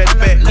AOD back to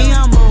back. Be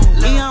humble.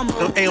 Be humble.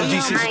 Them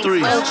AMG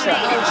 63s.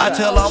 I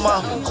tell all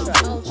my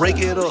rake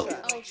it up,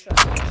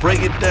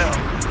 break it down,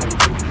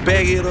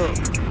 bag it up.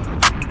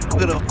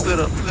 Bag it up,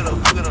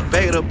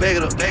 bag it up, rake it up, bag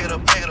it up,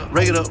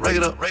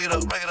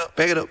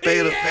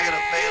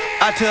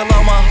 I tell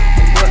all my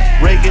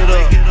rake it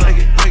up,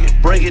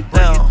 break it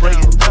down, bag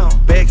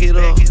it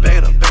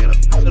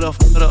up,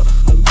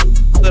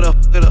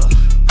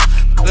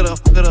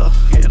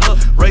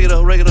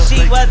 rake it up.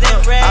 She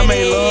wasn't ready. I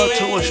made love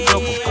to a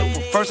stripper.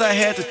 First I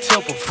had to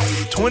tip her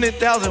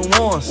 20,000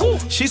 once.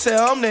 She said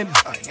I'm that.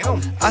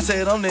 I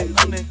said I'm that.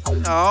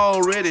 I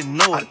already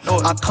know it.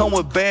 I come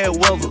with bad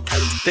weather.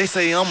 They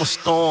say I'm a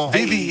storm.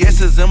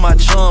 VVS is in my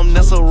chum.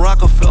 That's a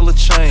Rockefeller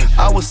chain.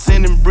 I was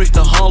sending bricks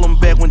to Harlem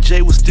back when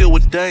Jay was still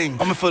with Dame.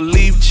 I'm in for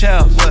leave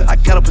child. I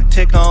gotta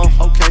protect on.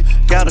 Okay.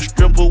 Got a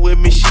stripper with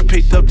me. She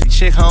picked up the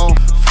check home.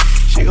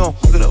 She gon'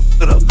 hook it up.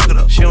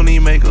 She don't need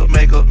makeup.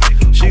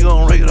 She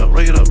gon' rake it up.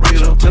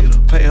 Tell her to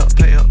pay up.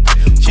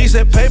 She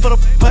said pay for the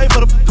pay.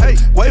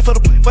 Wait for the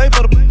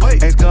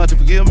wait. Ask God to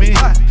forgive me.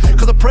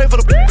 Cause I pray for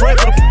the.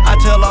 I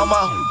tell all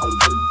my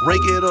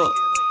rake it up,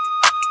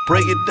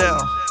 break it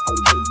down,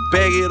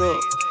 bag it up.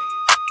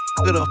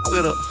 Bag it up,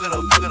 rake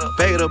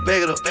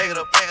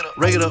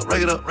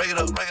it up, bag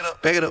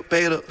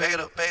it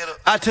up.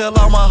 I tell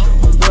all my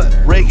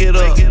rake it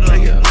up,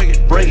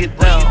 break it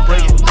down,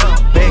 bag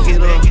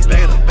it up.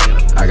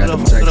 I got the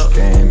text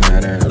game,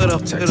 man.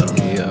 Texting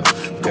me up.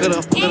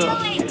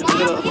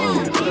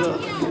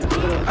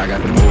 I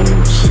got the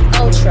moves.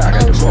 I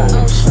got the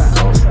moves.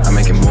 I'm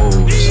making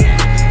moves. You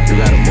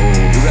gotta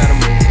move.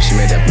 She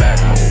made that back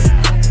move.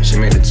 She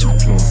made the two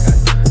move.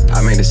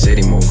 I made the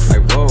city move.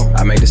 Like whoa.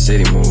 I made the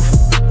city move.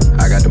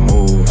 I got the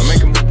moves. I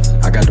make 'em.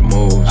 I got the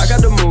moves. I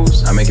got the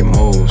moves. I'm making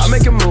moves. I'm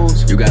making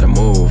moves. You gotta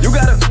move. You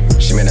gotta.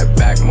 She made that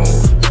back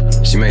move.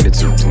 She made the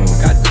two move.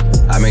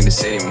 I made the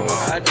city move.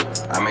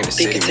 I made the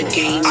think it's a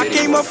game. I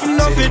came up from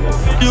nothing,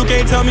 you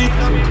can't tell me.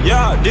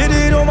 Yeah, did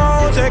it on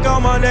my own, check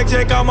out my neck,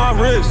 check out my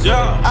wrist,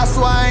 yeah. I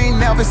swear I ain't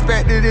never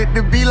expected it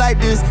to be like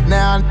this.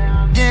 Now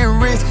I'm getting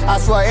rich, I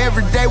swear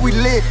every day we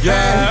lit.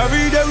 Yeah,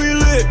 every day we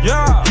lit,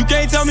 yeah. You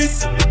can't tell me,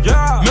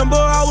 yeah. Remember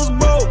I was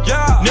broke,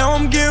 yeah. Now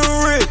I'm getting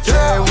rich,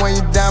 yeah. When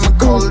you diamond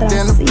colder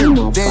than a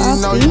bitch, then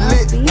you know you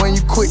lit. When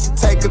you quit to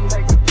take a,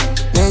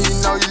 then you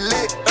know you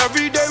lit.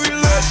 Every day we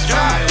lit,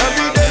 yeah.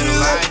 Every day we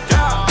lit,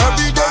 yeah.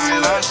 Every day we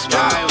lit,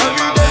 yeah.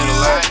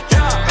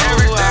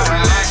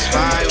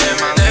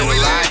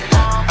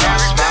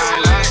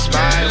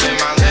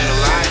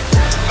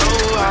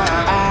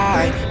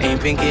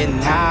 Been getting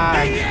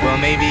high, well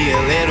maybe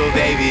a little,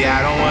 baby,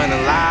 I don't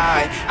wanna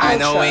lie. I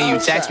know when you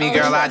text me,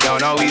 girl, I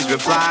don't always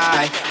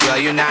reply. Well,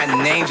 you're not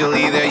an angel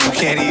either, you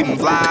can't even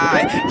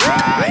fly.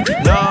 Right,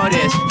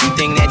 notice, you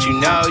think that you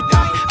know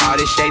all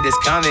this shade that's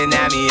coming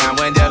at me, I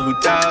wonder who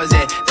throws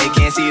it. They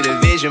can't see the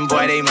vision,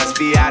 boy, they must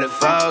be out of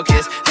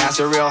focus. That's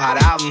a real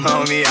hot album,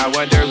 homie, I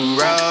wonder who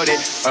wrote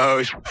it.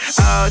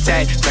 Oh,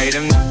 take, pray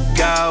them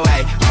go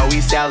away. Oh,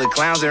 we sell the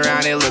clowns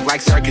around, it look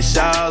like Circus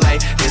Soleil.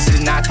 This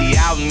is not the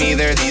album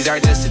either, these are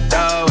just the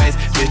throwaways.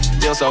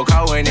 Bitch feel so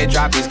cold when it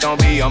drop, it's gon'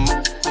 be a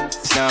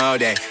snow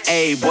day.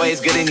 Hey, boy, it's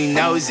good and he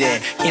knows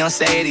it. He don't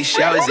say it, he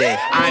shows it.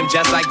 I'm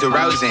just like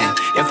DeRozan.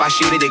 If I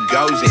shoot it, it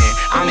goes in.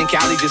 I'm in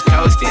Cali just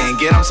coasting.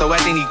 Get him so wet,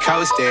 then he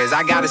coasters.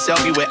 I got a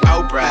selfie with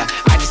Oprah.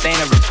 I just ain't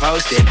ever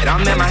posted.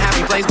 I'm in my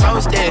happy place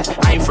posted.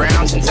 I ain't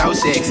frowned since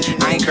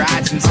 06. I ain't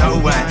cried since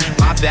 01.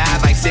 My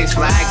bad, like 6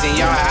 Flags in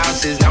your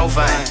house is no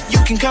fun. You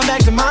can come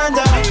back to mine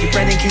though. Your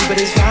friend and Cupid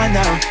is fine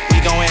though. We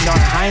gon' end on a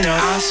high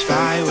note. I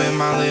spy with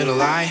my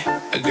little eye.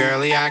 A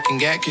girly I can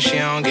get cause she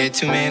don't get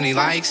too many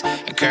likes.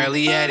 A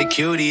curly-headed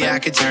cutie I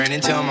could turn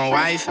into my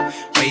wife.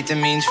 Wait, that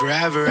means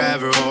forever,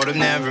 ever, hold up,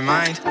 never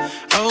mind.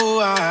 Oh,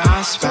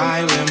 I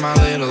spy with my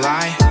little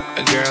eye.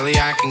 A girly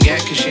I can get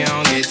cause she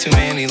don't get too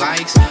many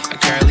likes. A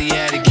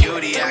curly-headed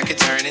cutie I could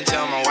turn into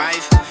my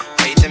wife.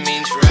 Wait, that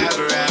means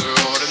forever, ever,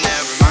 hold up,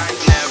 never mind,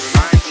 never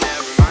mind,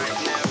 never mind,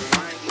 never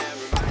mind.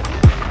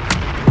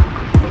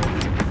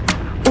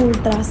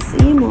 Ultra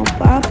Simmo,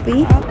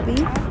 papi.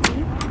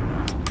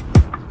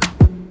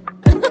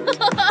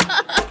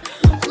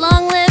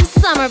 Long live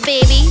summer,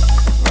 baby.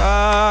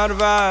 Ride,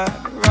 ride,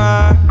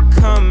 ride.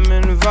 Come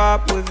and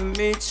vibe with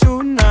me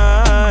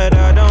tonight.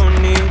 I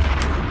don't need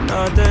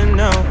nothing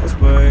else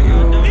but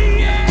you.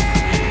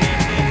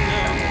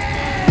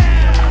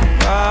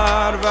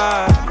 Ride,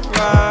 ride,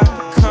 ride.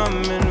 Come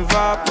and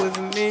vibe with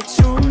me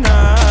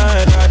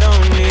tonight. I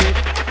don't need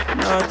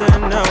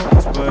nothing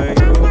else but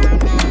you.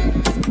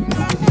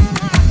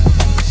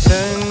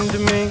 Send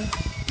me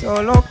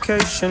your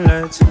location,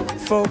 let's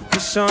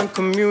focus on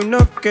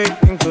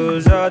communicating.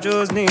 Cause I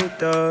just need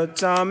the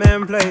time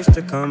and place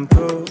to come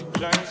through.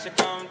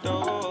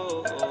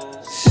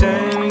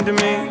 Send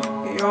me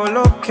your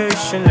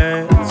location,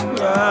 let's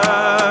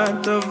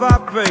ride the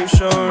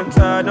vibrations.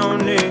 I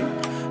don't need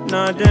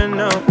nothing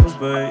else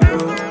but you.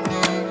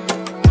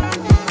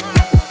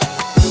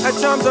 At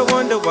times I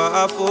wonder why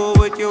I fool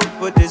with you,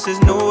 but this is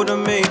new to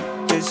me.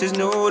 This is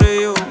new to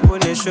you.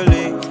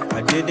 Initially,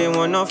 I didn't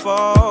wanna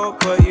fall,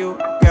 but you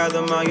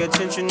gathered my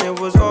attention, it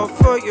was all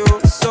for you.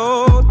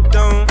 So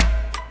don't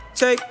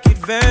take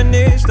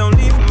advantage, don't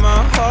leave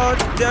my heart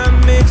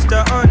damaged.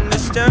 I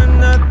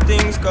understand that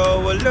things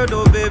go a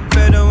little bit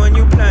better when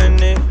you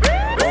plan it.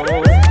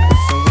 Oh,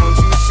 so won't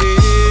you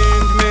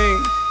send me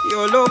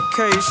your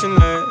location?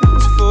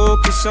 Let's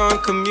focus on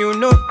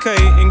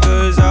communicating.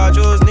 Cause I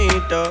just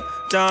need the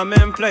time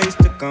and place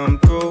to come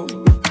through.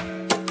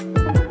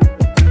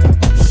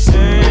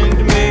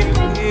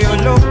 Your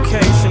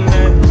location,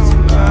 let's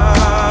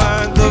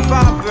ride the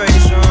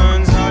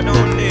vibrations. I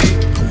don't need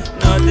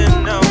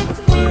nothing else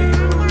but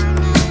you.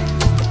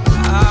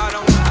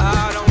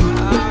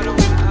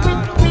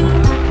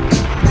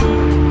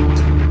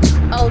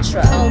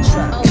 Ultra,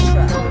 ultra,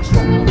 ultra,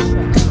 ultra, ultra.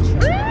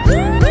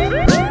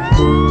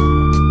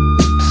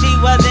 She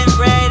wasn't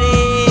ready.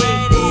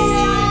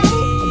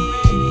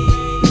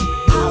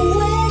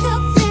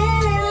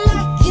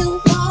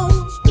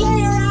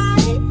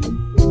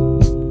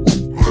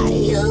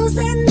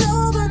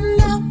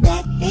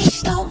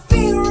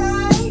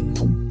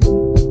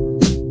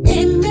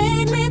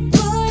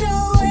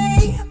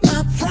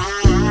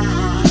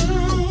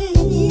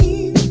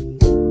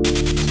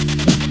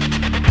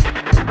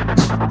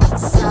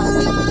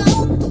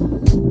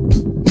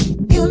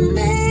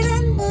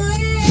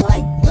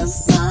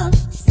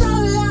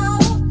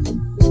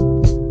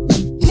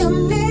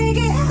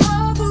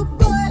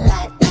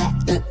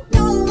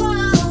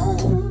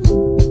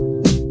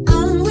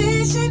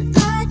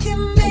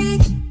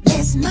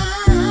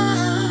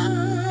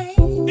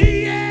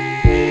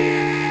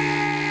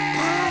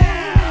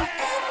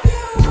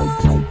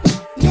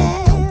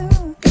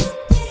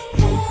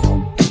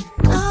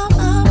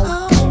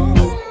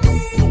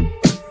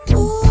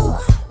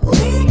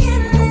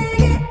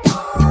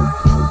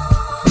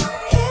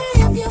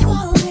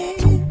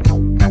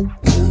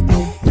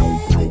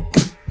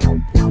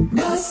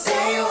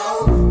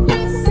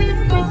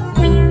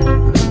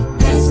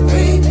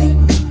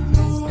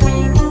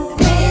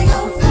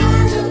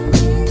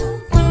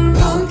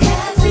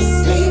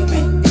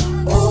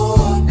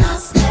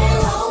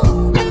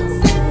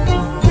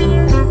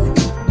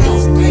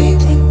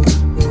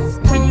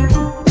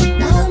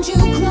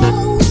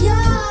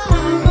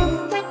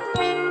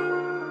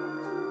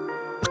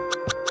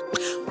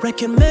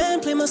 American man,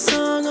 play my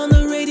song on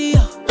the radio.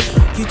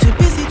 You too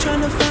busy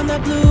trying to find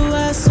that blue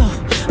ass soul.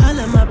 I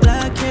let my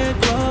black hair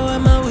grow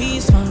and my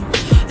weed smoke,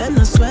 and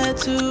I sweat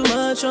too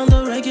much on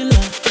the regular.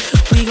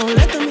 We gon'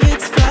 let them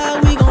hits fly,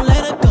 we gon'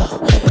 let it go.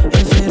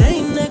 If it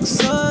ain't next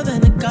door,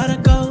 then it gotta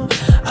go.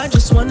 I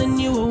just won a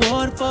new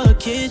award for a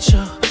kid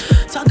show.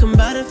 Talking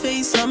about a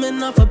face,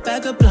 coming off a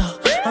bag of blow.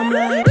 I'm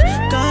like,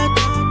 God,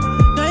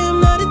 I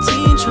am not a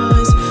teen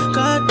choice.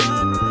 God,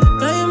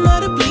 I am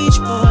not a bleach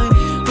boy.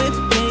 Whip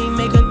game,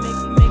 make a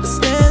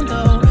stand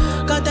though.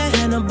 Got that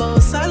Hannibal,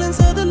 silence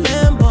of the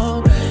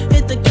Lambo.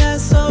 Hit the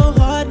gas so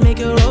hard, make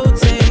it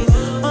rotate.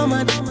 All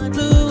my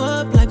blew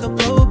up like a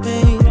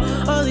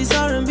propane. All these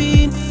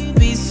R&B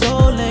be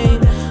so lame.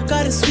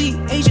 Got a sweet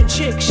Asian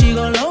chick, she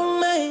go long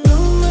man.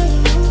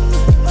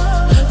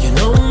 You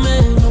know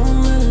man.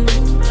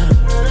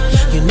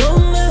 You know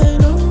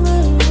man.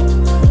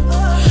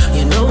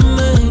 You know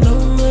man.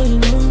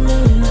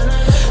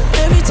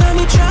 Every time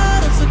you try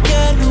to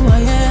forget who I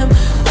am,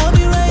 I'll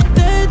be right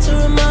there to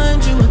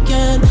remind you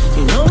again.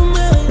 You know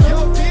man.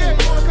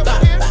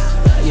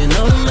 You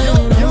know man.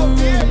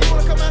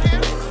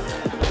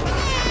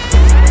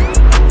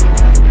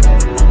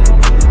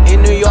 In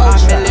New York, I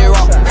Millie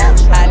rock.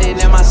 Had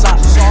it in my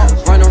socks.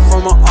 Running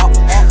from a up.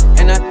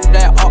 And that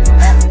up.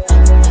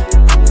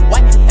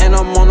 And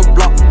I'm on the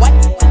block.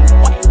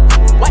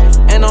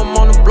 And I'm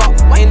on the block.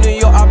 In New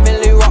York, I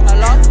Millie rock.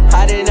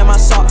 Had it in my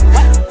sock.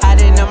 Had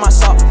it in my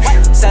sock.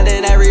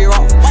 Selling every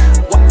rock.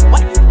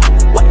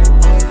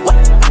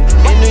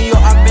 In New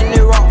York, I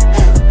Millie rock.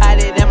 Had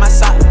it in my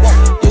sock.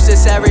 Used to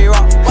sell every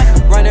rock.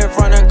 Running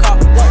from the cop.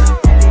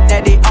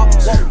 Daddy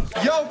ops.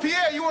 Yo,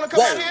 Pierre, you wanna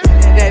come out here?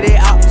 Daddy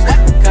ops.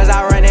 Cause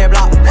I run that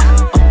block.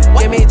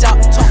 Give me top.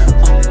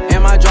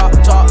 In my drop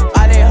top.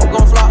 I did hope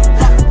gon' flop.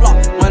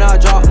 When I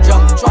drop.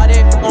 Try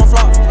that gon'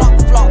 flop.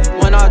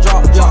 When I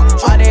drop.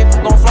 Try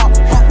that gon' flop.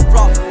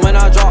 When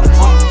I drop.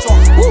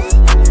 Woof.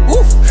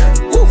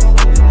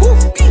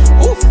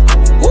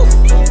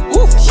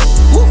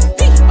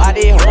 I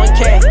did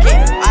 1K.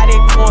 I did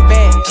 1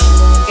 bag.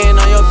 And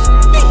on your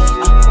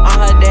on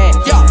her dad.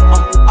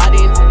 I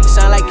didn't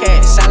sound like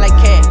cat.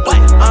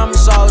 I'm a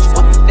soldier.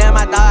 Damn,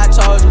 I thought I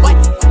told you.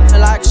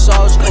 Like a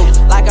soldier.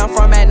 Like I'm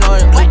from that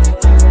northern.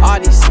 All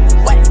these.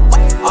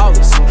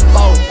 Always.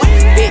 Fold.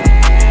 Big.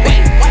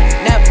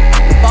 Never.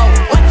 Fold.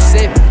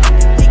 Sip.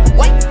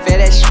 Feel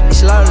that shit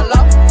slowly.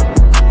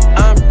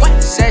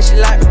 Said she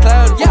like the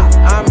clothes.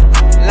 I'm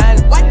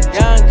London.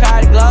 Young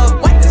Cardi Glow.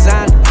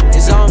 Design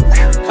is on.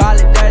 Call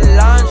it dirty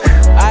laundry.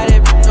 I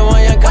did the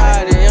one young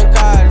Cardi.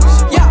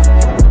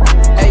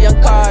 Hey, young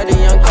Cardi.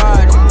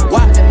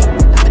 What?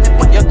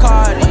 Young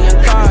Cardi.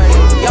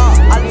 Y'all,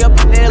 I did up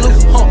in that loop.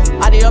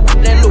 I did up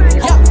in that loop.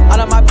 All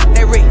of my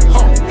they rich.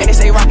 And they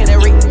say rockin' that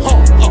rich.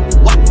 What?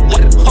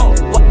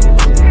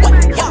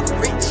 Y'all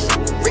rich.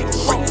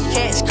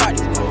 Cash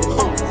Cardi.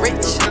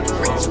 Rich.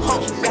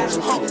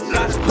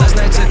 Last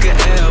night took an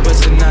L, but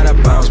tonight I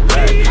bounce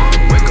back.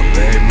 Wake up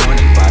every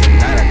morning, by the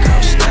night I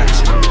count stacks.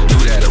 Knew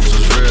that it was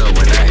real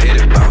when I hit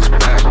it, bounce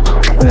back.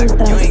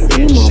 You ain't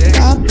getting shit.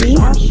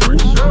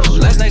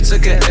 Last night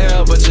took an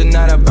L, but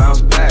tonight I bounce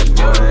back.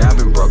 Boy, I've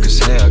been broke as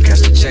hell, catch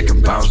the check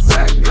and bounce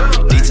back.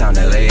 D-Town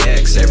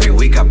LAX, every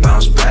week I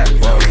bounce back.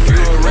 Whoa, you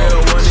a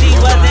real one, She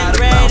wasn't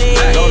ready.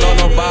 Don't know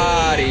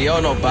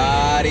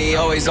nobody,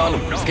 always on the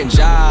fucking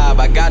job.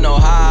 I got no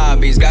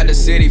hobbies, got the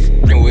city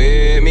fucking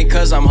with me,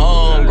 cause I'm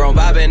homegrown.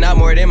 Vibing out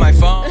more than my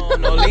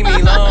phone, don't leave me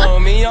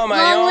alone, me on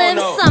my Long own.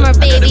 live summer,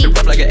 baby.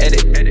 Rough like an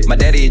edit. My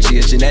daddy a G,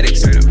 it's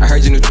genetics. I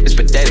heard your new is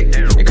pathetic.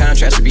 Your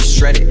contrast to be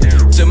shredded.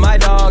 To my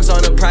dogs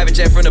on a private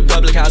jet from the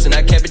public house, and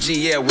I kept a G,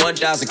 yeah,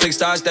 1,000. Click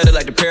stars studded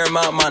like the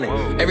Paramount money.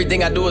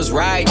 Everything I do is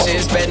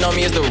righteous. Betting on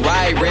me is the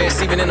right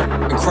risk, even in a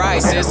fucking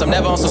crisis. I'm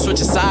never on some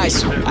switching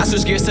sides. I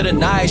switch gears to the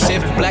night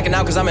shift. Blacking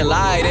out cause I'm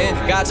enlightened.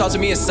 God talk to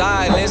me in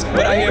silence,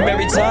 but I hear him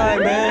every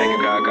time, man. Thank you,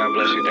 God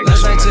bless you.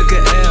 Last night took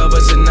an L,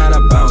 but tonight I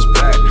bounce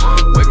back.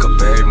 Wake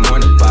up every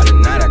morning, by the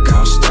night I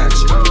count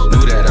stacks.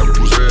 Knew that I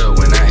was real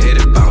when I hit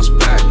it, bounce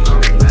back.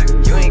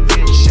 You ain't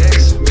getting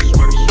checks.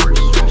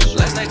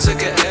 Last night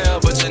took an L,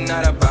 but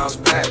tonight I bounce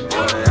back.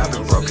 Boy, I've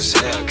been broke as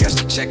hell, catch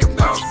the check and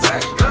bounce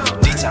back.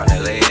 D-Town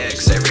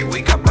LAX, every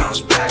week I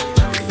bounce back.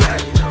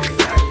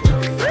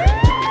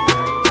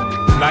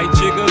 Light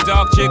jigger,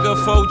 dark jigger,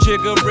 faux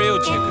jigger, real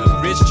jigger.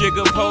 Rich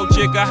jigger, pole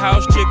jigger,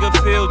 house jigger,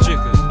 field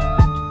jigger.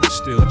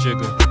 Still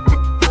jigger.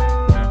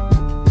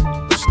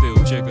 Still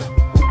jigger.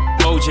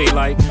 OJ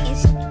like,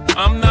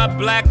 I'm not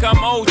black, I'm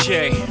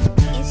OJ.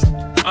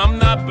 I'm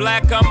not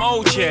black, I'm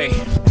OJ.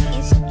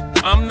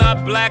 I'm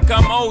not black,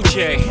 I'm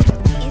OJ.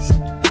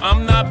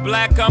 I'm not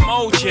black, I'm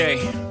OJ.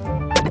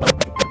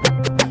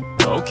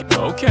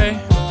 Okay.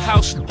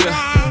 House nigga,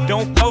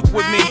 don't fuck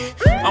with me.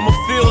 I'm a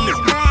field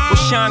nigga with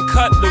Sean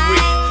Cutlery.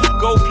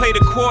 Go play the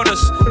quarters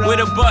where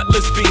the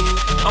butlers be.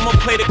 I'ma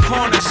play the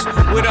corners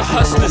where the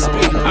hustlers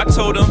be. I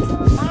told them,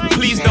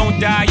 please don't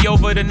die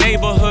over the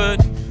neighborhood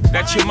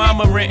that your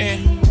mama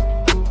renting.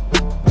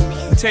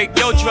 Take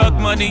your drug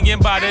money and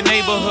buy the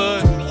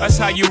neighborhood. That's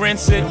how you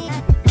rinse it.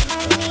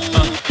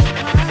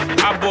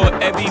 I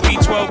bought every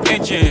V12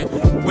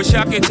 engine. Wish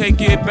I could take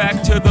it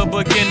back to the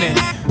beginning.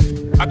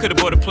 I could've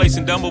bought a place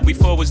in Dumbo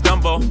before it was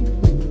Dumbo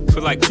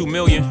for like $2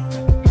 million.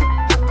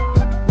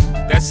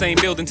 That same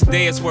building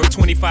today is worth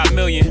 $25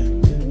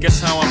 million.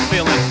 Guess how I'm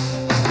feeling?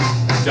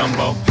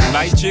 Dumbo.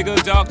 Light jigger,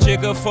 dark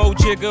jigger,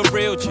 faux jigger,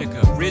 real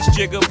jigger. Rich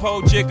jigger,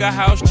 pole jigger,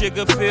 house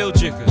jigger, field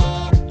jigger.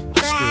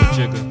 Still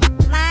jigger.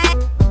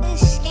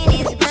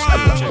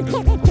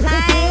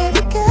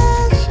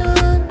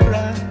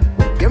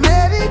 Your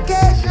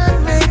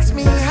medication makes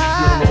me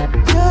high.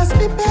 Just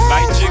be patient.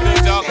 Light jigger,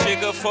 dark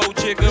jigger, faux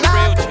jigger,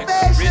 real jigger.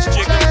 Rich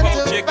jigger,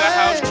 pole jigger,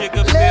 house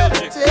jigger, field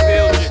jigger,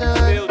 field jigger,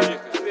 field jigger,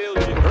 field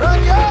jigger. Run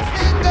your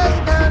fingers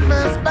down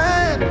my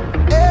spine.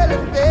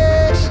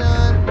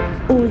 Elevation.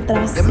 Ultra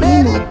The Simmo,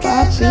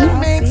 medication papi.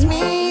 makes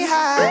me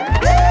high.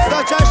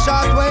 Such a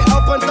short way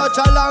up and such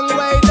a long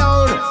way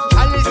down.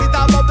 And this is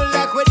a bubble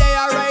like where they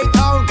are right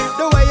down.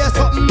 The way you're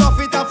something off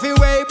it off your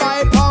way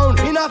by pound.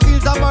 In a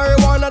fields of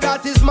marijuana,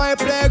 that is my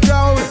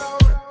playground.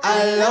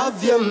 I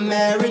love you,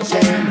 Mary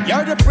Jane.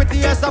 You're the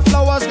prettiest of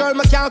flowers, girl,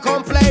 me can't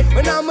complain.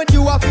 When I'm with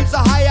you, I feel so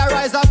high, I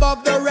rise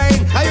above the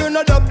rain. And you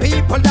know the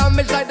people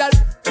damage like that.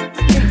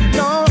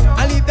 No,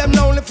 I leave them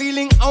lonely,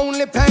 feeling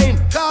only pain.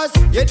 Cause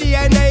your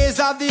DNA is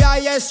of the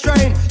highest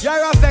strain.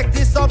 Your effect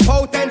is so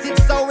potent,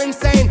 it's so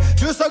insane.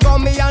 You so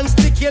gummy and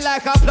sticky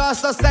like a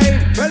plaster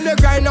stain. When you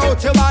grind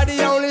out your body,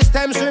 only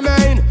stems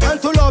remain. And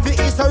to love you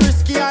is so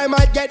risky, I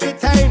might get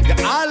detained. You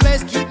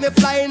always keep me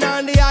flying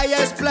on the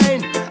highest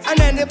plane. And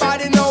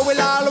anybody know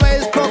will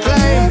always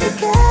proclaim.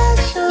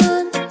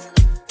 Medication.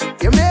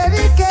 Your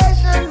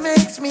medication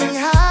makes me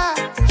high.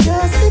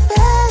 Just be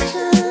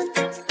patient.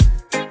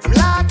 I'm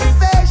like a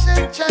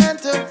patient trying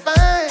to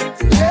find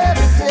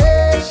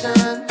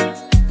levitation.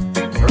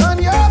 Run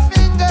your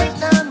fingers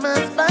down my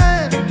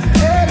spine.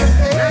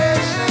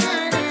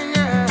 Elevation.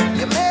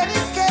 Your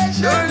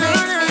medication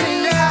makes me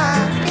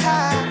high.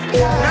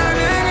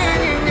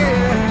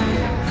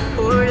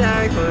 Oh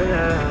Lord, oh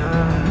Lord,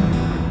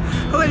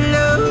 oh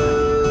Lord.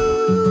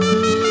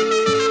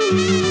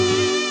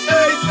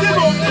 Hey,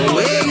 Simmo.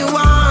 Where you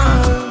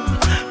want?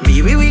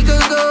 Maybe we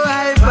could go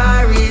all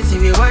Paris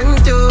if you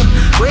want to.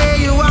 Where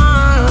you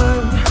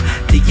want?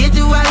 Ticket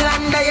to a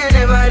land that you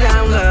never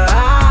done go.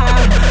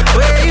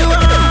 Where you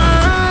want?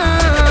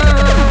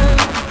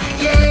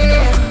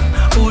 Yeah.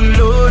 Oh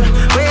Lord,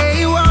 where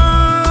you want?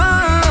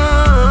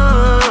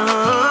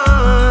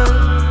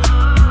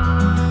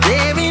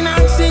 They've been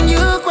asking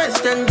you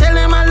questions, tell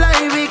them a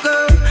lie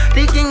because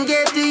they can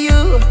get to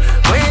you.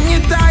 When you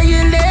tie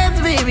your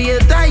legs, baby, you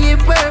tie it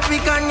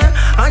perfect on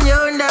your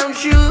own damn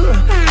shoe.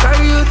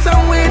 Carry you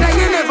somewhere that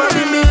you never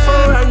been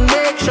before and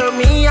make sure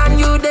me and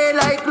you they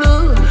like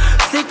glue.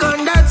 Stick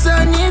on that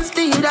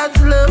honesty,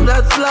 that's love,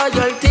 that's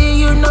loyalty.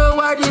 You know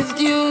what is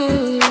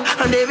due.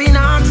 And they've been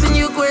asking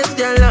you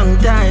questions long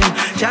time,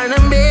 trying to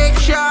make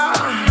sure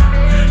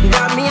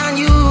that me and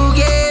you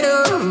get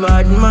a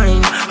bad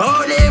mind.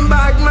 Oh, them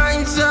bad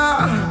minds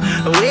are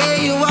where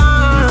you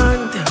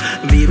want.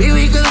 Baby,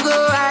 we could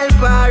go all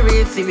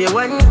Paris if you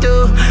want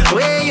to.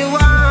 Where you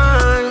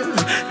want?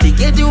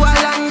 Ticket to a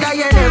land that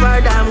you never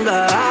damn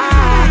go.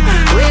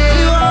 Where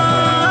you want?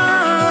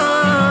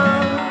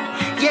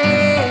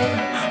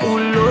 Yeah. Oh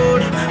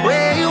Lord,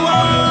 where you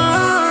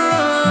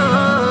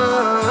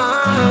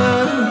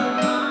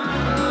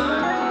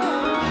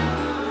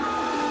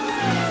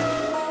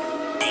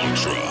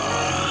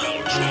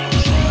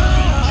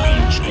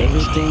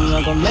Everything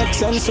I gonna make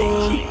sense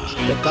soon.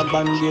 Take a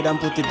band-aid and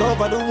put it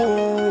over the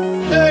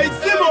wound. Hey,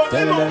 Simmo,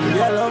 tell them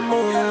yellow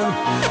moon.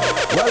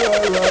 Well.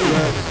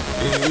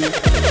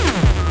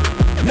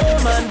 No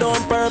man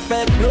don't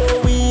perfect,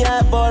 no we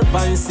have our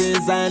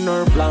vices and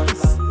our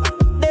flaws.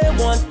 They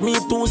want me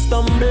to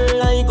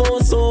stumble, I go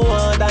so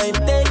hard, I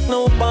take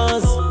no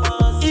pause.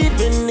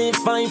 Even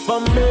if I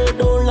fumble,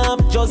 don't laugh,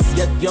 just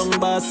get young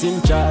boss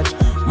in charge.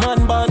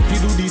 Man born fi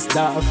do this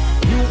stuff,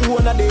 you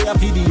own a day a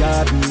fi the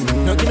yard.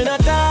 No give me no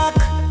talk,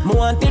 me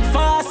want it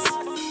fast.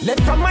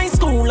 Left from my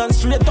school and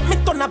straight up me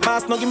turn a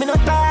pass. No give me no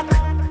talk,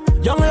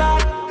 young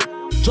lad.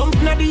 Jump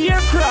in the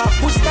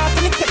aircraft, push start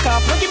and it take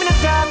off. No give me no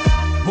talk,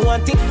 me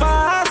want it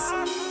fast.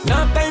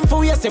 No time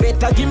for you, say wait,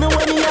 give me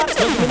when he ask.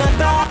 No give me no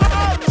talk,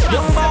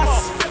 young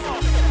boss.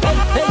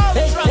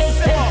 Hey.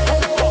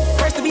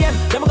 First to the end,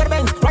 them I got a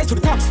bend, rise to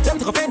the top, them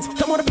took offense.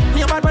 Come on,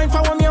 me a bad mind,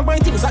 for me a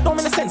brain things that don't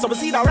make sense. So we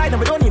see that right, and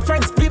we don't need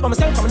friends. Sleep by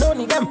myself, I don't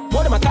need them.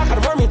 More than my talk, I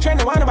don't want me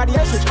trend, I want nobody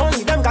else, which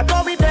only them. Got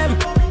no with them,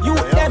 you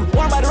with them,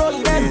 one by the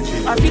rolling them.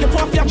 I feel the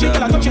puff, your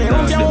chicken, I touch your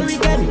own for all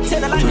weekend. Say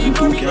the line, you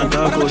go weekend,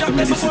 but I'm a jump,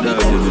 never for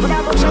weekend.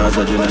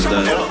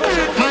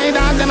 My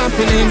dog, them a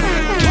feelings.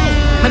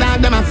 My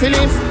dog, them a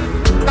feelings.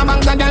 The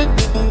bank the girl,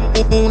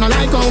 who no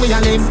like how we a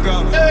live.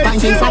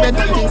 Thanking for it,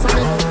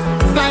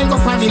 flying go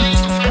for it.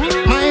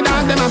 My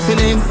dog, them a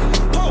feelings.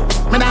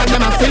 My dog,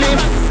 them a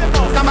feelings.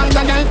 The bank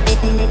the girl,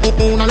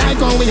 who no like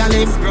how we a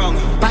live.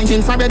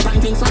 Thanking for it,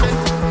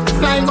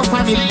 flying go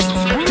for it.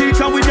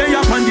 Teacher, we day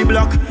up on the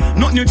block.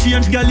 Nothing you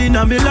change, girl in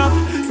a me lap.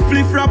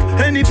 Spliff rap,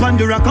 any pan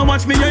the rock. And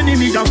watch me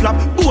enemy that flap.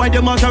 Boy,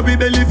 them out a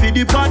rebel if he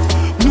the pot.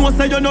 No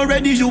say you not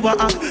ready, you a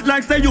act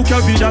like say you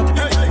carry that.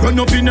 Run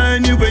up in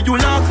any way you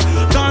lock.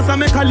 Dance and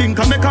make a link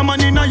and make a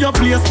man in your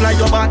place, fly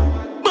your back.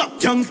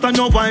 Youngster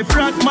no wife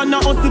rat, man a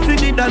hustle for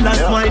the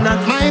dollars, why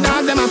not? My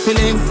dog them a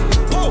feelings,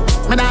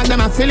 my dog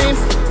them a feelings.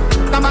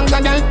 The bang the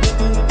girl,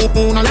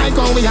 no like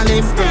how we a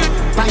live.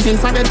 Fighting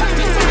for the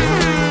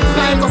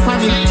flying go for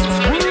me.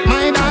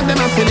 My dog them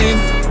a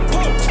feelings,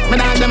 my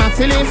dog them a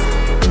feelings.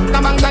 The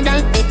bang the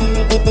girl,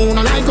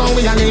 no like how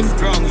we a live.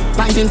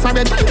 Fighting for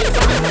the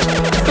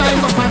flying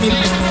go for me.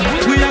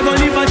 We are gonna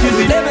live until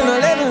we living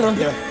no.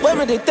 When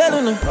me they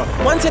telling no.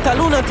 One set of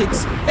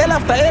lunatics, hell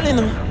after hell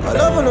no. I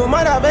love no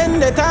matter when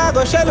they tag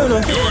or shell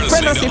no.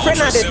 Friend or see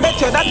friend or they bet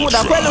you that would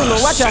have quell no.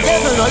 Watch your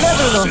level no.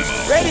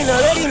 Ready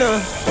no.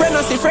 Friend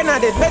or see friend or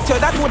they bet you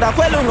that would have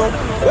quell no.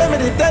 When me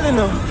they telling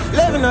no.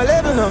 Level no.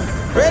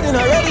 Ready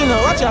no.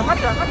 Watch ya.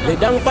 Lay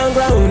down on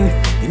ground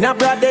in a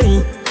broad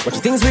day. What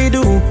you things we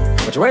do?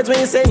 What your words when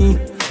you say?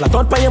 Flat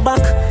out on your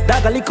back,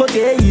 dog a lick out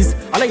your eyes.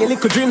 All of your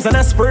little dreams and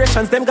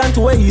aspirations, them gone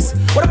to waste.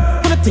 What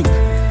the you think?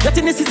 That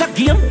in this is a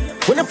game?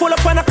 When you fall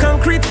up on a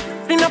concrete,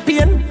 in a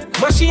pain,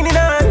 machine in a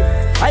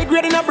hand, high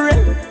grade in a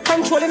brain,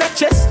 control in a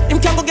chest, him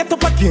can't go get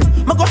up again.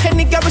 Ma go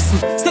Henny Garrison,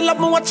 still have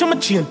me watch on my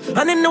chain.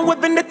 And in the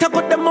weapon they tag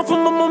out them off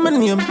from my mama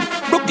name.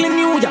 Brooklyn,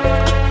 New York,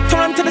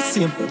 turn to the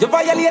same. You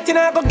violating,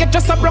 I go get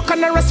just a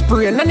broken or a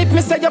sprain. And if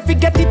me say you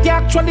forget it, you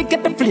actually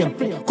get the flame.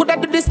 Could I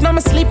do this now,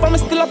 me sleep, I'm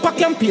still up a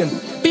campaign.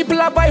 People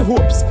have high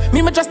hopes,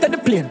 me just at the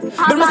plane.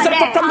 Build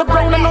myself up from the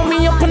ground, I know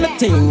me up on the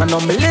thing. I know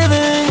me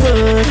living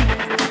good,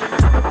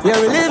 yeah,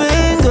 we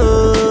living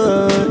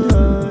good.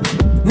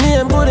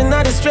 Name good in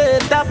the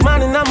straight, top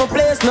man in my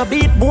place. No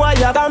beat boy,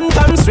 I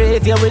come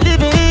straight, yeah, we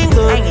living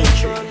good.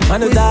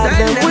 And the dog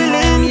them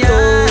willing to.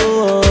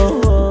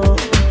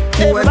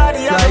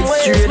 Everybody have a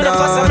ways, me the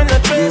first I'm in the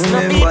trace. No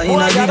beat boy,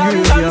 I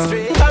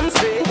come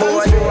straight.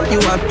 Boy, you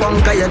a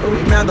punk, I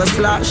me a go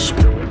slash.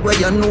 Where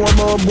you know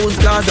about booze,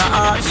 cause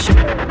I ash.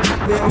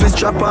 We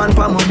strap on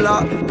pa my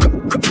block.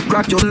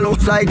 Crack your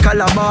looks like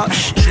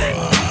calabash.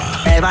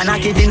 Ever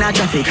knock it in a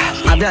traffic.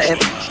 Have your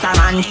hip,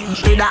 man,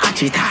 with a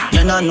hatchet.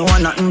 You don't know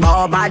nothing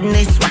about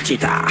badness, watch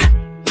it.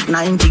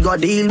 90 go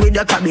deal with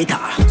your cabita.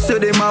 Say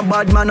them a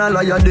bad man, I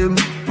liar them.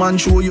 Man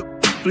show you,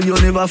 you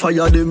never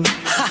fire them.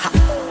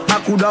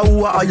 I coulda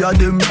who hire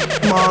them.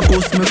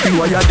 Marcus make you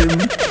hire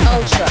them.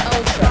 Ultra.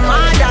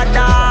 Mother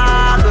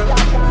dog,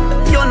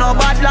 you know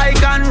bad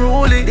like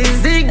unruly. The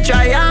zig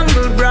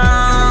triangle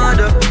brand.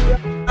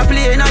 I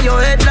play in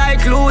your head like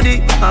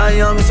Ludy. I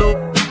am so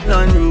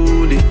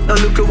unruly. Now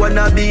look at what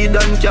I be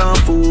done, can't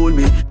fool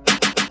me.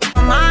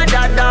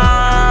 Mother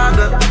dog,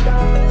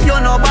 you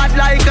know bad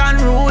like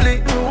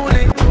unruly.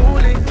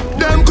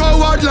 Them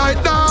coward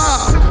like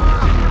that,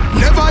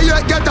 never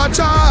yet get a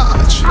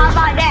charge. How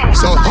about that?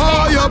 So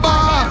hold your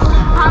bar.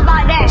 How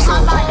about that? So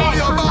hold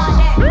your bar.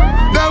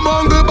 Them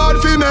hungry bad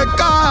fi make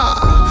car,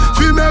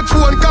 fi make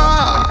phone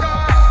car.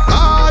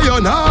 You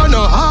know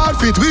no hard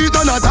fit, we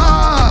done a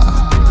tar.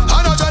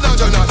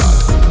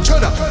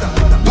 Chana.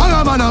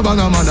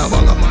 Banga mana.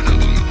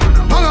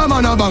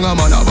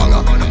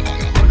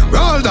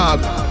 Roll dog,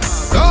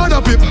 roll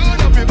up it.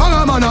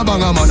 Banga mana.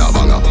 Banga mana.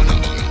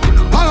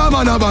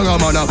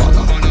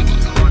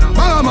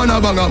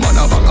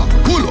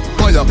 Pull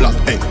up on your block,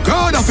 hey,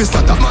 crowd of his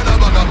starter.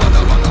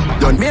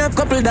 Me have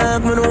couple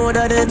dog, me know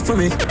that dead for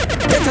me.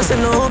 Better say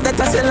no,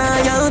 better say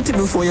loyalty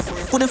before you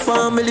with the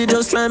family,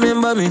 just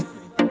remember me.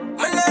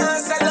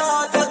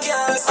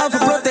 I have to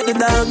protect the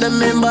dog, them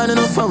member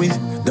enough for me.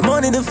 The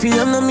money, the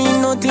fame, no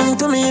mean nothing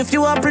to me. If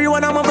you are free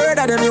one of my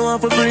brother, then you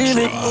want to free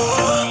me.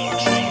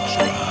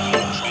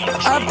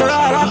 After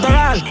all,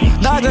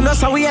 dog and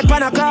us are we at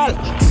pan a call.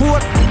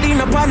 Foot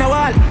in upon a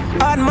wall,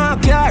 on my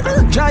car.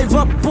 Drive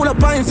up, pull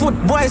up on foot,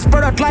 boys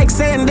spread out like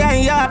saying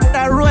damn yard.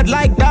 That road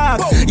like dog.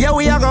 Yeah,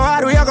 we are go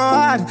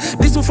hard.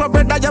 This is for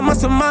bread that you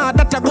must mad.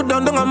 That a good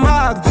down a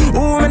mag.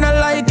 Who me not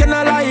like and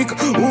I like.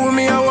 Who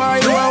me a why,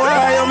 you a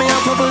why. You me a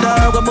couple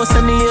dog, a bust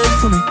any head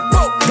for me.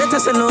 Better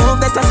say no,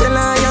 better say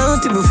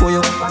loyalty before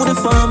you put the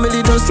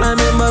family, just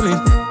remember me.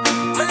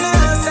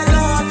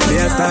 We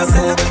are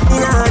talking,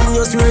 yeah,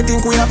 you still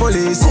think we are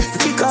police.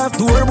 Kick off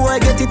door, boy,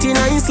 get it in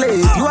a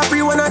slave. You are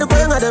free one of the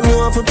gang of them, you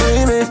want to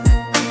pay me.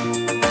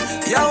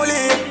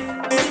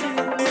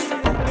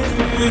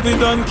 We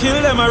done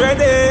kill them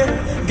already.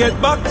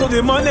 Get back to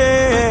the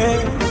money.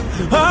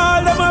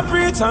 All them a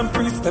preach and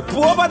preach. Step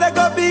over, they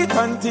go beat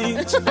and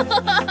teach.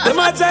 Them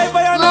a jive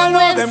by and all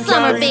know them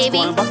can't reach.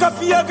 Going back up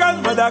for your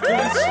grandmother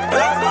preach.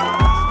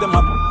 Them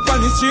a on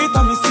the street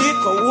and me seat.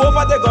 Go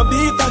over, they go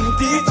beat and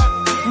teach.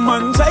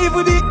 Man jive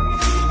with it,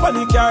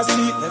 panic car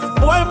seat. Left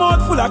boy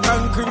mouth full of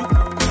concrete.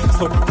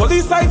 So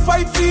police I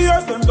fight for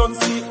years, them don't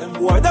see them.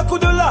 Boy that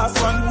could the last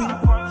 1 week.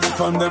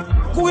 From them,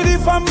 who with the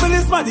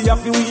families, man, they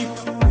have to weep.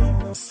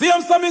 See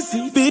them so me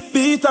see,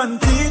 beat and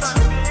teach.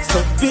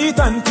 So beat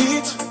and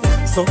teach.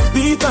 So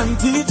beat and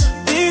teach.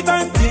 Beat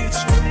and teach.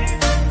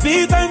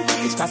 Beat and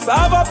teach.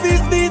 Cassava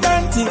please beat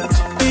and teach.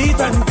 Beat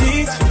and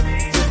teach.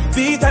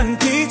 Beat and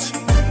teach.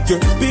 You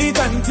beat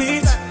and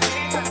teach.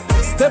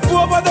 Step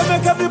over them,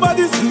 make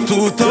everybody see.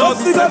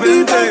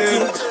 2017.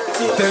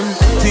 Them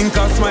think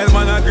a smile,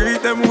 man, I greet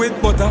them with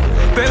butter.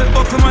 Bell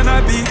buckle, man,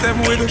 I beat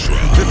them with.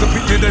 Little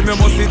pity them, you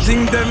must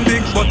think them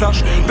big butter.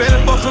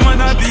 Bell buckle,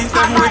 man, I beat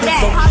them with.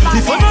 So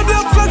if I'm a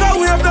black flag, I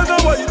wave them no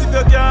white. If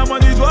you can't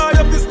manage, why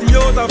you stay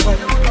out of fight?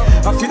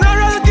 A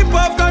funeral keep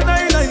after 9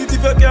 night.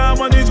 If you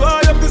can't manage, why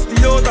you stay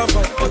out of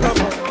fight?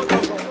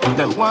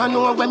 Them want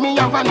know when me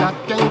have a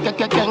knock,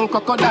 ken,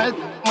 crocodile,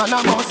 man a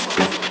bus.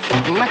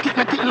 Make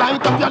it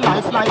light up your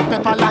life like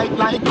pepper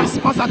like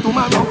Christmas or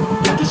tomorrow.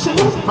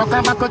 Rock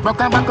and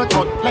back,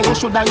 cut. Like you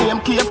shoulda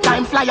name cave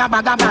time, fly a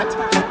bag of bat.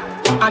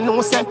 I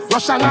know say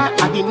Russian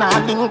I did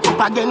not link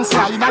up against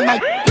slide and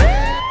like.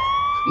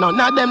 None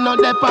of them not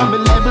there on me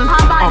level.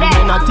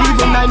 I'm not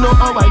even I know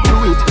how I do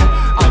it.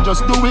 I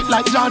just do it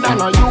like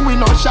Jordan or you, we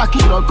no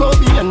Shaquille or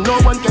Kobe, and no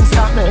one can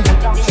stop me.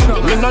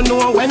 Me no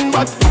know when,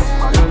 but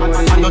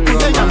I'm not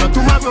today, I'm not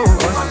tomorrow.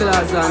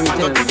 Hustlers and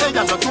them,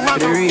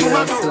 the real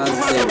hustlers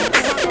them.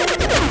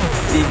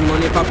 Big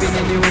money popping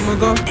anywhere we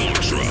go.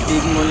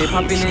 Big money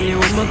popping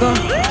anywhere we go.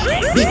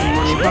 Big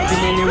money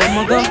popping anywhere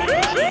we go.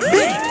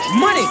 Big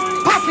money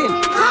popping.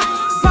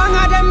 Bang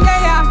of them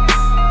there,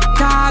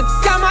 dog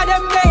scam of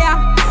them there.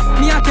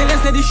 Me a tell you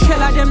say the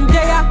shell of them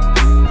there.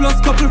 Plus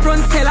couple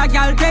front seller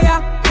gal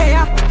there. Hey,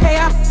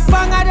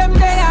 bang of them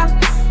there.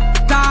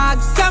 Dog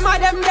scam of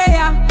them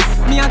there.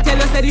 Me a tell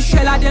you say the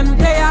shell of them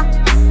there.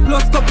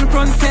 Plus couple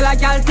front seller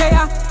gal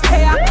there.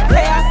 Hey,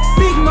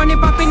 big money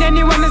popping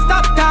anywhere me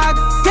stop dog.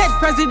 Dead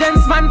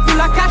presidents man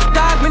full of cash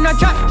dog. Me no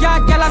drop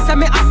yard gal I say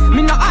me hot.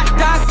 Me no hot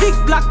dog. Big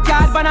black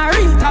card but a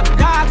real top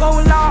dog.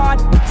 Oh lord,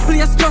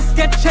 place just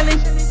get chilling.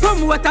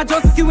 From water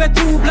just give it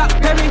 2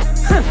 blackberry.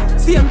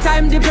 Same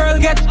time the girl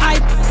get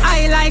hype.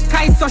 I like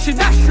ice so she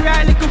dash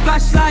her little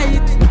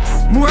flashlight.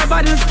 More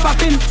bottles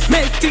popping,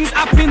 make things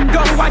happen.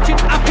 Don't watch it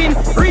happen.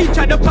 Reach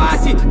at the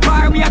party,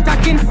 bar we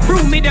attacking.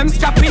 Room me them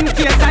strapping,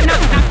 case I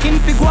not knocking.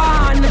 Fig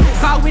one,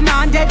 cause we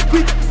not dead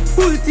quick.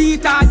 Full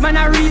teeth hard, man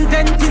a real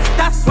dentist.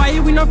 That's why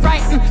we no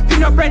frightened, we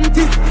no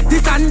apprentice.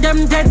 This and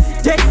them dead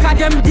cause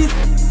them this.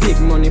 Big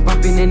money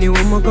popping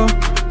anywhere we go.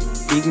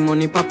 Big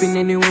money popping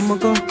anywhere we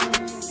go.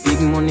 Big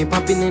money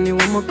popping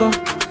anywhere we go.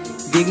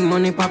 Big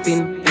money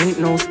popping, ain't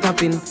no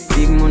stopping.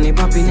 Big money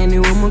popping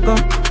anywhere we go.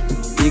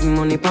 Big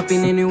money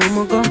popping anywhere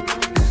we go.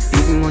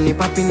 Big money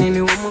popping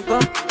anywhere we go.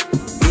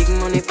 Big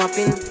money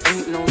popping,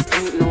 ain't no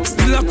stopping.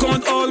 Still I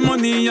count all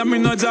money, I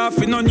mean no job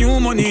for no new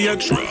money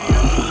extra.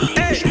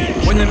 Hey,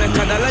 when you make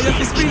a dollar, you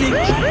fi spin it.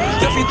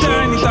 You fi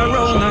turn it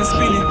around and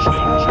spin it.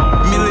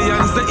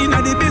 Millions the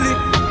inna the billy.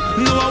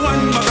 No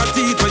one bag of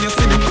teeth when you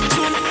see me.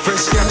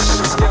 Fresh cash,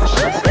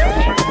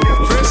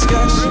 fresh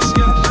cash,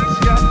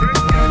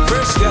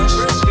 fresh cash.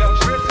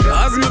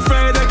 As me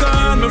Friday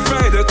gone, me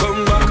Friday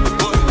come back.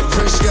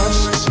 Fresh cash,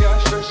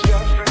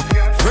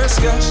 fresh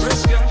cash.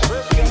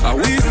 I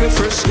we say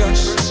fresh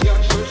cash.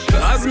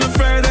 As me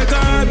Friday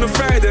gone, me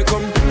Friday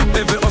come.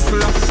 Every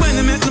hustler when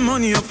they make the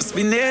money off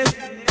spin it.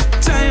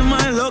 Time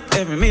my luck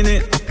every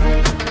minute.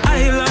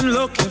 Island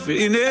luck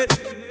every minute.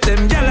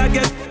 Them gyal I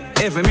get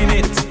every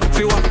minute.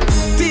 Fi what?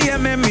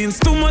 TMM means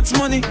too much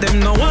money. Them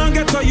no one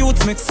get a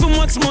youth make so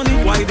much money.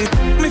 Why did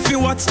me fi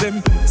watch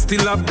them?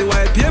 Still have the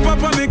white paper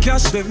for me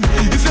cash them.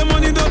 If your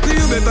money dirty,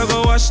 you better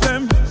go wash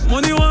them.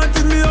 Money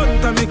wanted me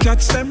out and me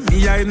catch them.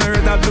 Me I know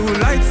the blue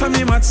lights and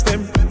me match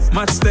them.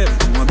 Match them.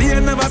 My beer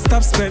never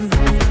stop spend.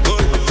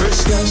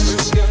 Fresh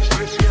cash,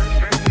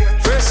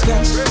 fresh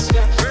cash.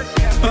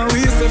 And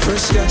we say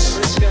fresh cash.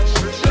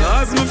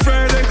 As my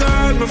Friday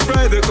gone, my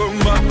Friday come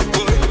back.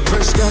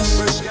 Fresh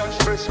cash,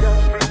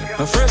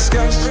 a fresh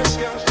cash.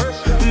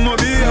 Ma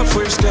be a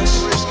fresh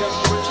cash.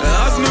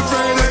 As my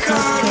Friday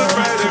gone, my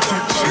Friday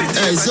come back.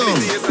 Hey, so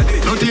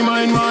dirty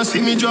mind want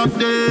see me drop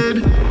dead.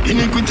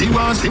 Iniquity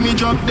want see me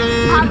drop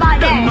dead.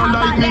 Them no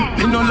like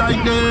me no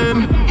like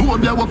them. Who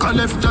up there walk a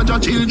left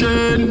judge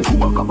children.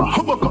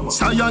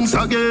 Science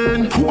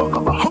again.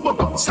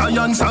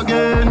 Science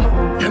again.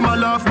 Them a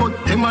laugh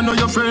but them a know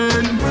your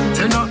friend.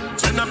 Send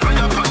a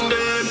fire from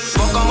them.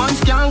 Pokemon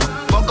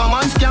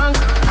skank.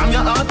 Come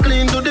your heart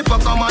clean to the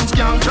Pokemon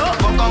skank.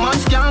 Pokemon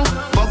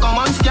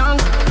skank.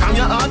 Come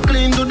your heart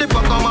clean to the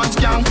Pokemon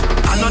skank.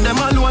 I know them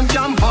alone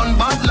can burn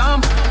bad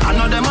lamp. I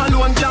know them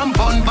alone can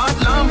burn bad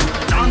lamp.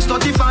 Dance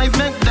 35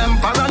 make them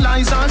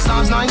paralyze and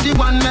Psalms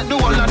 91 make the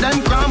whole of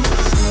them cramp.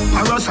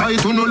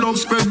 Parasite who no love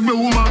spread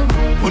rumor.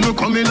 Who no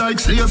coming like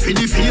slave for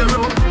the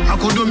pharaoh. I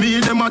could do me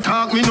them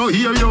attack me no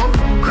hear you.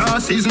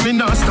 Crosses me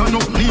not stand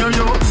up near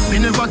you. Me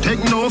never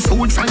take no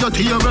food from your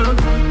table.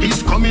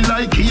 It's coming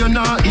like here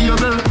now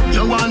evil.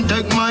 You want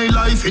take my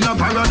life in a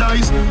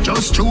paradise.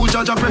 Just choose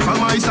judge I prefer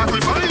my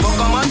sacrifice.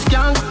 Pokemon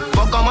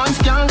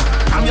skank.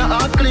 Come your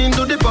heart clean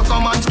to the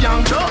Pokemon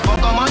skank.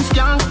 Pokemon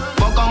skank.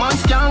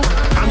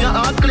 Come your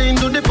heart clean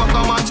to the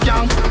Pokemon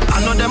skank.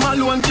 I know them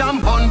alone can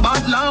burn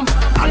bad lamp.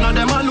 I know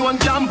them alone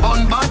can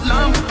burn bad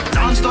lamp.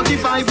 Dance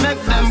 35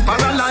 make them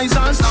paralyze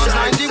and Psalms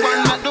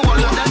 91 make the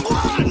whole of them.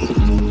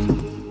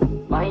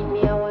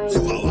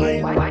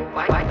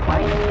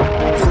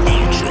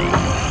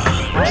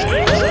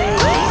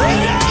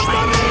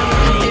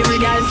 Every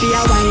girl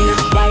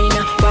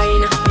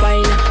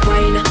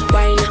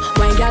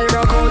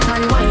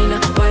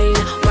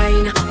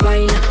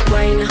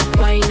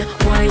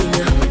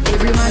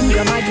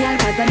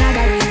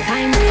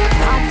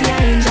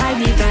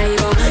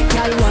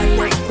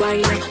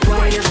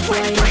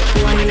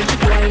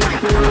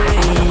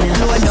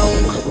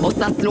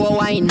slow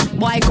wine.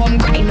 Boy, come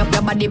grind up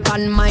your body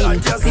pan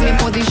mine. See me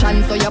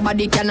position so your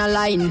body can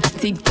align.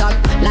 Tick tock,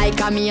 like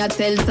a me a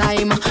tell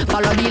time.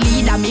 Follow the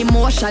lead of me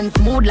motion,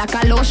 smooth like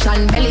a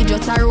lotion. Belly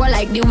just a roll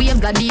like the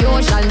waves of the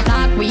ocean.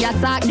 Talk, we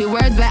attack the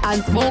words where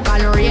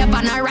unspoken. Rave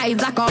and a rise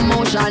like a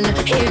motion.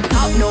 Hip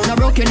top, no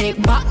broke your neck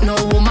back. No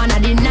woman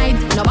of the night,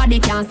 nobody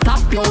can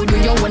stop you. Do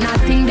you wanna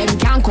think them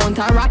can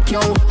counteract you?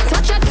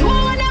 Touch your toe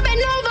when you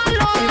bend over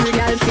low. Every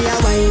girl feel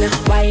wine,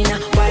 wine,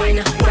 wine,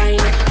 wine,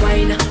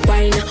 wine,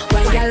 wine,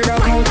 wine. Girl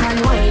rock out and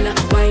wine,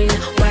 wine,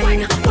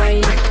 wine,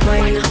 wine,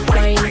 wine,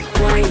 wine,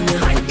 wine.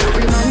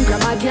 Every man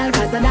grab a girl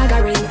 'cause the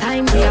dagger in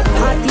time. We a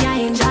party, I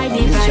enjoy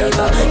the vibe.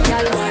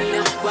 Girl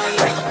wine, wine,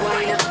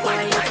 wine,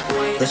 wine,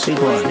 wine. The sweet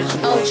one.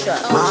 Ultra.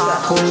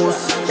 Marcus,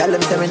 girl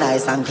them say me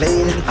nice and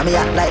clean. And me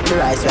act like the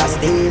rice we a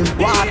steam.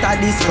 Water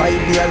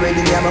describe me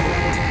already, me am a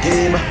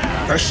game.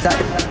 Fresh that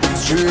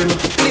stream.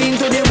 Clean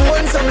to the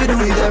bone, so we do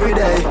it every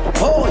day.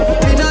 Oh,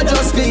 we not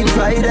just clean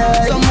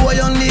Friday. Some boy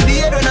only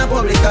beer on a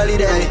public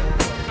holiday.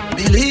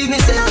 Believe me,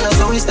 say I know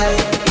so we stay.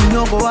 You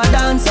know go a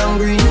dance and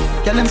green.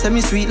 Girl them say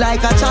me sweet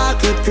like a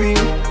chocolate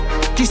cream.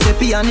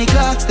 Giuseppe and the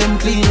clocks them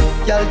clean.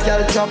 Girl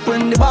drop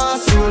when the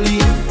bass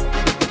rolling.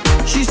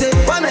 She say,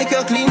 why make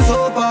you clean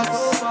so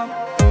fast?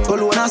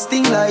 Cologne a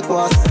sting like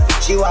what?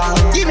 She want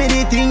give me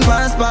the thing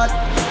for spot.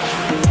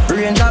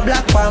 Range a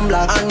black pan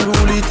black. And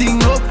rule the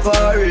thing up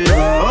forever,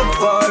 up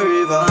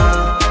forever.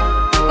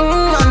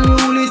 And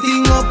rule the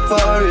thing up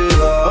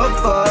forever, up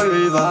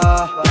forever.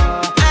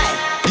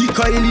 The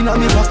coil in a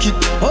me pocket,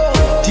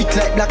 oh, thick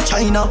like black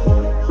China.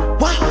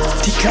 What?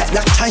 Thick like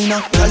black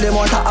China. Tell them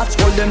want a hot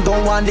school, them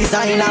don't want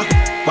designer.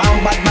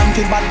 One bad man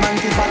fi bad man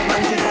fi bad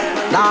man fi.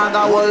 Nah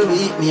go all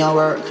week me a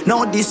work.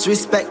 No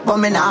disrespect, but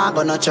me nah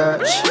go no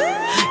church.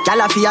 Gyal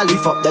a fi a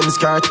lift up them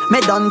skirt.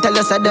 Me done tell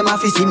you said them a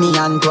fi see me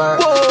and twerk.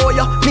 Whoa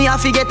yo, me a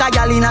fi get a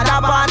gyal inna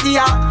da party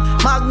ya.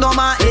 Magnum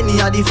a any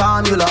a the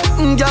formula.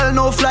 Gyal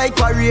no fly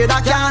parade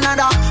a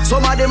Canada.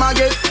 Some of them a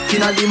get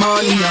inna the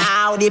money.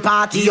 Now the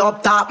party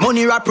up top.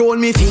 Money wrap roll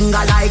me finger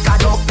like a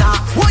doctor.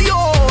 Whoa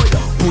yo,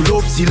 pull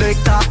up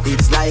selector.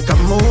 It's like a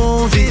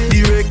movie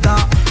director.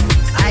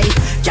 Aye,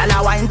 gyal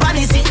a wine pan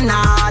is sitting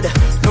hard.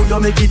 Now you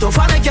make it tough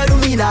and make you do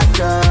me that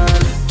girl.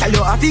 Gyal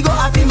you happy go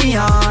happy me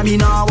hard. Me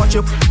nah watch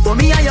you, but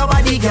me and your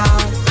body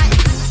girl.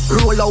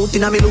 Roll out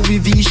in a me Louis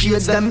V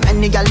shades them.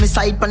 Any gyal me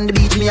side pan the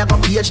beach me a go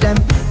page them.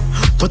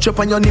 Touch up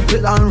on your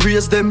nipple and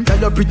raise them.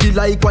 Gyal you pretty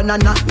like one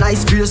and not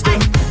nice grace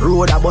them.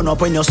 Road a burn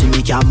up when you see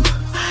me camp.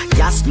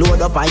 Gas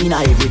load up and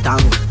inna every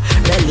tank.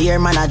 Belly air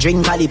man a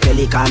drink a the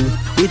pelican.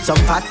 With some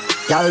fat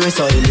y'all me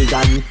so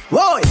elegant.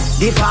 Whoa,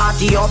 the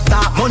party up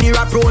top. Money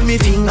wrap roll me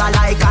finger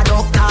like a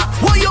doctor.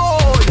 Whoa yo,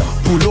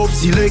 pull up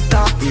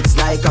selector. It's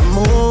like a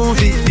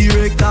movie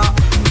director.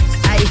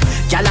 Aye,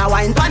 gyal a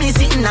wine pan is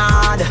sitting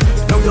hard.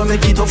 Now you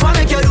make it tough and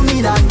make you do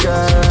me that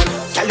girl.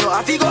 Gyal you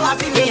happy go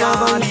happy me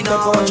hard. Me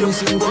nah watch you,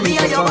 but me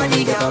and your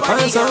body girl.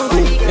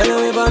 Gyal you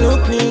ever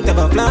look neat,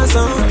 ever flash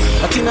on.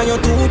 But inna your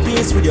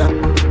two-piece with ya.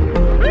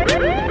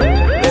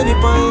 Many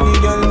piney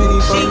girl, many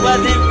piney. She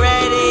wasn't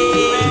ready.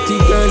 Pretty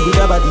girl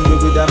with a body, you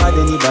would have had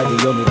anybody.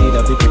 You me did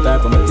a pick it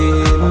up from a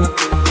team.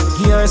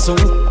 Give her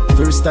some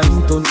first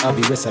time turn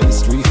Abbey West Side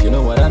Street, you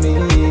know what I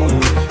mean.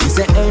 You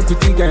say, hey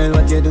pretty girl,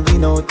 what you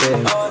doing out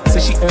there? Say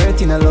she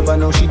hurting her lover,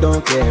 now she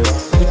don't care.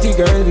 Pretty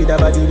girl with a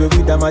body, you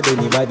would have had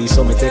anybody.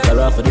 So me take her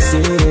off for the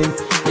scene.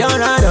 You're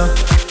right,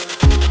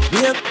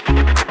 yep.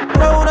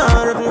 Round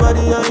her,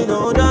 everybody, I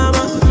know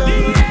drama.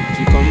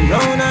 She come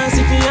round and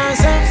see for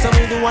herself, so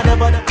we do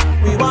whatever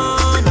we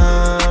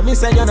wanna. Me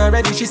say you're not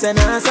ready, she say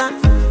nah son.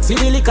 See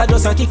the liquor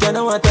just a kick, you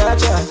know what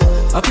touch her.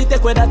 I fi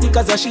take with that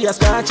cause she a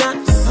scratch her.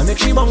 I make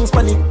she bounce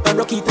panic and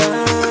rock it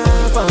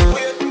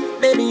up.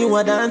 Baby you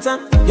a dancer.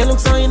 You look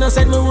so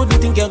innocent, me wouldn't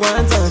think you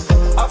want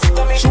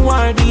her. She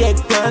wear the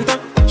eggplant.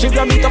 She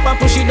grab it up and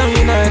push it down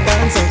in her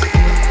dancer.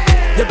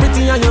 You're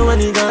pretty and you're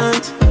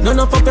elegant. None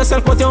of up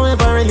yourself but you're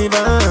ever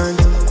relevant.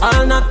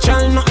 All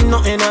natural, nothing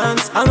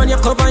enhanced. And when you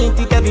cover it,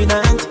 it's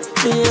evident.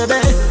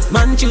 Baby,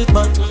 man cheat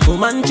but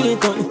woman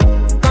cheat on.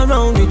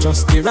 Around you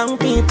just the wrong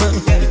people.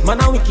 If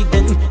man a wicked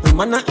then the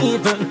man a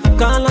evil.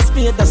 Call a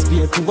spade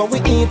to what we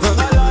evil.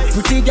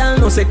 Pretty girl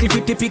no say clip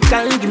it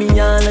typical. Give me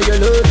all of your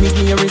love, me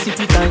give you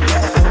reciprocal.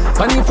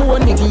 Funny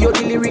phone, me give you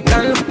the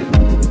lyrical.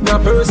 No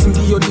person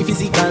give you the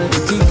physical.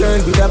 Pretty girl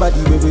with a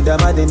body, with a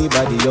mad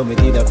anybody. You me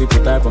did a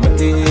people type from a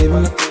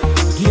table.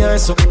 Give her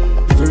some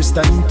first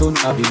time turn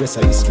Abbey West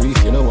Side Street,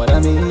 you know what I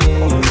mean.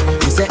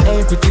 You say,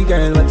 hey pretty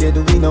girl, what you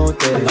doing out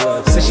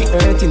there? Say she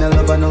hurting her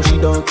lover, now she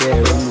don't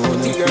care.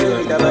 Pretty girl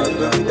with a body,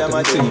 with a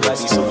mad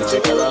anybody. So me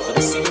check her off for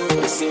the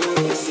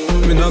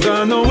scene. Me not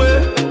gone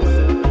nowhere.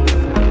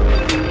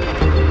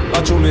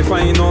 I try me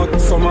find out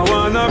some I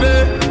wanna be.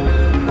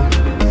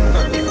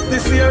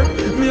 This year,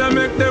 me I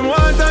make them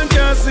want and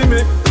can't see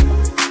me.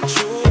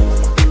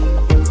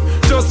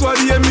 Just what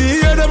they me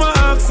hear them a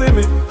asking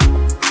me.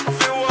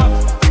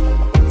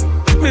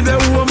 Me the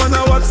woman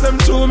I watch them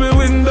through me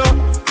window.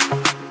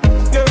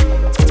 Yeah.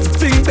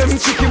 Think them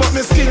tricky but me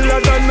skiller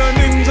than a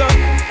ninja.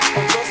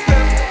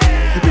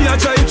 Me I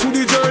try through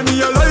the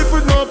journey of life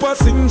with no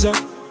passing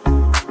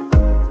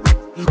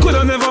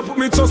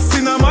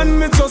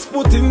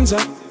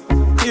danger.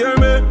 Hear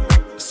me?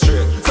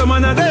 Straight. Some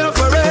man are there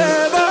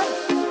forever.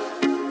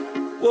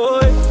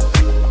 Boy,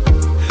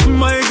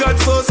 my God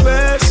so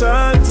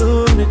special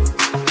to me.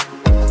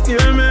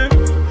 Hear me?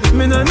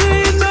 Me no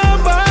need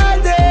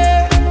nobody.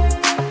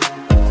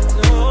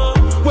 No.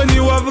 When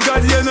you have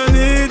God, you no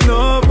need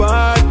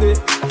nobody.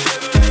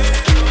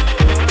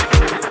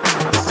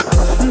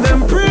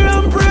 Them pray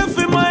and pray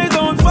for my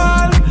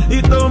downfall.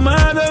 It don't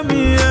matter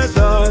me at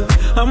all.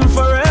 I'm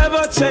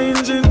forever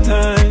changing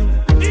time.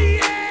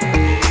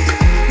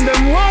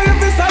 Them want you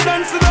to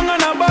dance down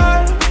on a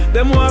ball.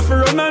 Them want to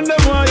run and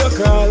them want you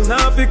call.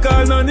 Now if you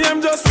call no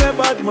name, just say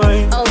bad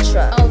mind.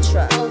 Ultra.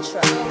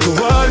 To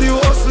all you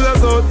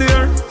hustlers out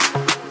there,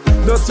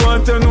 just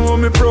want to know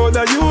me proud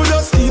that you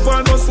just keep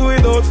on hustle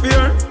without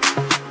fear.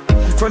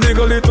 From the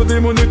gully to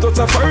the money touch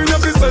a foreign,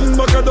 if you send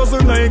back a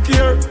dozen Nike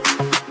here.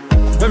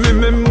 And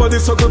remember the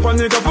circle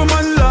panic of a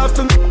man laughed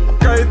and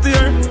right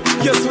here.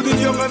 Yes, we did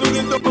young and we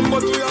did dumb,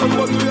 but we are.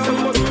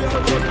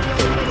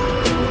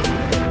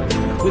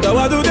 Could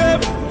I do them?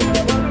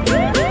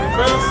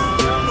 First,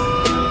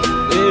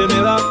 hey, me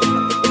laugh.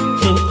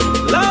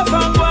 Laugh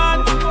and go on.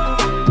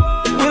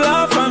 We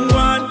laugh and go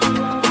on.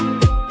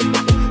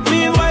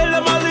 Meanwhile,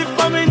 them a live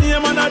for me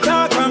name and a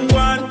talk and go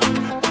on.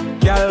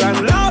 Girl and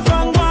laugh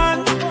and go on.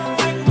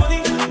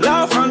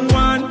 Laugh and go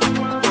on.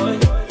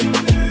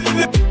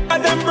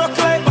 Them broke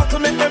like buckle,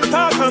 make them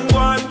talk and go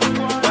on.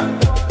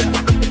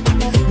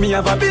 Me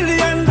have $1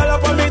 billion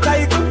for me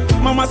title.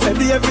 Mama said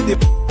the everyday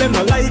them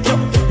no like you.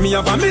 Me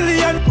have $1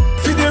 million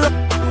for the rock.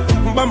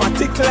 Mama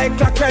tick like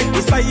clock right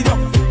beside you.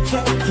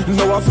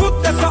 Now a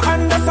foot that's a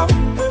hand that's up.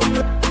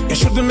 You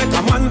shouldn't make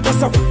a man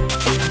dress up.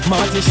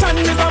 Martian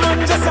is a man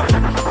dress up.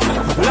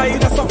 Lie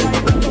that's up.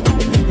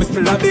 Me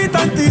still a beat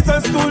and teach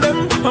and school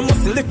them. I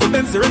must lick with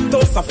them,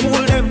 Rentos a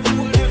fool them.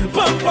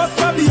 Pampers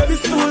a baby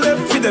school them.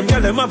 Feed them,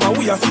 girl them have a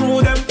we a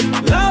screw them.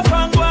 Laugh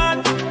and go on.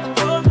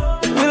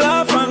 We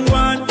laugh and go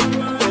on.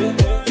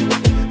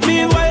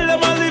 Meanwhile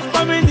them a live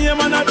for me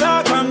name and a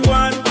talk and go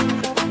on.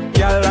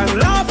 Girl and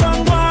laugh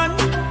and go on.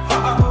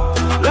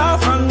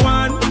 Laugh and go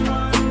on.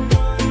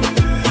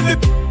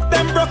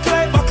 Them broke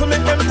like buckle,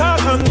 make them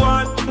talk and go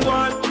on.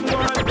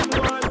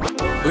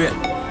 Wait,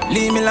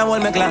 leave me alone,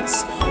 hold my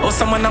glass. Oh,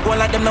 someone a go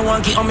like them, no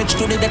one give homage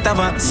to the death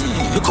advance.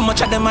 Look how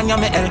much of them and you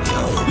me help.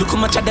 Look how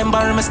much of them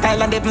borrow my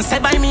style and they even say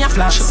buy me a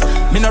flash.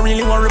 Me no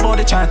really worry about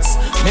the chats.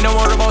 Me no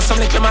worry about some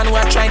little man who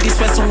a try this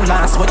way soon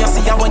last. When you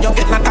see ya, when you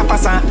get like a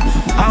passer.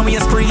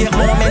 Always create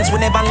moments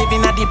we never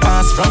living at the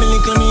past. From a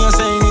little me I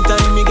say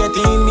anytime me get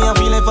in, me I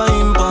feel like for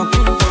impact.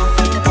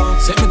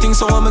 Set me things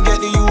so I'ma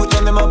get the youth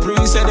and them a pray.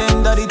 Say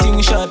them that the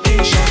thing shot.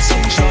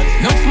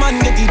 Enough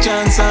man get the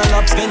chance and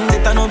lap spend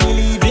it. I no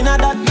believe in a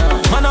that.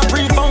 Man a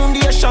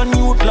pre-foundation,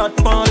 youth lot,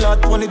 pan lot.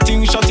 When the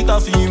thing shot it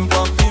off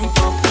impact.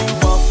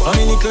 From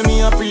a little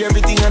me I pray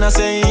everything and I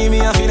say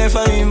me I feel like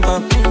for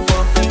impact.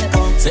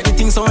 Say the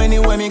thing so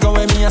anywhere me go,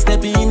 when me a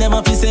step in, them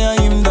a fi say I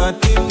him that.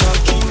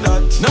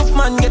 Enough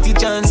man get the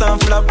chance and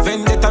flap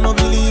vendetta, no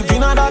believe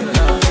in a that.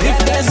 If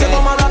there's a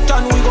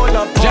marathon, we go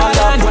lap.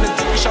 When the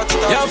thing shot it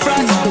off. Yo,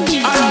 friends,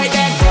 alright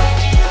then.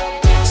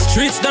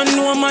 Streets don't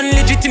know man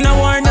legit in a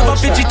war, never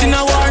fidget in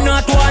a war,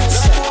 not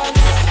once.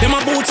 Them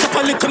a boots up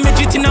a little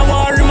midget in a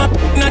war, him a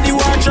in a the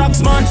war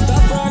drugs, man.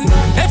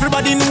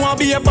 Everybody know I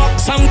be a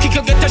box and kick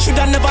you get a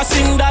shoulda never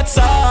sing that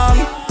song.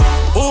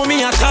 Oh,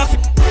 me a talk.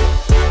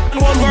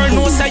 One word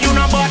no say you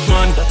no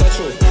Batman.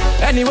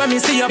 Anyway me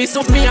see you be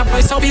up me a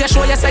price, so be a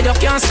show you say you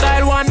can't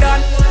style one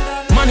done.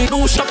 Money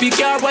do shop your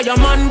car where your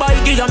man buy,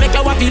 give you make a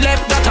waffy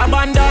left that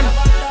abandon.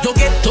 You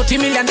get $30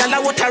 million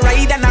what a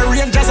ride and a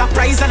range as a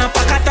prize and a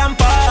pack of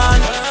tampon.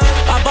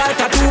 A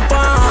bite a 2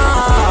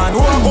 pound.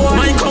 Oh,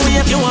 mine come here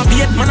if you want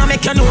beat, man I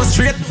make you know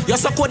straight. You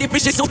suck out the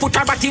fish, so put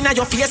her back in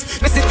your face.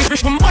 Let's see the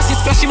fish from bosses,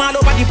 splash him all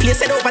over the place.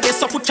 Head over there,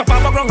 so put chop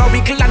over ground, a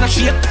wiggle and a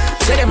shake.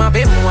 Say them a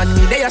bem want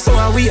me, they are so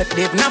a wait.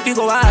 They've not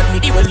go hard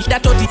me, even if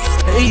that 30.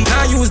 Hey,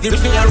 can't use the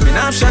refill, an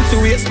option to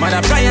waste. Man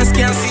a price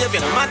can't save you,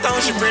 no matter how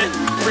she bring.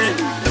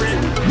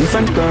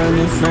 Different girl,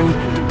 different.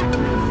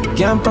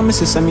 Can't promise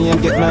you some me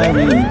and get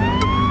married.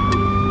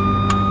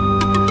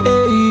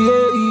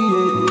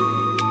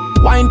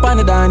 Wine pan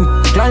the dan,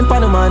 climb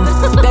pan the man.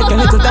 Take a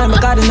little time, I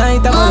got the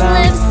night of Long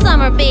live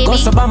summer, baby. Go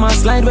so my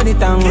slide with the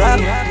tongue rock.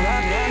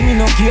 Me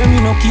no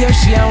care,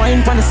 she a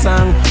wine pan the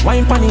song,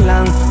 wine pan the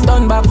long.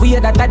 Turn back, we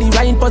that at the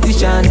right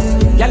position.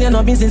 Girl, you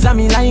know business, I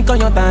me like on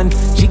your tan.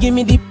 She give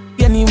me the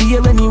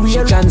anywhere.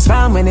 She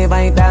transform whenever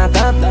I dark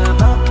up.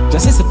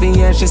 Just as if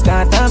here she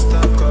start up.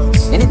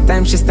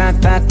 Anytime she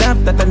start up,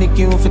 that I make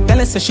you feel tell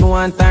her so she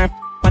want her.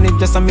 And it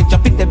just a me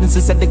drop it, them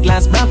since the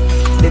glass broke.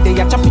 The day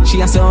I chop it, she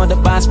a say all the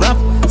bass rough.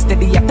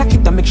 Steady attack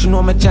it, I make sure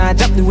no me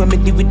charge up. The way me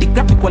deal with the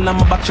graphic while I'm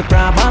a back, she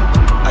grab up.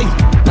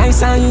 Aye.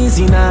 Nice and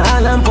easy, now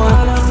all and pull.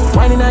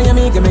 Whining on your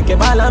make a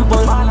ball and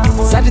pull.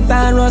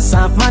 Sagittarius,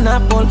 half man a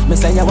pull. Me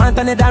say you want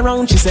another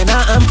round, she say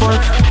nah I'm full.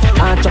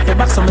 I chop it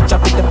back, so me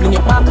chop it up in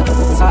your back.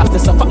 So after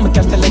so fuck, me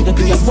catch the leg and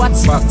do your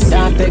squats.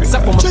 That takes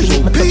up on my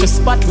feet, me touch your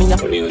spot. Me a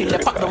feel the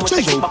fuck, me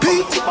take it back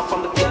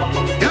on the tip.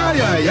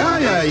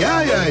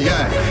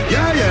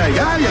 Yeah. yeah,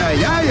 yeah, yeah,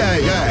 yeah, yeah,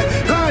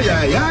 yeah. Ah,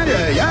 yeah, yeah,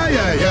 yeah, yeah,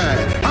 yeah,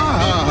 yeah. Ah,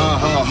 ha, ha,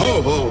 ha,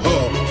 ho, ho, ho.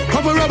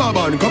 Couple rubber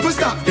band, couple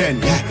stop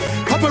then,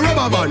 yeah. Couple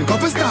rubber band,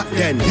 couple stop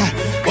then, yeah.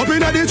 Up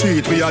inna the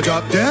street, we a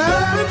drop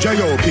dead.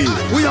 J.O.P.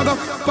 We a go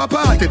a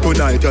party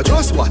tonight, you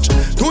just watch.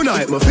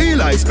 Tonight, me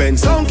feel I spend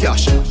some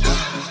cash.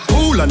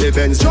 Cool on the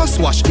Benz, just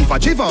wash. If a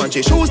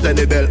Givenchy shoes, then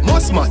the belt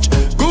must match.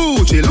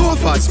 Gucci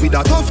loafers with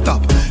a tough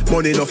top.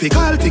 Money no fi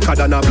call thicker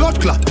than a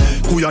blood clot.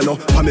 Kuya no,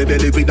 pa me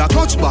belly with a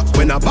clutch back.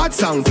 When a bad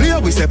sound clear,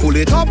 we say pull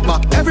it up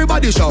back.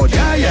 Everybody shout,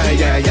 yeah, yeah,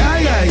 yeah, yeah,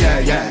 yeah, yeah,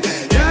 yeah.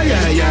 Yeah,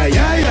 yeah, yeah,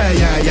 yeah, yeah,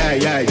 yeah, yeah,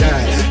 yeah,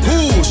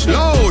 yeah. Push,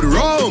 load,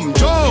 rum,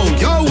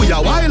 junk. Yo, we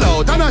a wild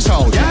out and a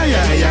shout. Yeah,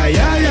 yeah, yeah,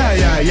 yeah, yeah,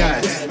 yeah,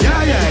 yeah.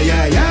 Yeah, yeah,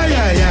 yeah, yeah,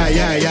 yeah, yeah,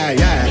 yeah, yeah,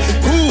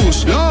 yeah.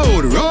 Push,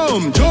 load,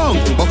 rum, junk.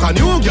 Buck a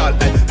new girl,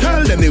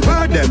 tell them the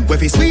word them, where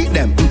fi sweet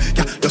them.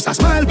 Yeah, just a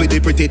smile with the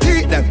pretty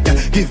teeth them.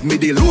 Yeah, give me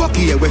the look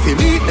here, where fi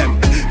meet them.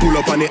 Pull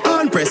up on the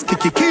hand press,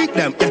 kick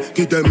them. Yeah,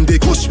 give them the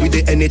kush with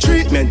the any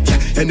treatment.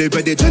 Yeah,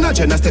 anybody Jenna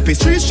step is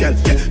street shell.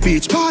 Yeah,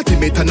 beach party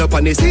me turn up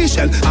on the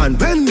seashell. And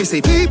when me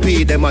say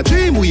PP, them a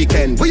dream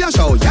weekend. We a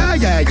show, yeah,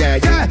 yeah, yeah,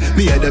 yeah.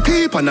 Me and the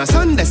keep on a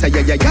Sunday, say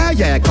yeah, yeah, yeah,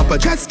 yeah. Couple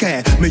jet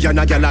scare, me and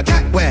a girl a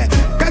get where.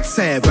 Get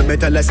safe, when me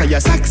tell her say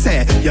you're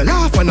sexy. You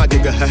laugh and a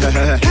giggle,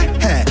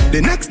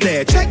 The next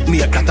day, check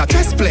me at a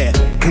chess play.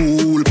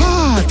 Pool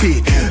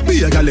party,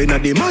 be a girl in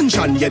the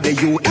mansion, yeah, the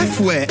UF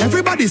way.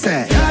 Everybody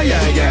say, yeah,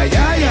 yeah, yeah,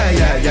 yeah, yeah,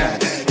 yeah, yeah.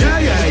 Yeah,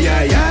 yeah,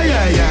 yeah, yeah,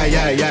 yeah, yeah,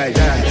 yeah, yeah,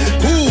 yeah.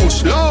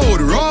 Push,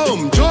 load,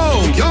 rum,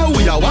 junk. Yo,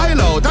 we a wild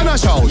out and a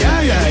shout.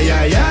 Yeah, yeah,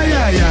 yeah, yeah,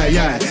 yeah, yeah,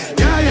 yeah.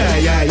 Yeah, yeah,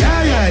 yeah,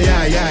 yeah, yeah,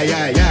 yeah, yeah,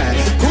 yeah, yeah.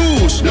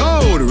 Push,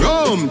 load,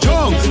 rum,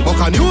 junk.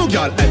 Buck a new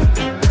girl,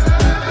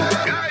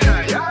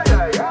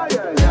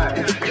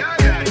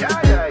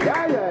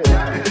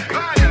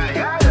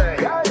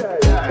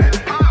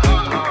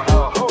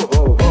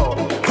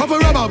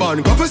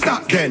 couple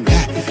stop then,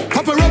 yeah.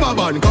 Couple rubber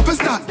band, couple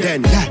stop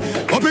then, yeah.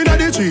 Up inna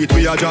the street,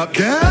 we a drop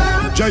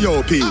dead.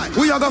 J.O.P.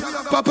 We a go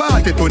a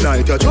party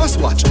tonight, you just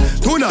watch.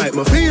 Tonight,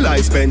 me feel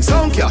I spend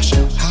some cash.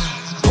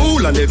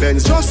 Cool on the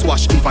Benz, just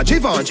wash. If a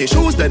Givenchy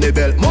shoes, then the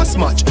belt must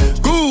match.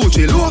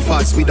 Gucci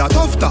loafers with a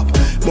tough top.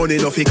 Money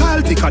no fi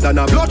call thicker than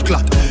a blood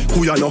clot.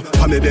 Kuya no,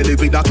 pa me belly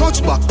with a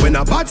clutch back. When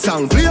a bad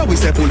sound clear, we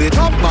say pull it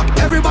up back.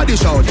 Everybody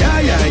shout, yeah,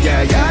 yeah,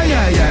 yeah, yeah,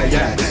 yeah, yeah,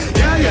 yeah.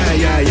 Yeah, yeah,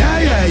 yeah, yeah,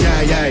 yeah,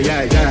 yeah, yeah,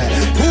 yeah,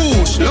 yeah.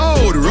 Push,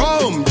 load,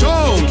 rum,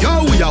 junk.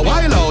 Yo, we a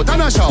wild out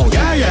and a shout.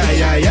 Yeah, yeah,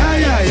 yeah, yeah,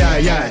 yeah, yeah,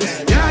 yeah.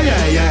 Yeah,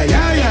 yeah, yeah,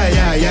 yeah, yeah,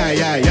 yeah, yeah,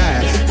 yeah,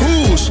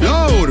 yeah. Push,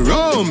 load,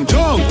 rum,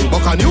 junk.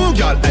 Buck a new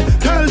girl,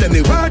 tell them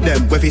the word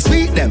them, where fi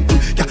sweet them.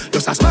 Yeah,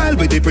 just a smile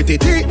with the pretty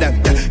teeth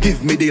them. Yeah,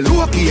 give me the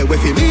look here, where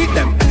fi meet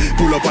them.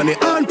 Pull up on the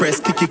hand press,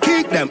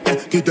 kick them. Yeah,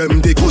 give them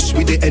the kush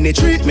with the any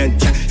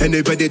treatment. Yeah,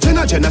 anybody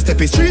Jenna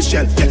step is street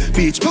shell. Yeah,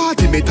 beach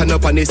party me turn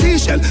up on the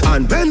seashell.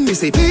 And when me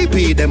say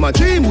PP, them a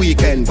dream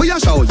weekend. We a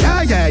show,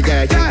 yeah, yeah,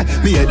 yeah,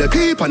 yeah. Me and the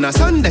keep on a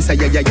Sunday, say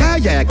yeah, yeah, yeah,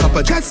 yeah.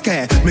 Couple jet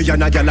scare, me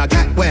and a girl a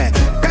get where.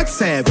 Get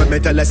safe, when me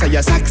tell her say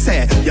you're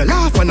sexy. You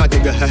laugh and a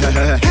giggle,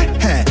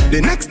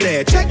 The next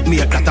day, check me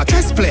at a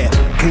chess play.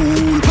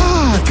 Pool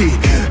party,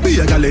 be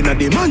a girl in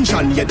the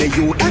mansion, yeah, the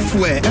UF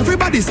way.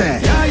 Everybody say,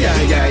 yeah,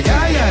 yeah, yeah,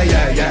 yeah, yeah,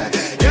 yeah, yeah.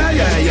 Yeah,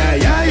 yeah, yeah,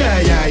 yeah, yeah,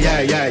 yeah,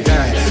 yeah, yeah,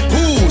 yeah.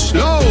 Push,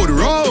 load,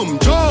 rum,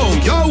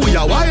 junk. Yo, we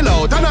a wild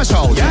out and a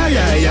shout. Yeah,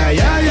 yeah, yeah,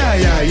 yeah, yeah,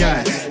 yeah,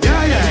 yeah.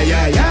 Yeah, yeah,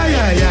 yeah, yeah,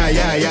 yeah, yeah,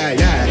 yeah, yeah,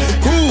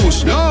 yeah.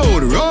 Push,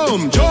 load,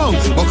 rum, junk.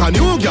 Buck a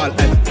new girl.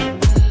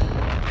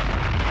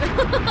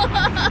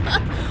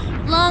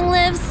 Long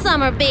live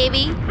summer,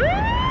 baby.